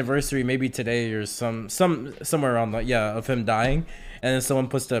it was the anniversary, maybe today or somewhere around of him dying, and then someone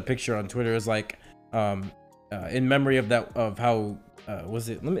puts a picture on Twitter. It's like, in memory of how was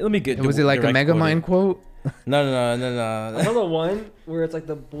it? Let me get. Was it like a Megamind quote? No. I saw the one where it's like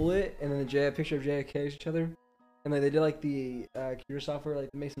the bullet and then the picture of JFK each other, and like they did like the computer software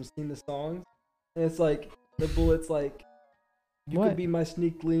like makes them sing the songs, and it's like the bullet's like, you could be my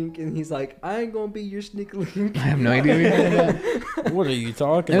sneak link, and he's like, I ain't gonna be your sneak link. I have no idea. What are you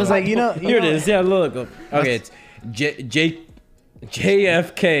talking? It was about? like here it is. Yeah, look. Okay, it's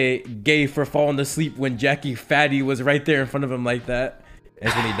JFK gay for falling asleep when Jackie Fatty was right there in front of him like that.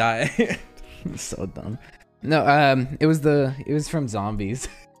 That's when he died. So dumb. No, it was from Zombies.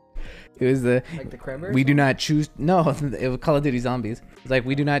 It was the Cranberry we song? do not choose. No, it was Call of Duty Zombies. It's like,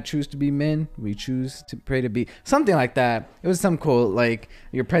 we do not choose to be men, we choose to pray to be something like that. It was some quote like,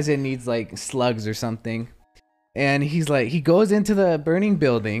 your president needs like slugs or something, and he's like, he goes into the burning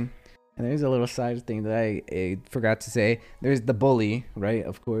building. And there's a little side thing that I forgot to say. There's the bully, right?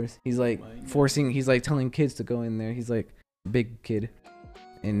 Of course, he's like he's like telling kids to go in there. He's like a big kid,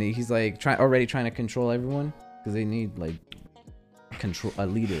 and he's like already trying to control everyone because they need like a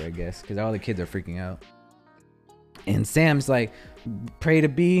leader, I guess, because all the kids are freaking out. And Sam's like, pray to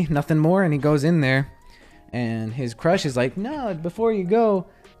be nothing more, and he goes in there, and his crush is like, no, before you go,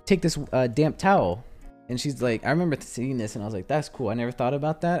 take this damp towel. And she's like, I remember seeing this, and I was like, that's cool. I never thought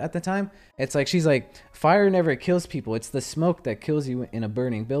about that at the time. It's like, she's like, fire never kills people. It's the smoke that kills you in a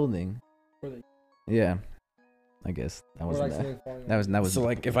burning building. Yeah, I guess that wasn't that. That was. So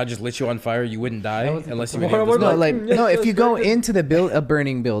like, if I just lit you on fire, you wouldn't die unless you. No, if you go into a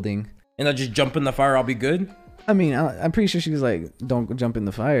burning building and I just jump in the fire, I'll be good. I mean, I'm pretty sure she was like, don't jump in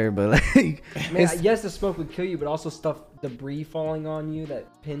the fire, but like, yes, the smoke would kill you, but also debris falling on you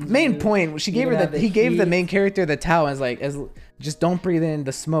that pins. Main you. point, she gave her he gave the main character the towel and was like, just don't breathe in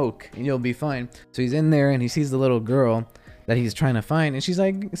the smoke and you'll be fine. So he's in there and he sees the little girl that he's trying to find, and she's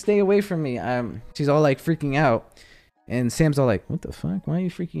like, stay away from me. She's all like freaking out, and Sam's all like, what the fuck? Why are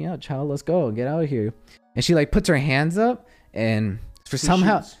you freaking out, child? Let's go, get out of here. And she like puts her hands up, and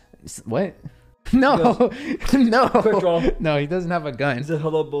what? No, no, he doesn't have a gun. Is it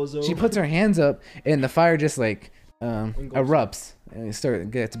hello, bozo? She puts her hands up, and the fire just like erupts, and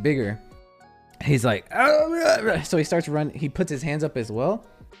it gets bigger. He's like, so he starts running. He puts his hands up as well,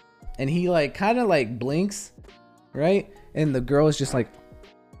 and he like kind of like blinks, right? And the girl is just like,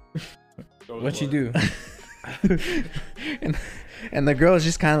 what you do? and the girl is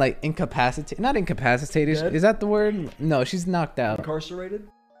just kind of like incapacitated. Not incapacitated. Dead? Is that the word? No, she's knocked out. Incarcerated.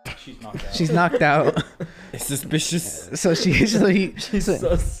 She's knocked out. It's suspicious. So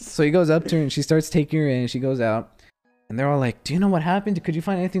so he goes up to her and she starts taking her in. And she goes out, and they're all like, "Do you know what happened? Could you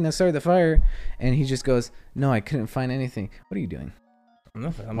find anything that started the fire?" And he just goes, "No, I couldn't find anything." What are you doing?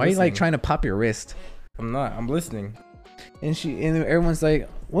 Nothing. Why are you like trying to pop your wrist? I'm not. I'm listening. And everyone's like,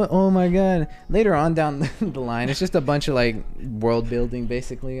 "What? Oh my god!" Later on down the line, it's just a bunch of like world building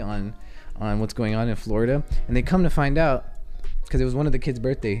basically on on what's going on in Florida, and they come to find out because it was one of the kids'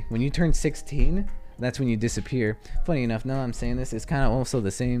 birthday. When you turn 16, that's when you disappear. Funny enough, now I'm saying this, it's kind of also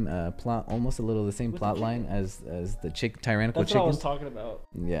the same plot, almost a little the same plot line as the tyrannical That's what I was chicken. talking about.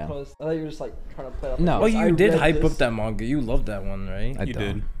 Yeah. I thought you were just like trying to play up. No. Oh, like, you I did read hype this. up that manga. You loved that one, right? I You don't.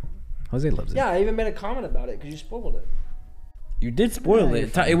 did. Jose loves it. Yeah, I even made a comment about it because you spoiled it. You did spoil Yeah, it. you're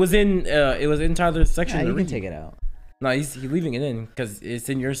fine. It was in Tyler's section. Yeah, to you can read. take it out. No, he's leaving it in because it's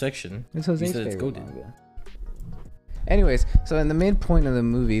in your section. It's You Jose's said it's favorite goated. manga. Anyways, so in the midpoint of the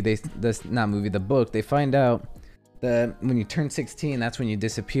movie, the book, they find out that when you turn 16, that's when you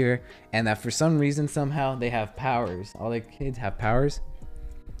disappear, and that for some reason, somehow, they have powers. All the kids have powers.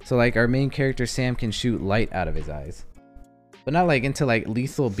 So like our main character Sam can shoot light out of his eyes, but not like into like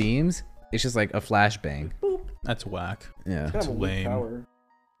lethal beams. It's just like a flashbang. That's whack. Yeah. Kind of a weak lame. power.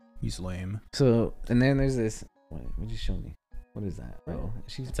 He's lame. So and then there's this. What did you show me? What is that? Oh,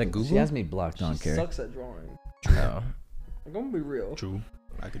 It's like She Google? has me blocked. She Don't care. sucks at drawing. No. I'm gonna be real. True.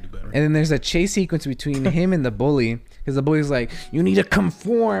 I could do better. And then there's a chase sequence between him and the bully, because the bully's like, "You need to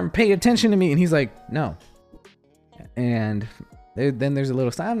conform, pay attention to me," and he's like, "No." And then there's a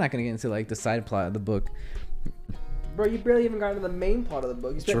little. I'm not gonna get into like the side plot of the book. Bro, you barely even got into the main plot of the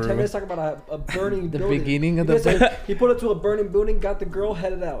book. You spent True. 10 minutes talking about a burning The building. beginning of You the guys book. He put it to a burning building, got the girl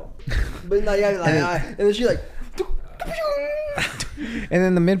headed out. But like, and then she like. And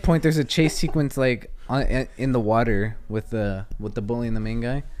then the midpoint, there's a chase sequence like in the water with the bully and the main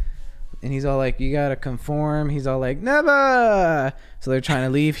guy, and he's all like, "You gotta conform." He's all like, "Never." So they're trying to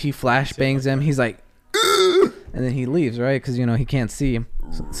leave. He flashbangs them. He's like, "Ugh," and then he leaves, right? Because he can't see.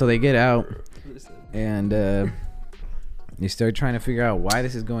 So they get out, and you start trying to figure out why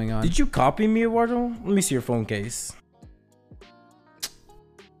this is going on. Did you copy me, Eduardo? Let me see your phone case.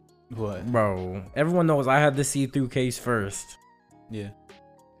 What? Bro, everyone knows I had the see-through case first. Yeah.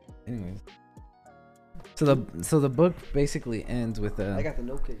 Anyways, so the book basically ends with I got the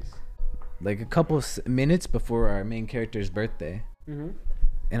note case. like a couple minutes before our main character's birthday. Mm-hmm.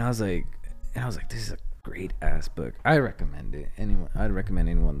 And I was like, this is a great ass book. I recommend it. I'd recommend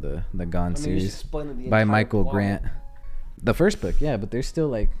anyone the Gone series by Michael Grant. The first book, yeah, but there's still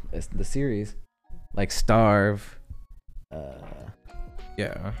like the series, like Starve.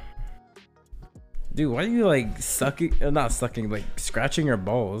 Yeah. Dude, why are you like sucking? Not sucking, like scratching your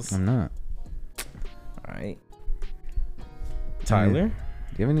balls. I'm not. All right. Tyler? Do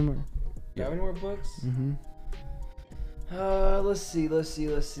you have any more? Do you have any more books? Mm-hmm. Let's see.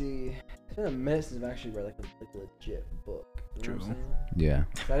 It's been a minute since I've actually read like a legit book. You know what I'm True. saying? Yeah.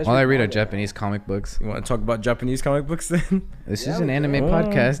 So just All I read are manga. Japanese comic books. You want to talk about Japanese comic books then? This Yeah, is an we anime can.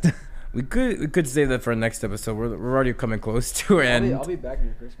 podcast. We could save that for next episode. We're already coming close to our end. I'll be back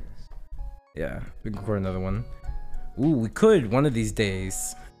near Christmas. Yeah, we can record another one. Ooh, we could one of these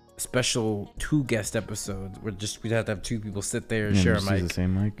days. Special 2 guest episodes. We'd have to have 2 people sit there and share a just use mic. the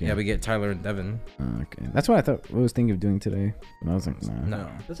same mic. Yeah, we get Tyler and Devin. Oh, okay. That's what I was thinking of doing today. But I was like, nah. No,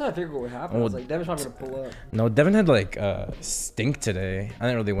 That's how I figured what would happen. I was like, Devin's not gonna pull up. no, Devin had like stink today. I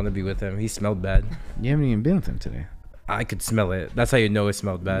didn't really want to be with him. He smelled bad. You haven't even been with him today. I could smell it. That's how you know it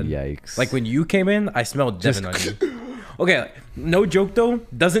smelled bad. Yikes. Like when you came in, I smelled Devin on you. Okay, no joke though.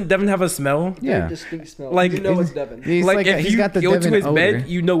 Doesn't Devin have a smell? Yeah. Very distinct smell. Like, you know it's Devin. He's like like if he's you got the go to Devin his odor. bed,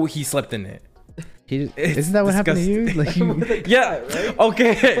 you know he slept in it. It's Isn't that what happened to you? Like you, With a Yeah. cut, right?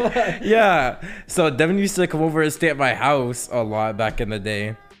 Okay. Yeah. So Devin used to come over and stay at my house a lot back in the day,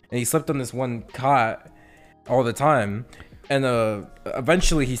 and he slept on this one cot all the time. And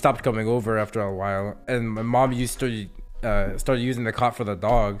eventually he stopped coming over after a while, and my mom started using the cot for the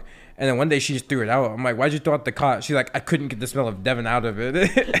dog. And then one day she just threw it out. I'm like, "Why'd you throw out the cot?" She's like, "I couldn't get the smell of Devin out of it."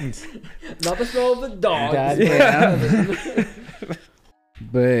 Not the smell of the dog. Goddamn.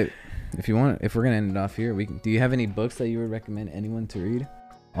 But if we're gonna end it off here, do you have any books that you would recommend anyone to read?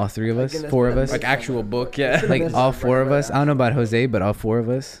 All 3 of us, Again, 4 of it's us, Like actual book, yeah. like That's all right 4 of right us. I don't know about Jose, but all 4 of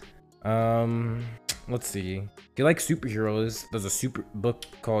us. Let's see. If you like superheroes, there's a super book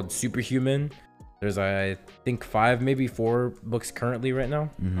called Superhuman. There's I think 5, maybe 4 books currently right now.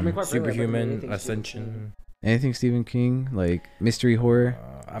 Mhm. I mean, quite frankly, I've never read Superhuman, anything Ascension. Anything Stephen King, like mystery horror.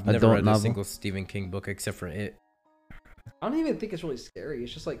 I've never Adult read novel? a single Stephen King book except for it. I don't even think it's really scary.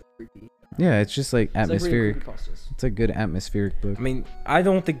 It's just like creepy. Yeah, it's just like It's like atmospheric. reading creepypastas. It's a good atmospheric book. I mean, I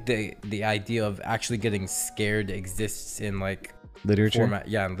don't think the idea of actually getting scared exists in like Literature. format.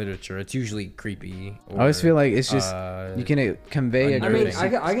 Yeah, in literature, it's usually creepy. I always feel like it's just you can convey a I I mean, mean, good I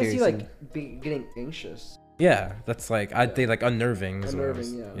can scary see scene. like getting anxious. yeah, that's like I'd say like unnerving. is what I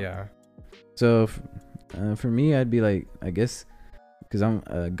was- Unnerving, yeah. Yeah. So for me, I'd be like, I guess, because I'm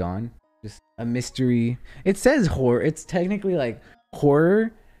gone. Just a mystery. It says horror. It's technically like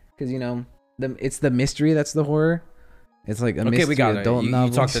horror because it's the mystery that's the horror. It's like a mystery we got it. adult You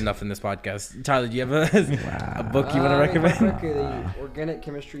novels. talked enough in this podcast. Tyler, do you have a book you want to recommend? Okay, the Organic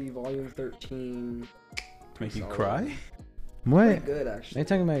Chemistry Volume 13. Make you cry? What? Pretty good, Are actually. you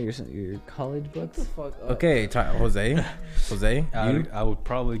talking about your college What books? the fuck up? Okay, Jose, I would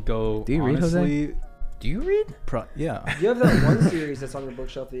probably go. Do you read, Jose? honestly, do you read? Yeah. You have that one series that's on your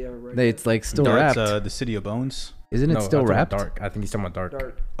bookshelf that you haven't read. It's like still That's wrapped. The City of Bones. Isn't it No, still I'm talking about wrapped? Dark. I think he's talking about Dark.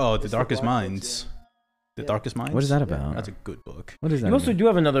 Dark. Oh, The It's the Darkest Black Minds. books, The Yeah. Darkest Minds. What is that about? That's a good book. What is that? You also do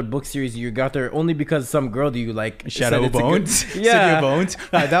have another book series you got there only because some girl do you like Shadow said it's a good- Bones. City Yeah. of Bones.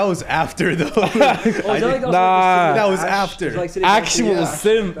 That was after though. Oh, is that like also like the Nah. City That of was Ash? after. It's like City of Ash, Actual City of Ash.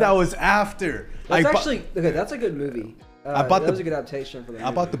 sim. That was after. That's I bu- actually okay. That's a good movie. I bought that the- was a good adaptation for the movie.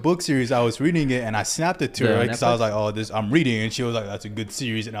 I bought the book series. I was reading it and I snapped it to The her because I was Netflix? like, "Oh, this I'm reading," and she was like, "That's a good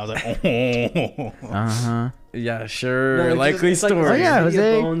series," and I was like, "Oh." Uh-huh. Yeah, sure. No, it's Likely just- it's like story. Oh, yeah, City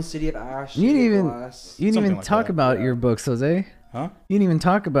Jose. of Bones, City of Ash. You didn't City of even- Glass. You didn't Something even like talk that. about Yeah. your books, Jose. Huh? You didn't even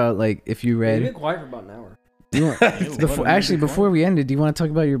talk about like if you You've read. been quiet for about an hour. You want, What, actually, maybe before we ended, do you want to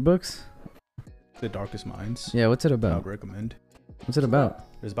talk about your books? The Darkest Minds. Yeah, what's it I about? would recommend. What's it about?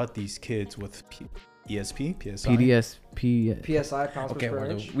 There's about these kids with ESP, PSI. PDSP. PSI pounds Okay, per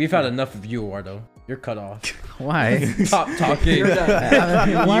Wardo. inch. We've had enough of you, Wardo. You're cut off. Why? Stop talking. You're done.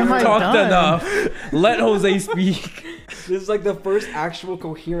 Why am You've I talked done? enough. Let Jose speak. This is like the first actual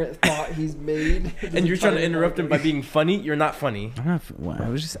coherent thought he's made. And you're trying to interrupt him by being funny. You're not funny. I'm not, I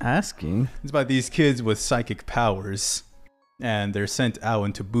was just asking. It's about these kids with psychic powers, and they're sent out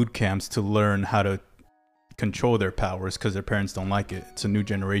into boot camps to learn how to control their powers because their parents don't like it. It's a new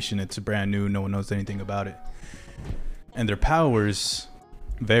generation. It's brand new. No one knows anything about it. And their powers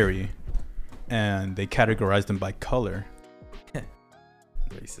vary, and they categorize them by color.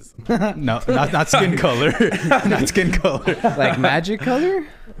 Racism. No, not skin color. Not skin color. Like magic color?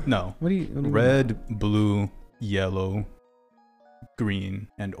 No. What do you mean? Red, blue, yellow, green,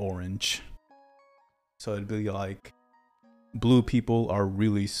 and orange. So it'd be like blue people are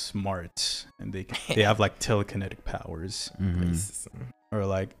really smart and they have like telekinetic powers, Mhm. Racism. or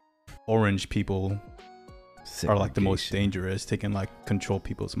like orange people are like the most Segregation. dangerous. They can like control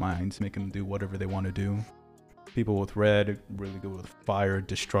people's minds, make them do whatever they want to do. People with red really good with fire,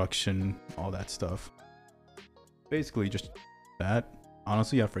 destruction, all that stuff. Basically just that.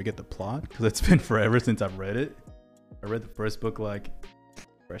 Honestly, I forget the plot because it's been forever since I've read it. I read the first book like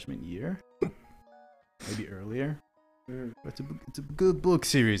freshman year, maybe earlier. But it's a good book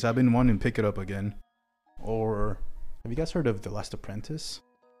series. I've been wanting to pick it up again. Or have you guys heard of The Last Apprentice?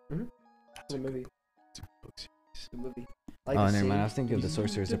 Mhm. That's The a good movie. book series. The movie. Oh, never mind. I was thinking of The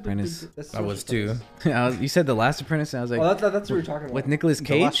Sorcerer's Apprentice. That's I was Sorcerer's too. Apprentice. You said The Last Apprentice, and I was like, Oh, that's what we were talking about. with Nicolas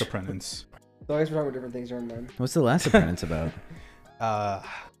The Last Cage? Apprentice. So I guess we're talking about different things during then. What's The Last Apprentice about?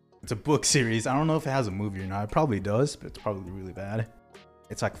 It's a book series. I don't know if it has a movie or not. It probably does, but it's probably really bad.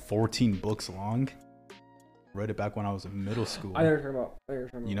 It's like 14 books long. Read it back when I was in middle school. I never heard about.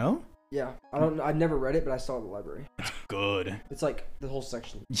 You know? Yeah, I don't. I never read it, but I saw it in the library. Good. It's like the whole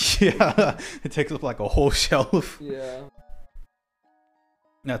section. Yeah. It takes up like a whole shelf. Yeah.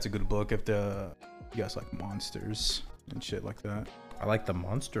 That's a good book if you guys like monsters and shit like that. I like the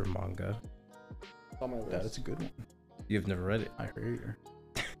monster manga. It's on my list. That is a good one. You've never read it. I hear.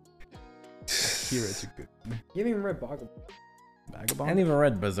 Here it's a good one. You haven't even read Vagabond. I Vagabond? haven't even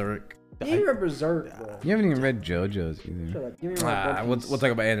read Berserk. You haven't even read Berserk, bro. You haven't even read JoJo's Shut either. up. You haven't even read One We'll Piece.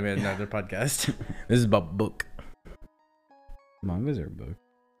 talk about anime in another podcast. This is about book. Mangas are book.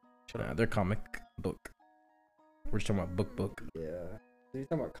 They're comic book. We're just talking about book. Yeah. You're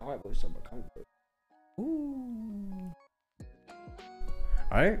talking about comic books. Talking about comic books.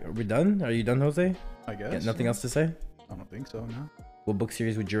 All right, are we done? Are you done, Jose? I guess. Got nothing else to say? I don't think so, no. What book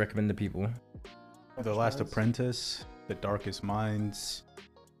series would you recommend to people? The Last Apprentice, The Darkest Minds,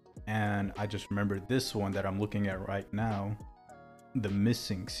 and I just remembered this one that I'm looking at right now, The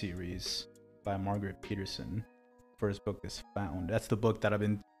Missing series by Margaret Peterson. First book is Found. That's the book that I've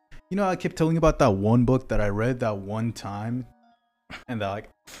been, I kept telling you about that one book that I read that one time and that like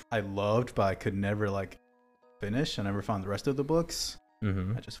I loved, but I could never like finish. I never found the rest of the books.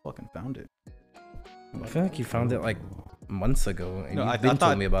 Mm-hmm. I just fucking found it. I feel like you found it like months ago, and No, you I didn't thought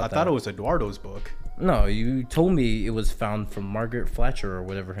tell me about I that. thought it was Eduardo's book. No, you told me it was found from Margaret Fletcher or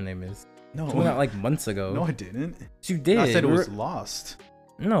whatever her name is. No, You told me that like months ago. no, I didn't. You did. I said it We was were- lost.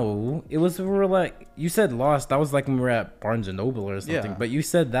 No, it was we were like you said lost. That was like when we were at Barnes and Noble or something. Yeah. But you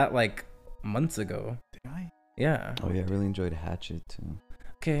said that like months ago. Did I? Yeah. Oh yeah, I really enjoyed Hatchet too.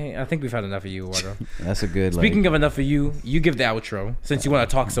 Okay, I think we've had enough of you, Eduardo. That's a good. Speaking of enough of you, you give the outro since you want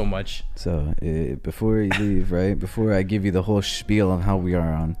to talk so much. So before you leave, right? Before I give you the whole spiel on how we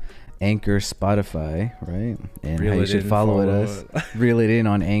are on Anchor, Spotify, right? And how you should follow us. Reel it in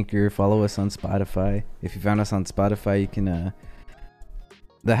on Anchor. Follow us on Spotify. If you found us on Spotify, you can.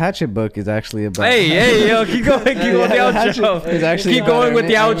 The Hatchet book is actually about. Hey, yo, keep going, keep going with the outro. Is actually Keep going with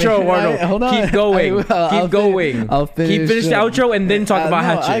the outro, Eduardo. Hold on. Keep going. Keep going. I'll finish. Keep finish the outro and then talk about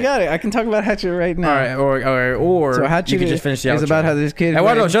Hatchet. I got it. I can talk about Hatchet right now. All right, or so Hatchet you can just finish the outro. is about how this kid.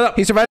 Eduardo, shut up. He survived.